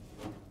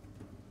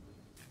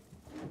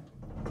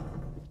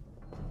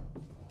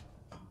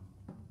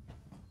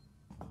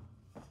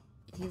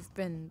 You've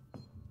been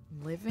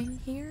living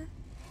here?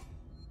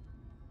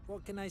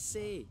 What can I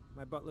say?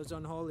 My butler's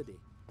on holiday.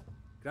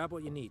 Grab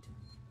what you need.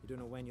 You don't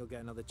know when you'll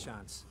get another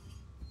chance.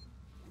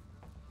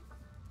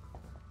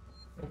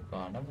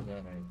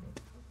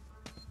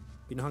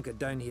 Been hunkered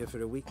down here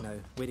for a week now,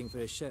 waiting for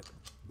a ship.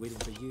 Waiting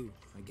for you,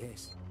 I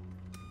guess.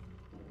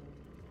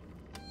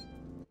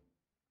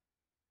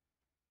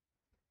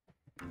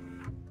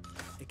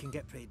 It can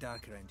get pretty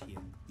dark around here.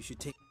 You should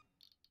take...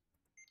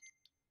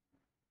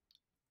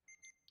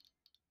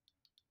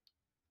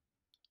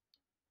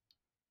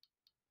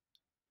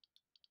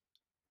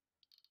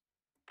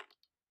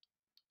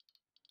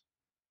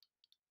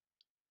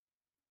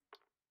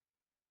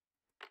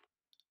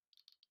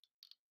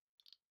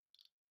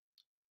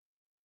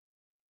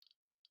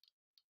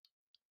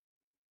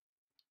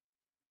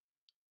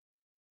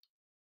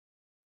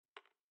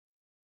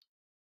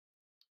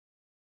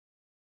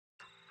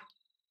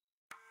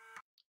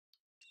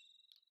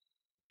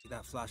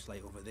 that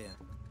flashlight over there.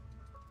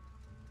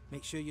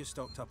 Make sure you're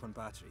stocked up on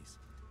batteries.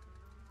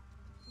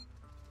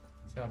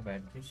 Sure,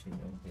 battery sheet,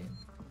 okay.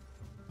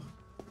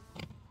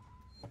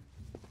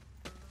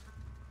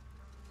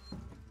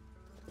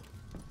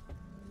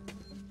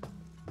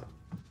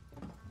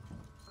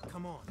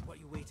 Come on, what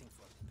are you waiting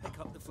for? Pick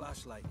up the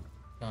flashlight.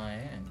 I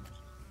am.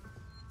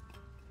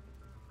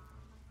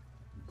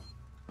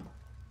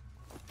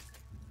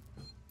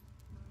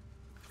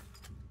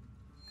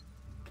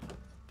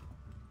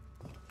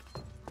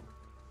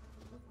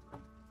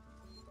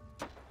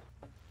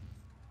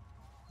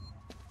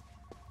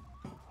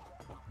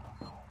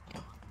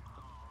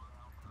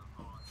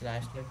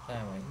 Flashlight का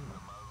है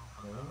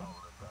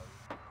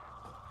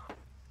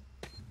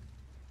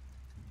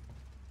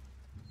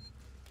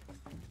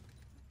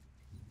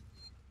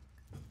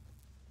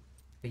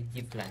भाई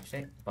ये flash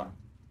है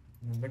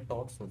मैं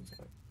torch सोच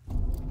रहा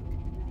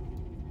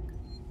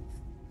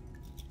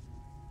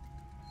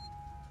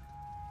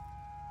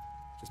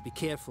Just be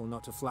careful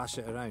not to flash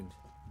it around.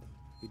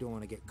 You don't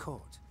want to get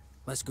caught.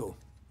 Let's go.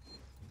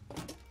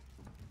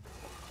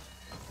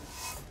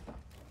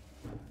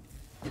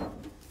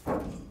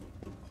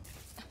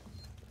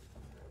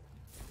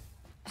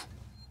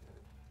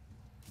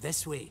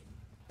 This way.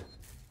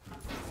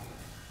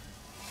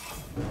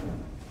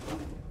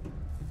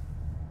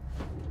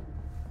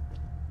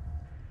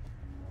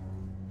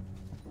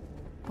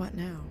 What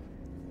now?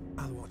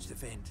 I'll watch the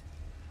vent.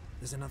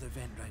 There's another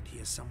vent round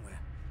here somewhere.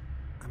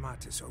 I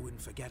marked it so I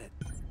wouldn't forget it.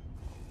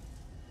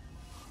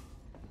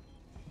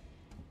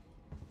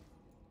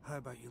 How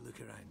about you look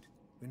around?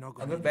 We're not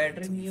going to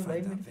battery नहीं है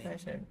भाई मेरी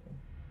flash है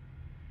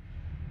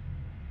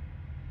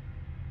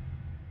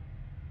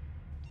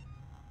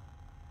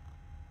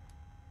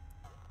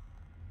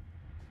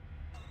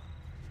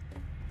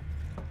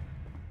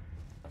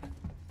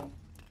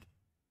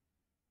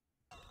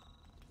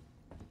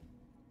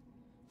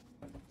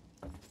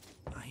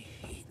I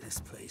hate this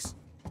place.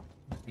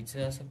 पीछे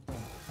जा सकते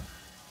हैं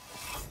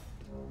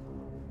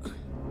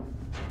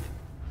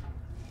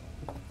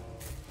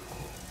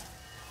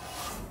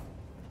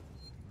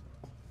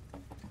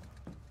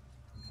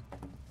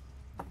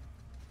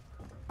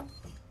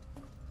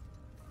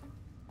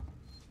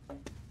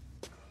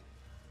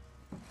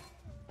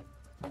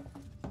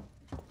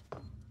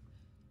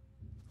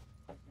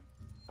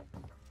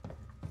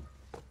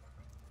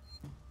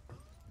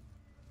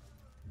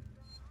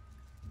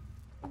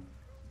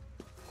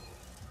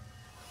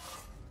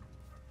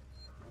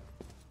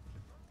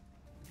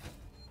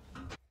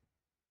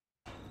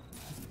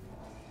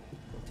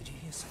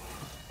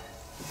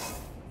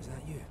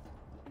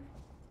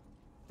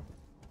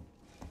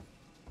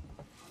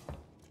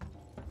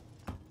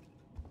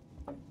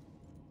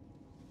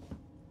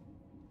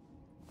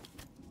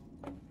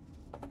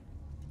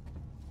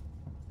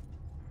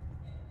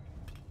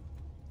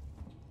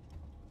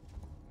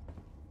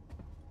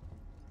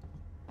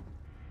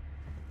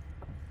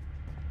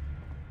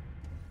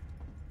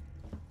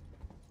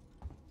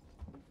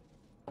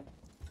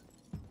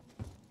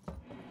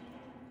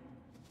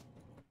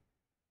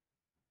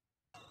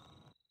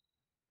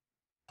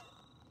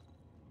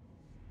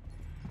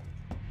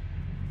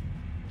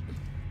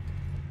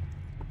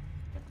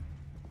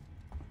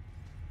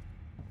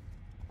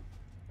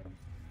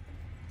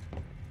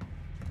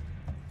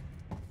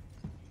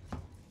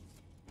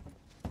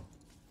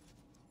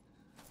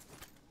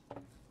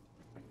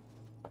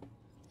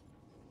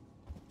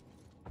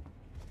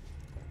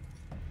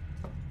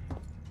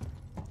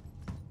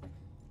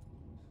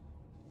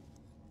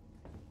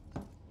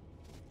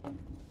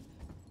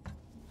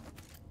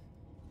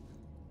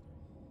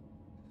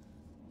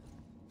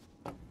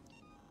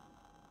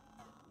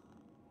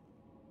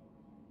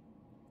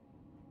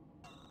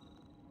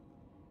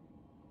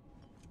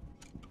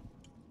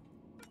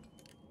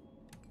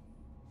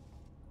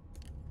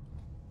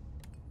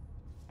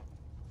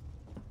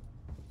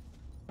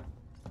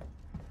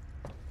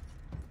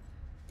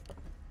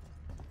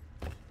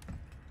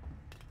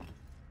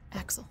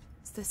Axel,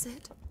 is this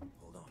it?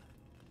 Hold on.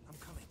 I'm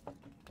coming.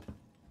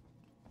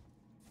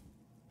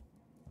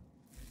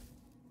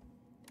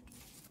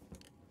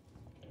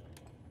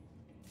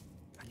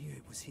 I knew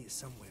it was here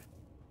somewhere.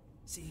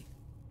 See?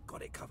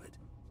 Got it covered.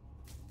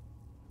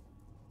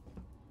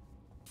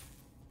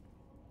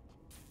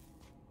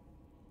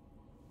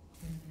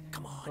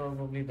 Come on.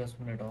 Probably 10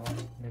 minutes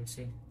और. Let's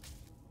see.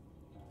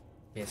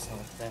 Yes,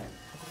 not that.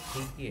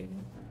 ठीक ही है.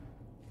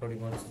 थोड़ी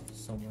बहुत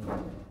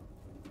समझ.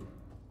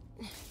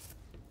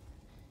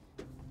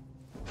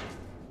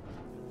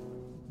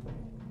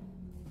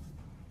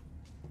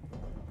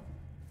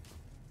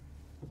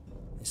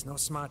 It's not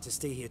smart to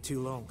stay here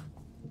too long.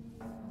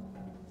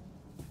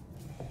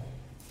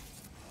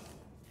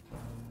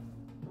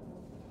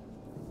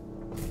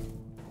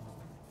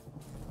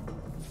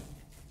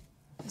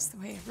 Is the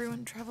way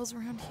everyone travels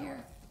around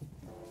here?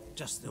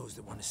 Just those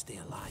that want to stay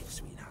alive,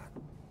 sweetheart.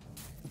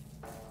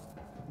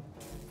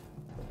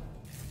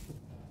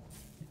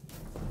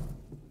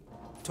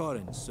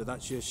 Torrens, so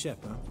that's your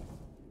ship, huh?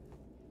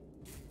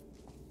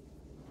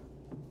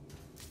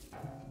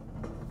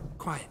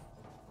 Quiet.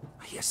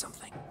 I hear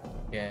something.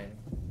 Yeah.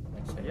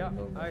 Yeah,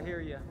 I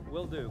hear you.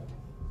 Will do.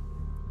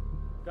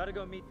 Gotta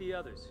go meet the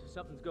others.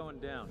 Something's going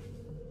down.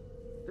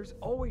 There's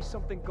always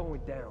something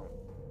going down.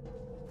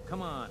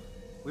 Come on.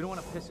 We don't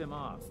want to piss him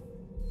off.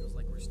 Feels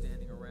like we're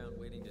standing around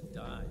waiting to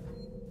die.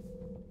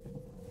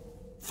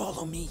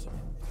 Follow me.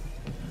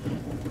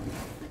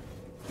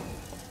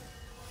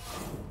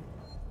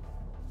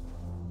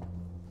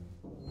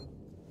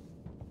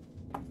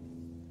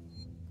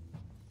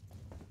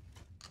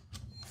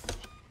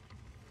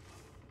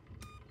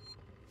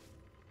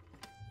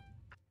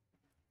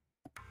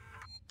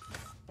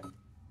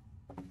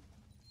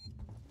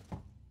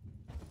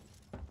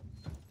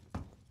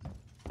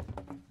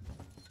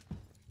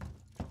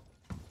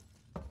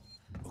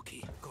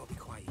 Okay, gotta be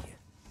quiet here.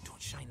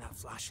 Don't shine that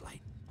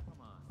flashlight.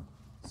 Come on.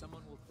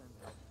 Someone will send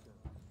help.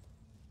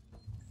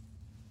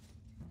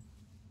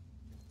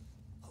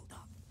 Hold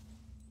up.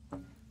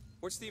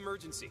 What's the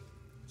emergency?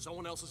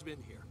 Someone else has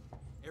been here.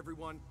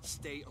 Everyone,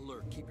 stay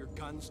alert. Keep your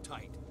guns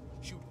tight.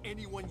 Shoot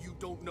anyone you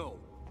don't know.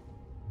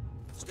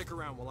 Stick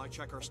around while I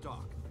check our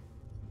stock.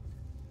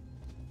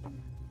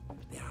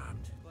 They're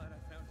armed.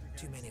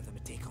 Too many of them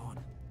to take on.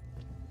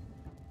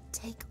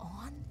 Take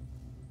on?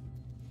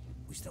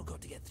 We still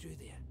got to get through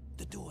there.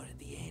 The door at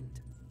the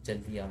end.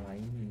 जल्दी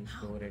आवाई.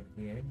 Door at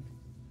the end.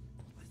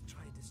 Let's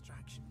try a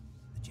distraction.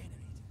 The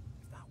generator.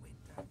 If that went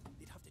down,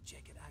 they'd have to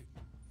check it out.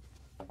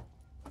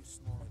 You're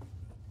smaller than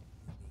me.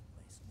 You'll make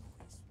less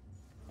noise.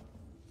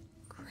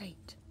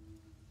 Great.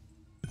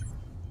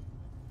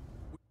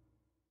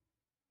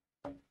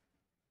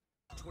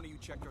 Which one of you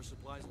checked our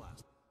supplies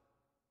last?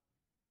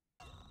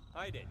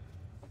 I did.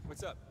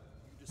 What's up?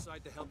 You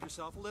decide to help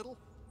yourself a little?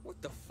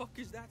 What the fuck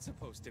is that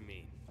supposed to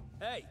mean?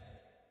 Hey!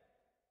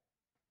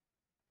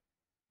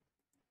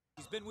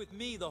 He's been with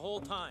me the whole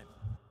time.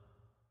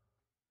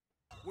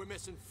 We're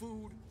missing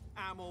food,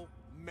 ammo,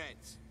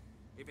 meds.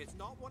 If it's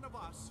not one of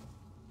us,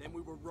 then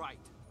we were right.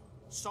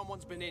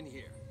 Someone's been in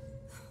here.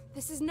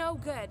 This is no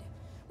good.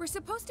 We're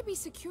supposed to be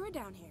secure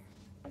down here.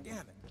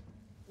 Damn it.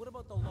 What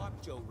about the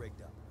lock Joe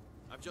rigged up?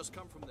 I've just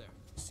come from there.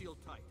 Sealed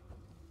tight.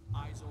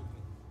 Eyes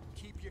open.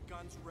 Keep your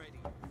guns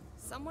ready.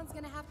 Someone's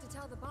gonna have to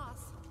tell the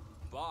boss.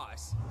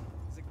 Boss?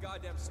 He's a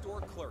goddamn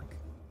store clerk.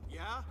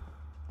 Yeah?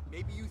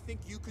 Maybe you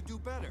think you could do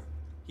better.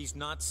 He's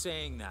not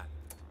saying that.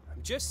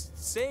 I'm just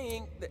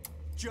saying that...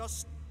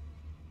 Just...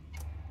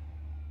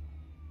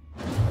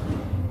 What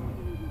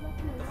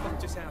the fuck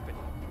just happened?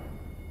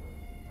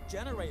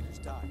 Generators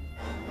died.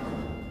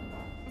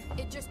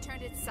 It just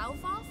turned itself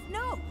off?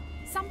 No!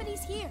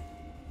 Somebody's here.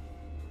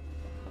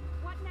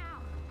 What now?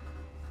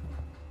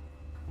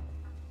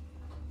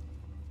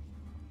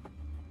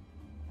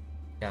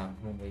 क्या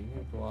हो गई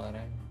वो तो आ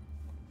रहा है.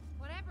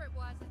 Whatever it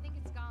was, I think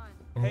it's gone.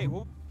 Hey,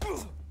 well...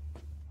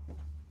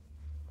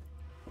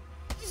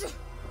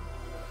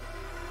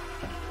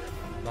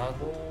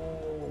 भागो.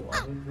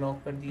 अभी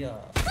block कर दिया.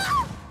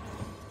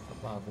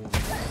 भागो.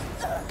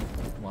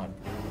 मार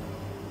दो.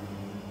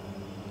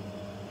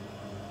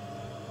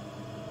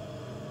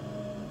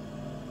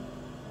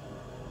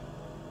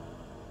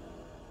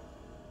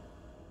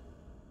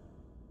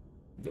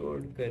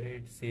 Don't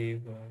courage,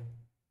 save her.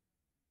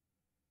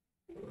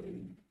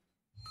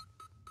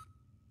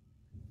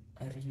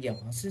 अरे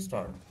यहाँ से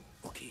start.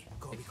 Okay,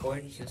 gotta be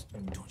quiet here.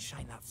 Don't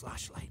shine that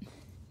flashlight.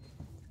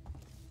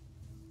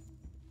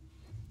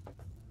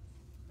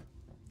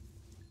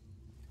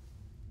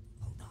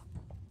 Hold up.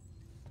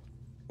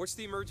 What's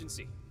the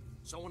emergency?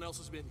 Someone else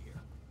has been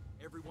here.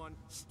 Everyone,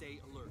 stay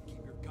alert.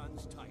 Keep your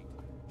guns tight.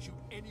 Shoot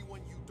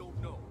anyone you don't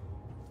know.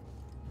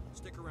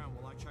 Stick around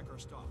while I check our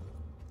stock.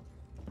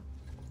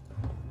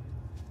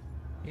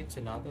 It's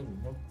another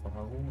look for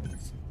our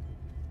wounds.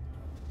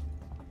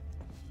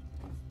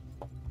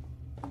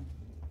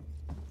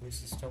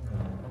 This is still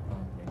not.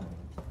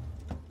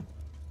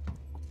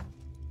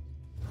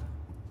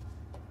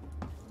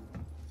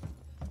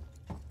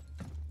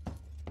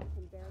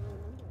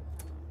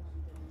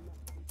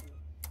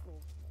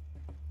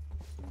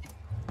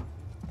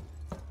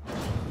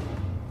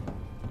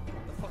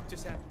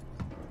 just happened?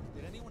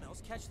 Did anyone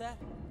else catch that?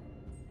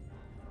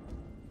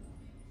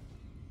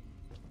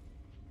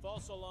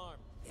 False alarm.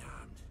 They're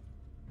armed.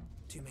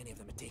 Too many of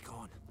them to take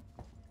on.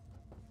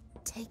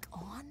 Take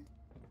on?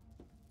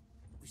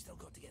 We still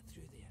got to get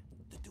through there.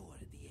 The door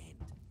at the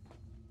end.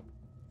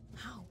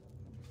 How?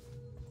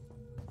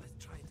 Let's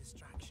try a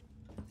distraction.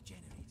 The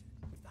generator.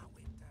 If that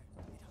went down,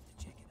 we'd have to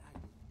check it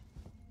out.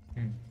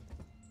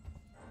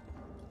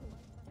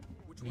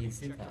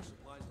 Easy था.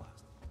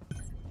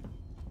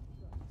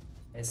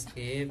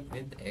 Escape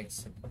with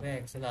Excel. अबे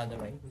Excel आधा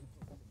भाई.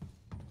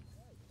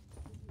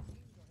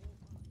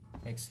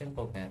 Excel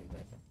को क्या है?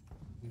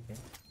 ठीक है.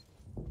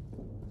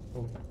 ओ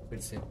फिर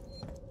से.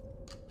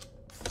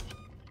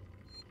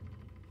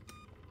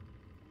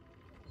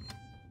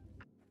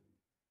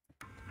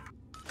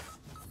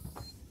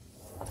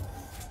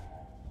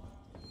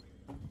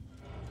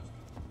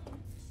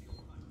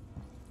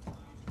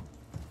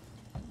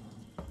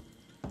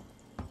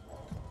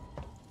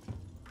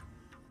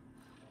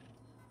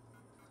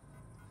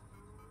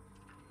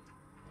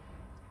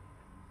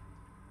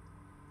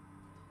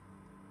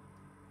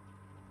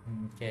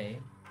 Okay.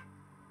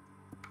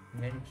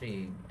 Inventory,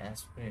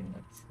 aspirin,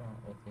 अच्छा,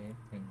 okay,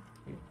 thank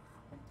you.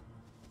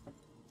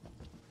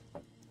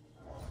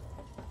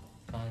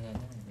 कहाँ जाना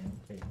है यहाँ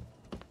पे?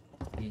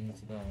 यहीं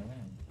से तो आया ना?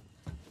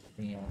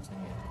 नहीं यहाँ से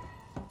गया.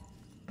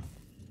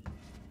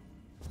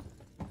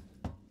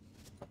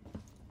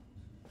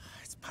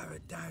 It's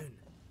powered down.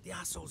 The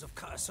assholes have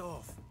cut us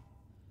off.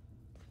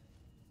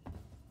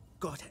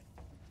 Got it.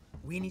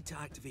 We need to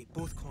activate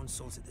both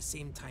consoles at the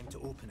same time to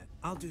open it.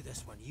 I'll do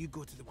this one. You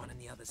go to the one on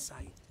the other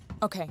side.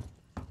 Okay.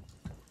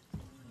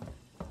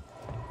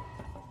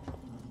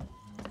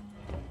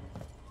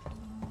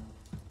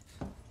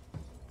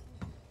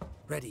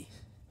 Ready.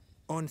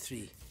 On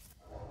 3.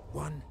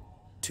 1,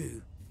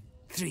 2,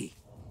 3.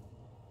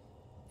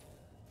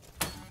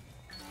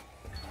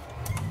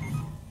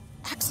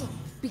 Axel,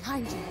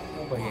 behind you.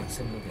 Oh boy,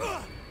 Axel, look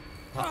at it.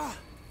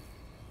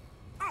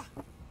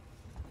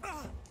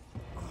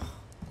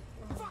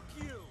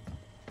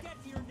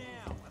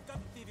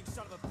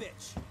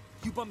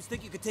 You bums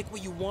think you can take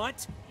what you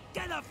want?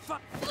 Get the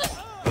fuck!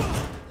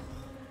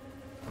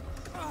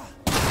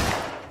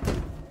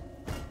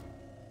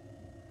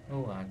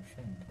 Oh,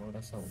 action.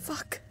 थोड़ा सा.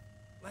 Fuck.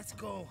 Let's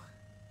go.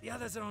 The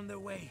others are on their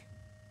way.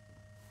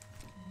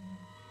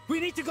 We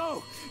need to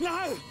go!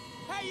 Now!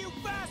 Hey, you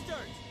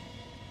bastards!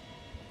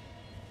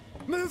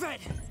 Move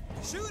it!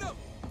 Shoot him!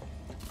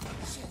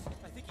 Shit,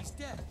 I think he's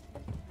dead.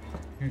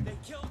 They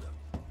killed him.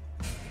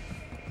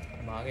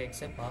 भाग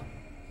Excel भाग.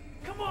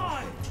 Come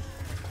on!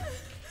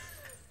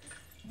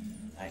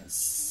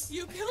 Nice.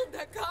 You killed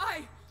that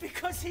guy!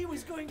 Because he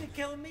was going to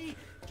kill me,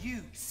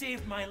 you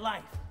saved my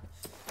life.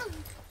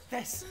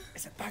 This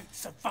is about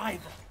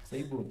survival.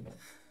 सही बोल रहा.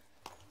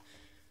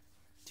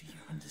 Do you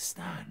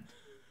understand?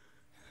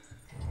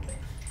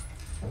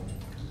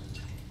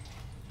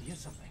 You hear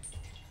something?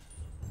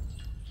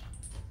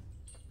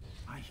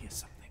 I hear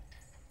something.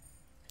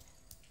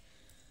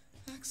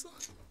 Axel?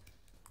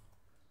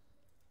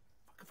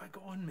 What have I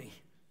got on me?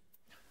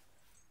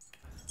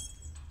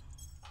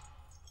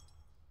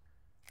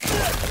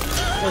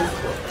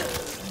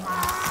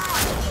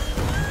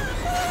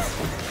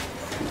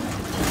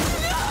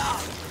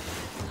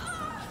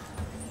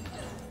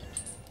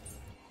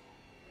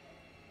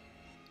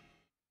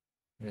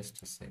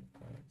 Just a sec,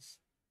 guys.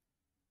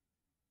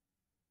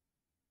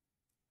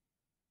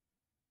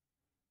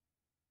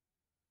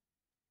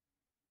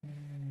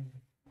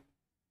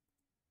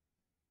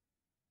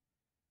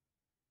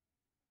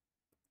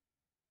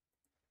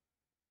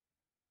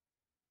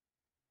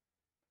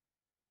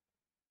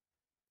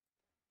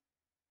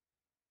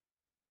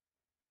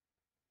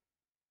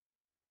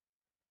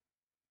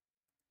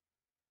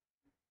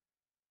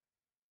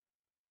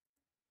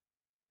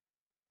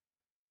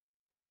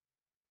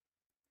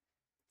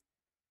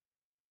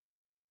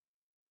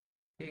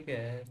 ठीक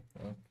है.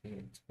 Okay,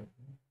 it's good.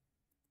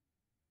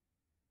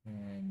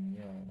 And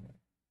yeah,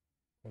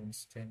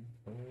 constant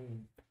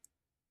hold.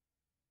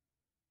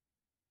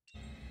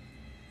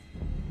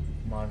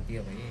 मार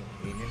दिया भाई.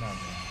 Alien आ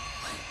गया.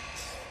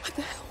 What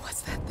the hell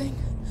was that thing?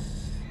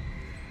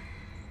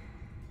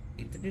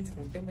 इतने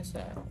छोटे में से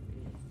आया.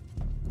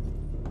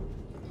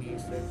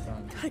 Please let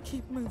down. I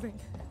keep moving.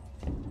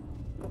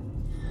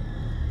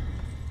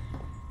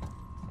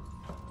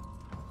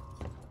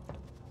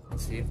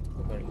 Save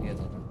तो कर लिया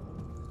था ना.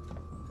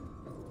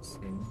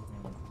 सेव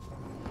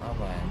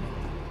अब आया ना.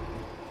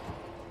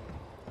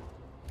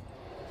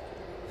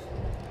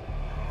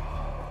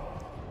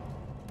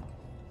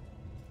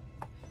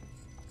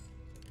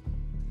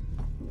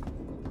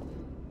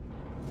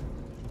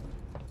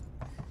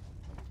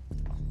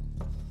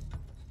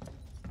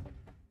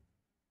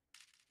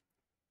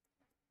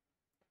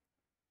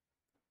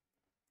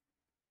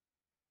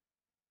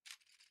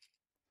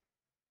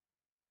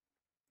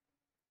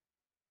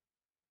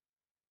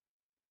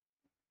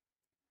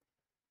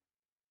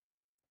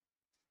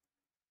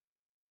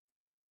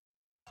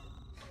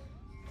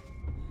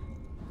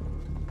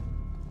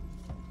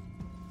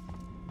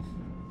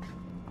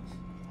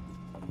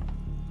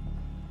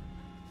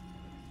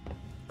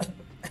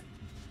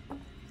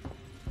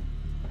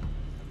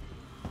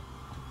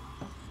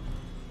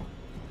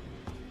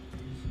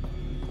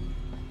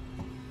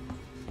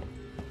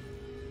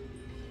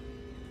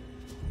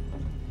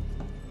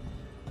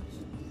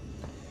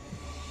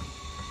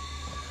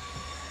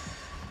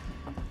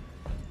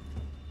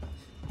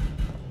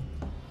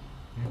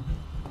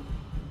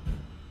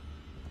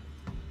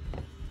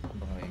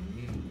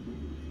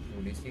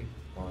 थोड़ी सी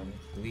और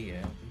हुई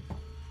है अभी।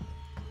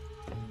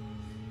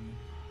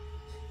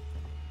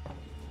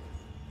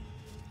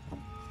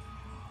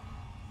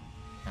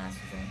 यहाँ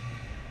से जाऊँ,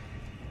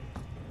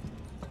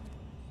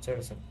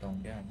 चढ़ सकता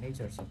हूँ क्या? नहीं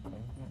चढ़ सकता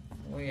हूँ,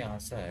 वो यहाँ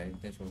से है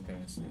इतने छोटे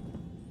में से।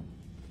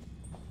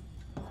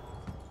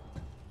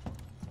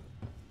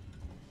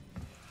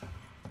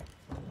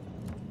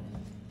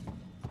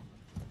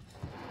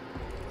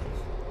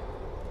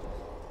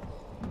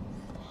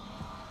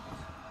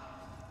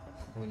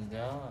 खुल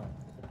जा,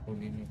 खुल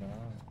ही नहीं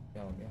रहा,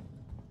 क्या हो गया?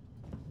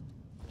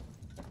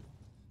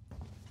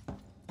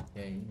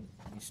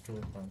 यही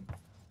स्टोर पॉइंट।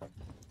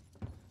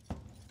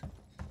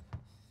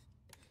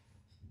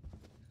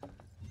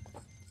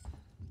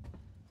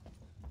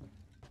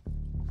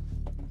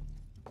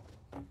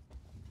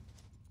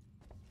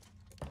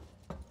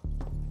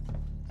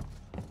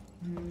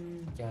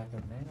 क्या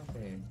करना है यहाँ पे?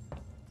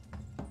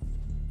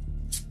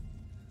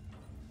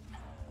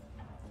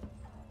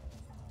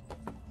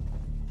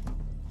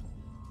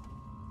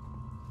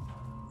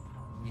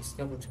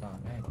 इसका कुछ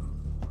काम है?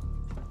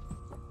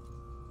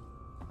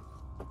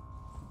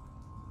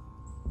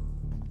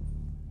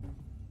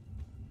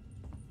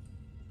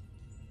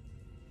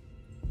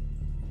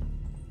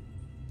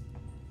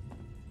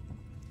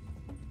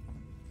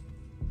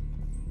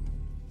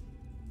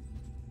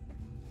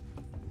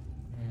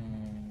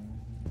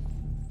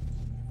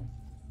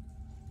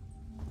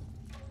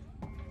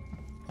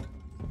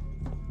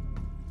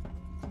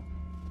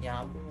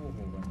 यहाँ पे वो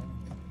होगा ना।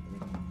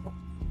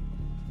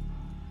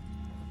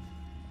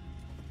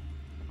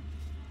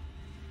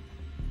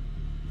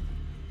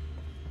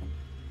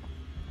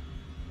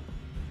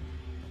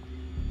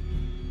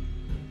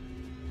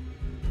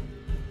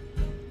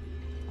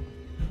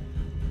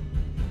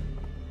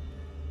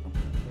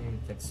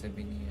 इधर से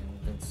भी नहीं है,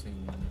 उधर से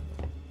ही है।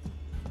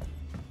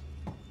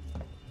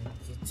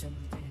 ये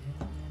चलते हैं।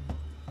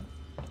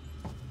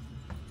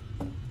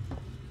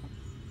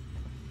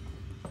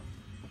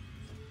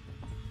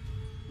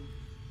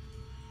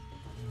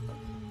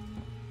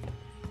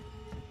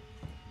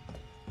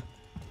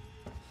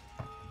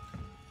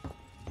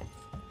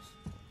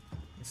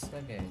 इसका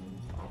क्या है?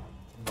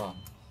 वाह,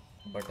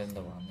 बटन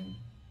दबाने में।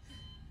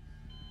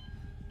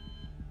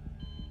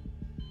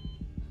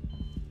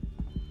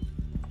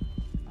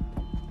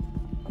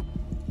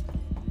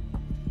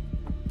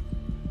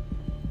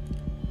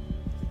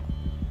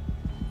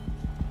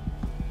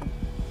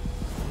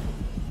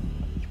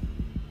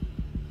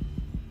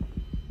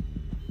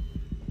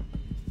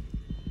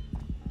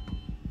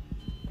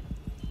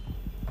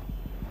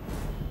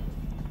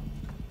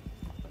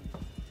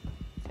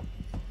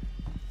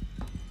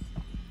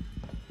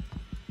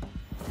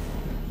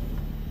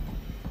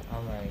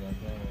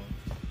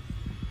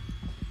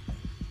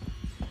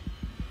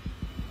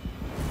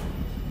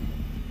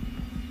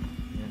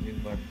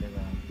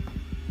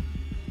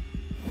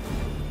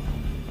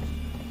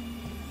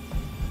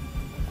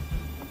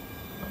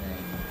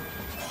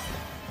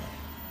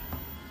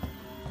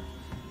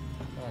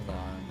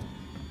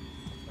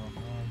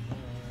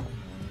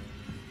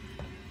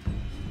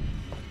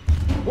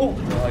 Oh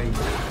भाई,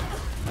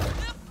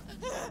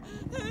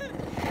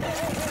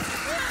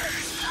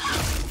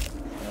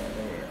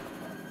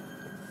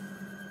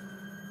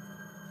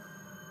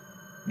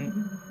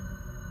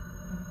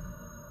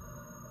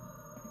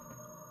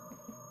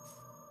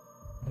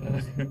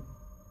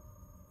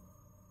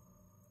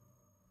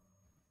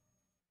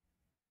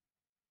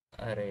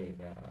 अरे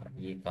यार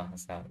ये कहाँ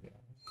से आ गया?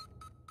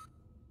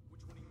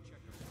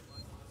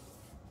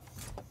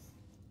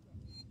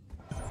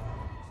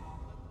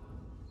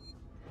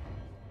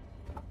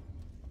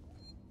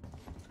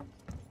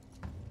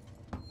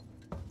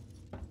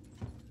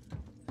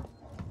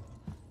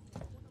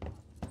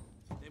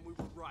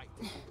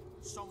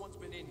 Someone's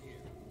been in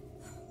here.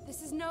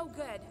 This is no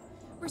good.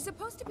 We're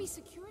supposed to be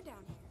secure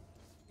down here.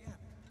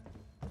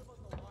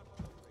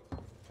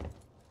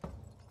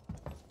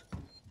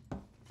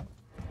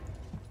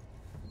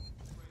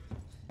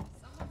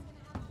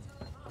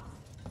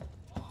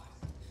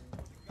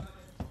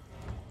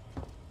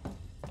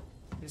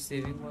 ये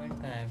सेविंग पॉइंट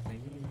कहाँ है भाई?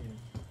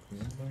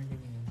 सेविंग पॉइंट ही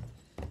नहीं है।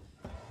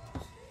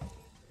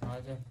 आ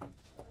जा।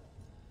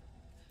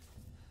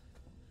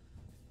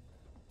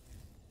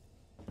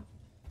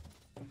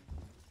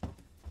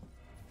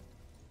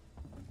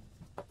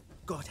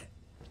 Got it.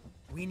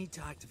 We need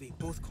to activate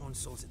both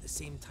consoles at the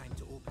same time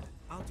to open it.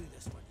 I'll do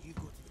this one. You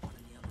go to the one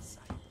on the other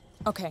side.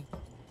 Okay.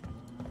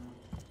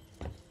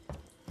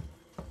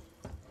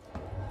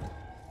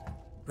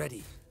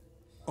 Ready.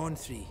 On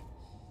 3.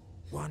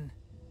 1,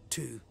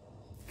 2,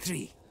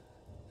 3.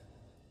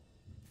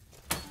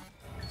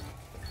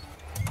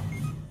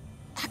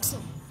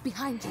 Axel,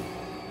 behind you.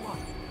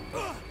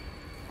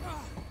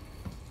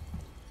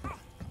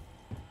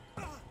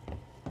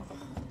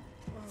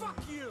 Fuck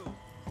you!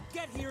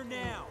 Get here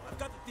now! I've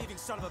got the thieving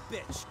son of a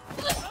bitch!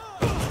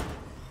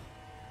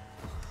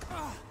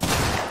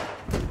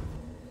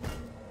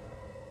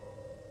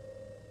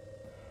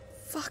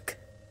 Fuck.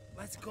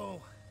 Let's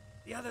go.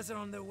 The others are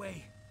on their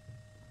way.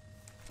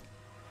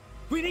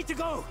 We need to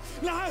go!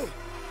 Now!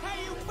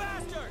 Hey, you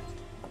bastard!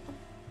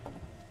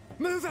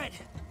 Move it!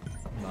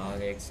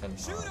 भाग एक साल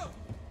Shoot him!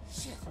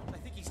 Shit, I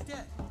think he's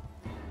dead.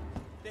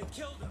 They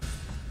killed him.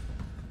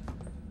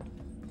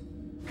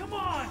 Come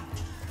on!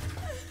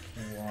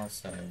 वहाँ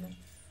से आएगा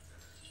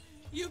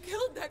You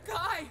killed that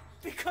guy!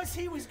 Because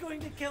he was going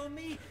to kill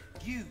me,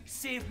 you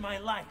saved my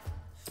life.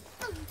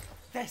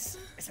 This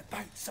is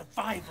about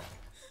survival.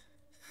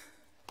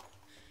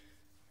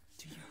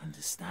 Do you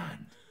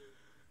understand?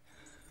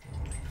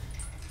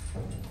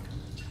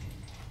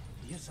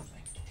 Hear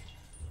something?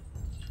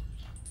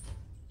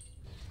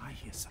 I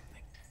hear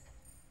something.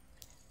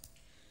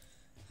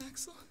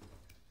 Axel?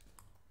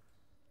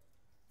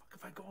 What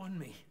have I got on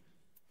me?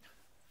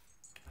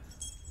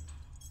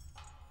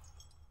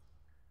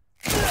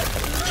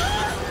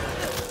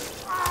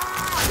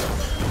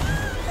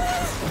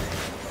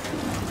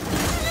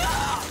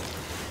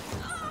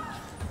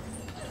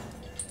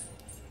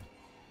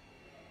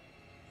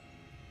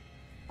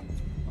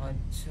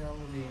 अच्छा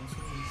वो lens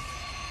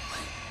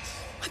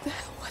What the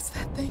hell was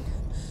that thing?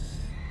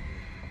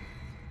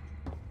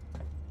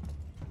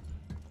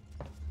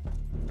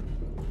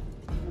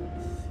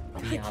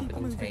 यहाँ पे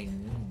कुछ है ही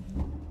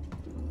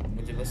नहीं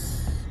मुझे बस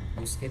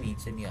उसके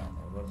नीचे नहीं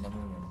आना वरना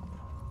मैं मरूंगा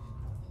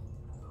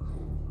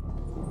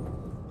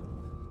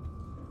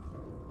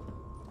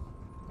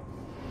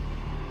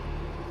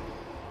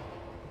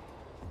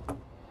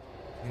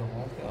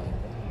यहाँ पे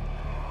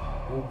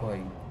आएगा ओ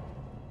भाई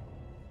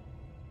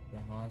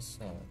यहाँ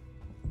से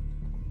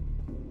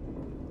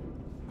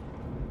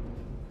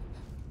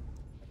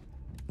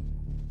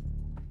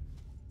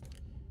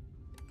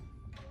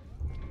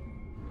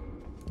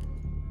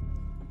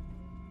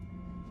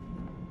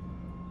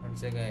हर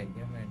जगह है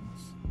क्या मैंने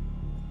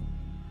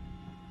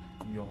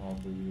यहाँ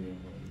पे भी है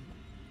भाई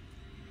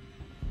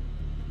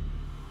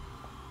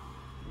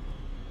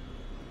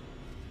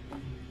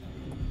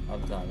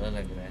अब ज़्यादा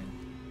लग रहा है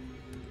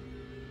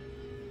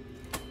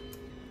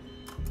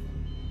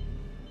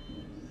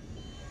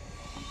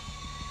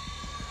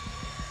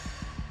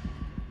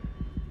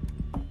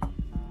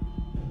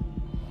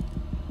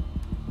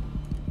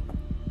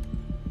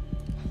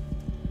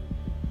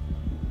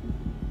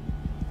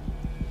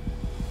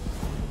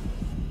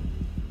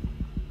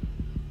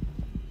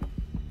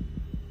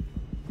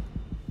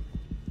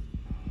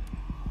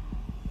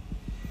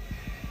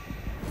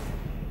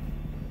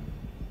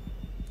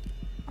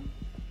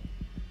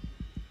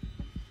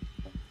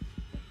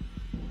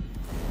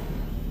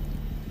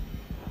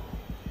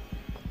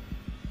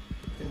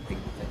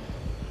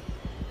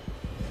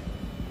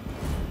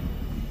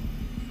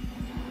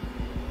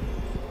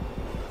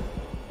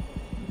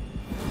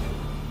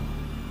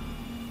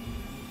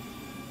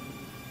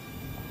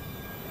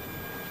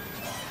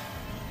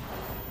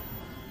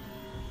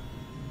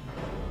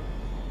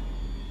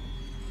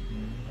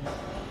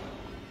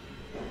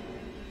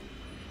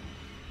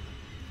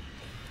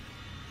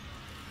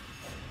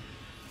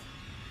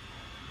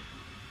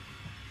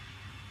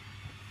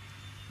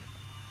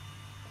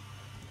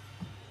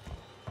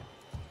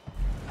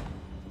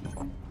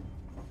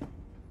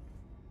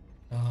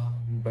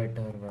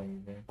बेटर भाई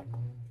बेटर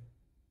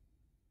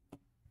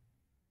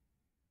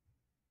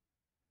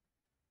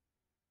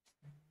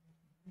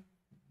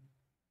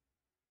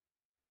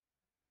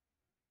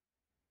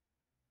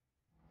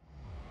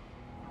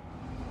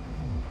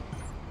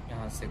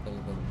यहाँ से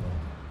कल करूँगा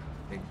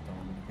देखता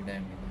हूँ कितनी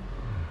टाइम मिला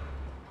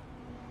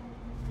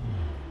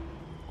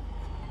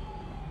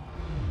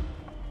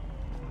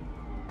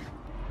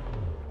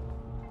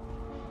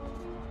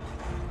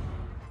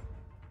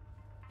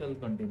चल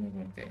कंटिन्यू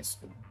करते हैं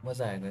इसको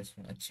मज़ा आएगा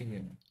इसमें अच्छी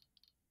गेम है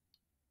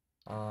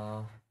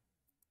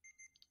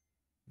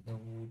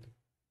लोड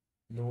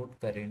लोड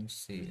करेंट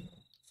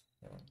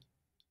सेव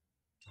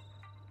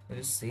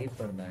मुझे सेव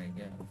करना है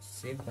क्या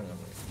सेव करना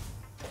पड़ेगा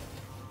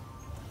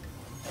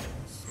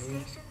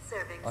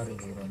सेव और हो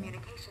रहा है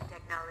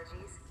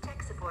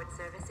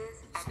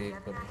सेव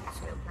करो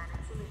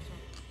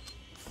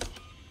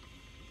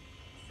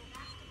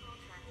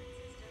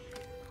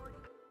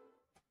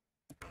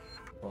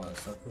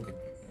सब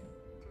कुछ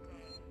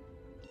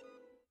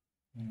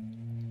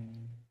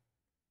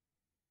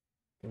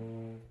तो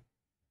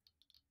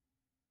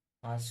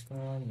आज का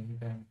यही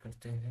पे एंड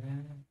करते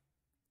हैं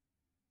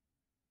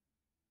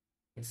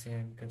कैसे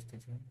एंड करते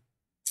थे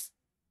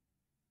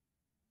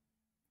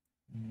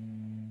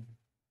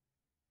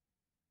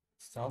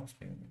स्टॉप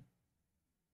स्ट्रीमिंग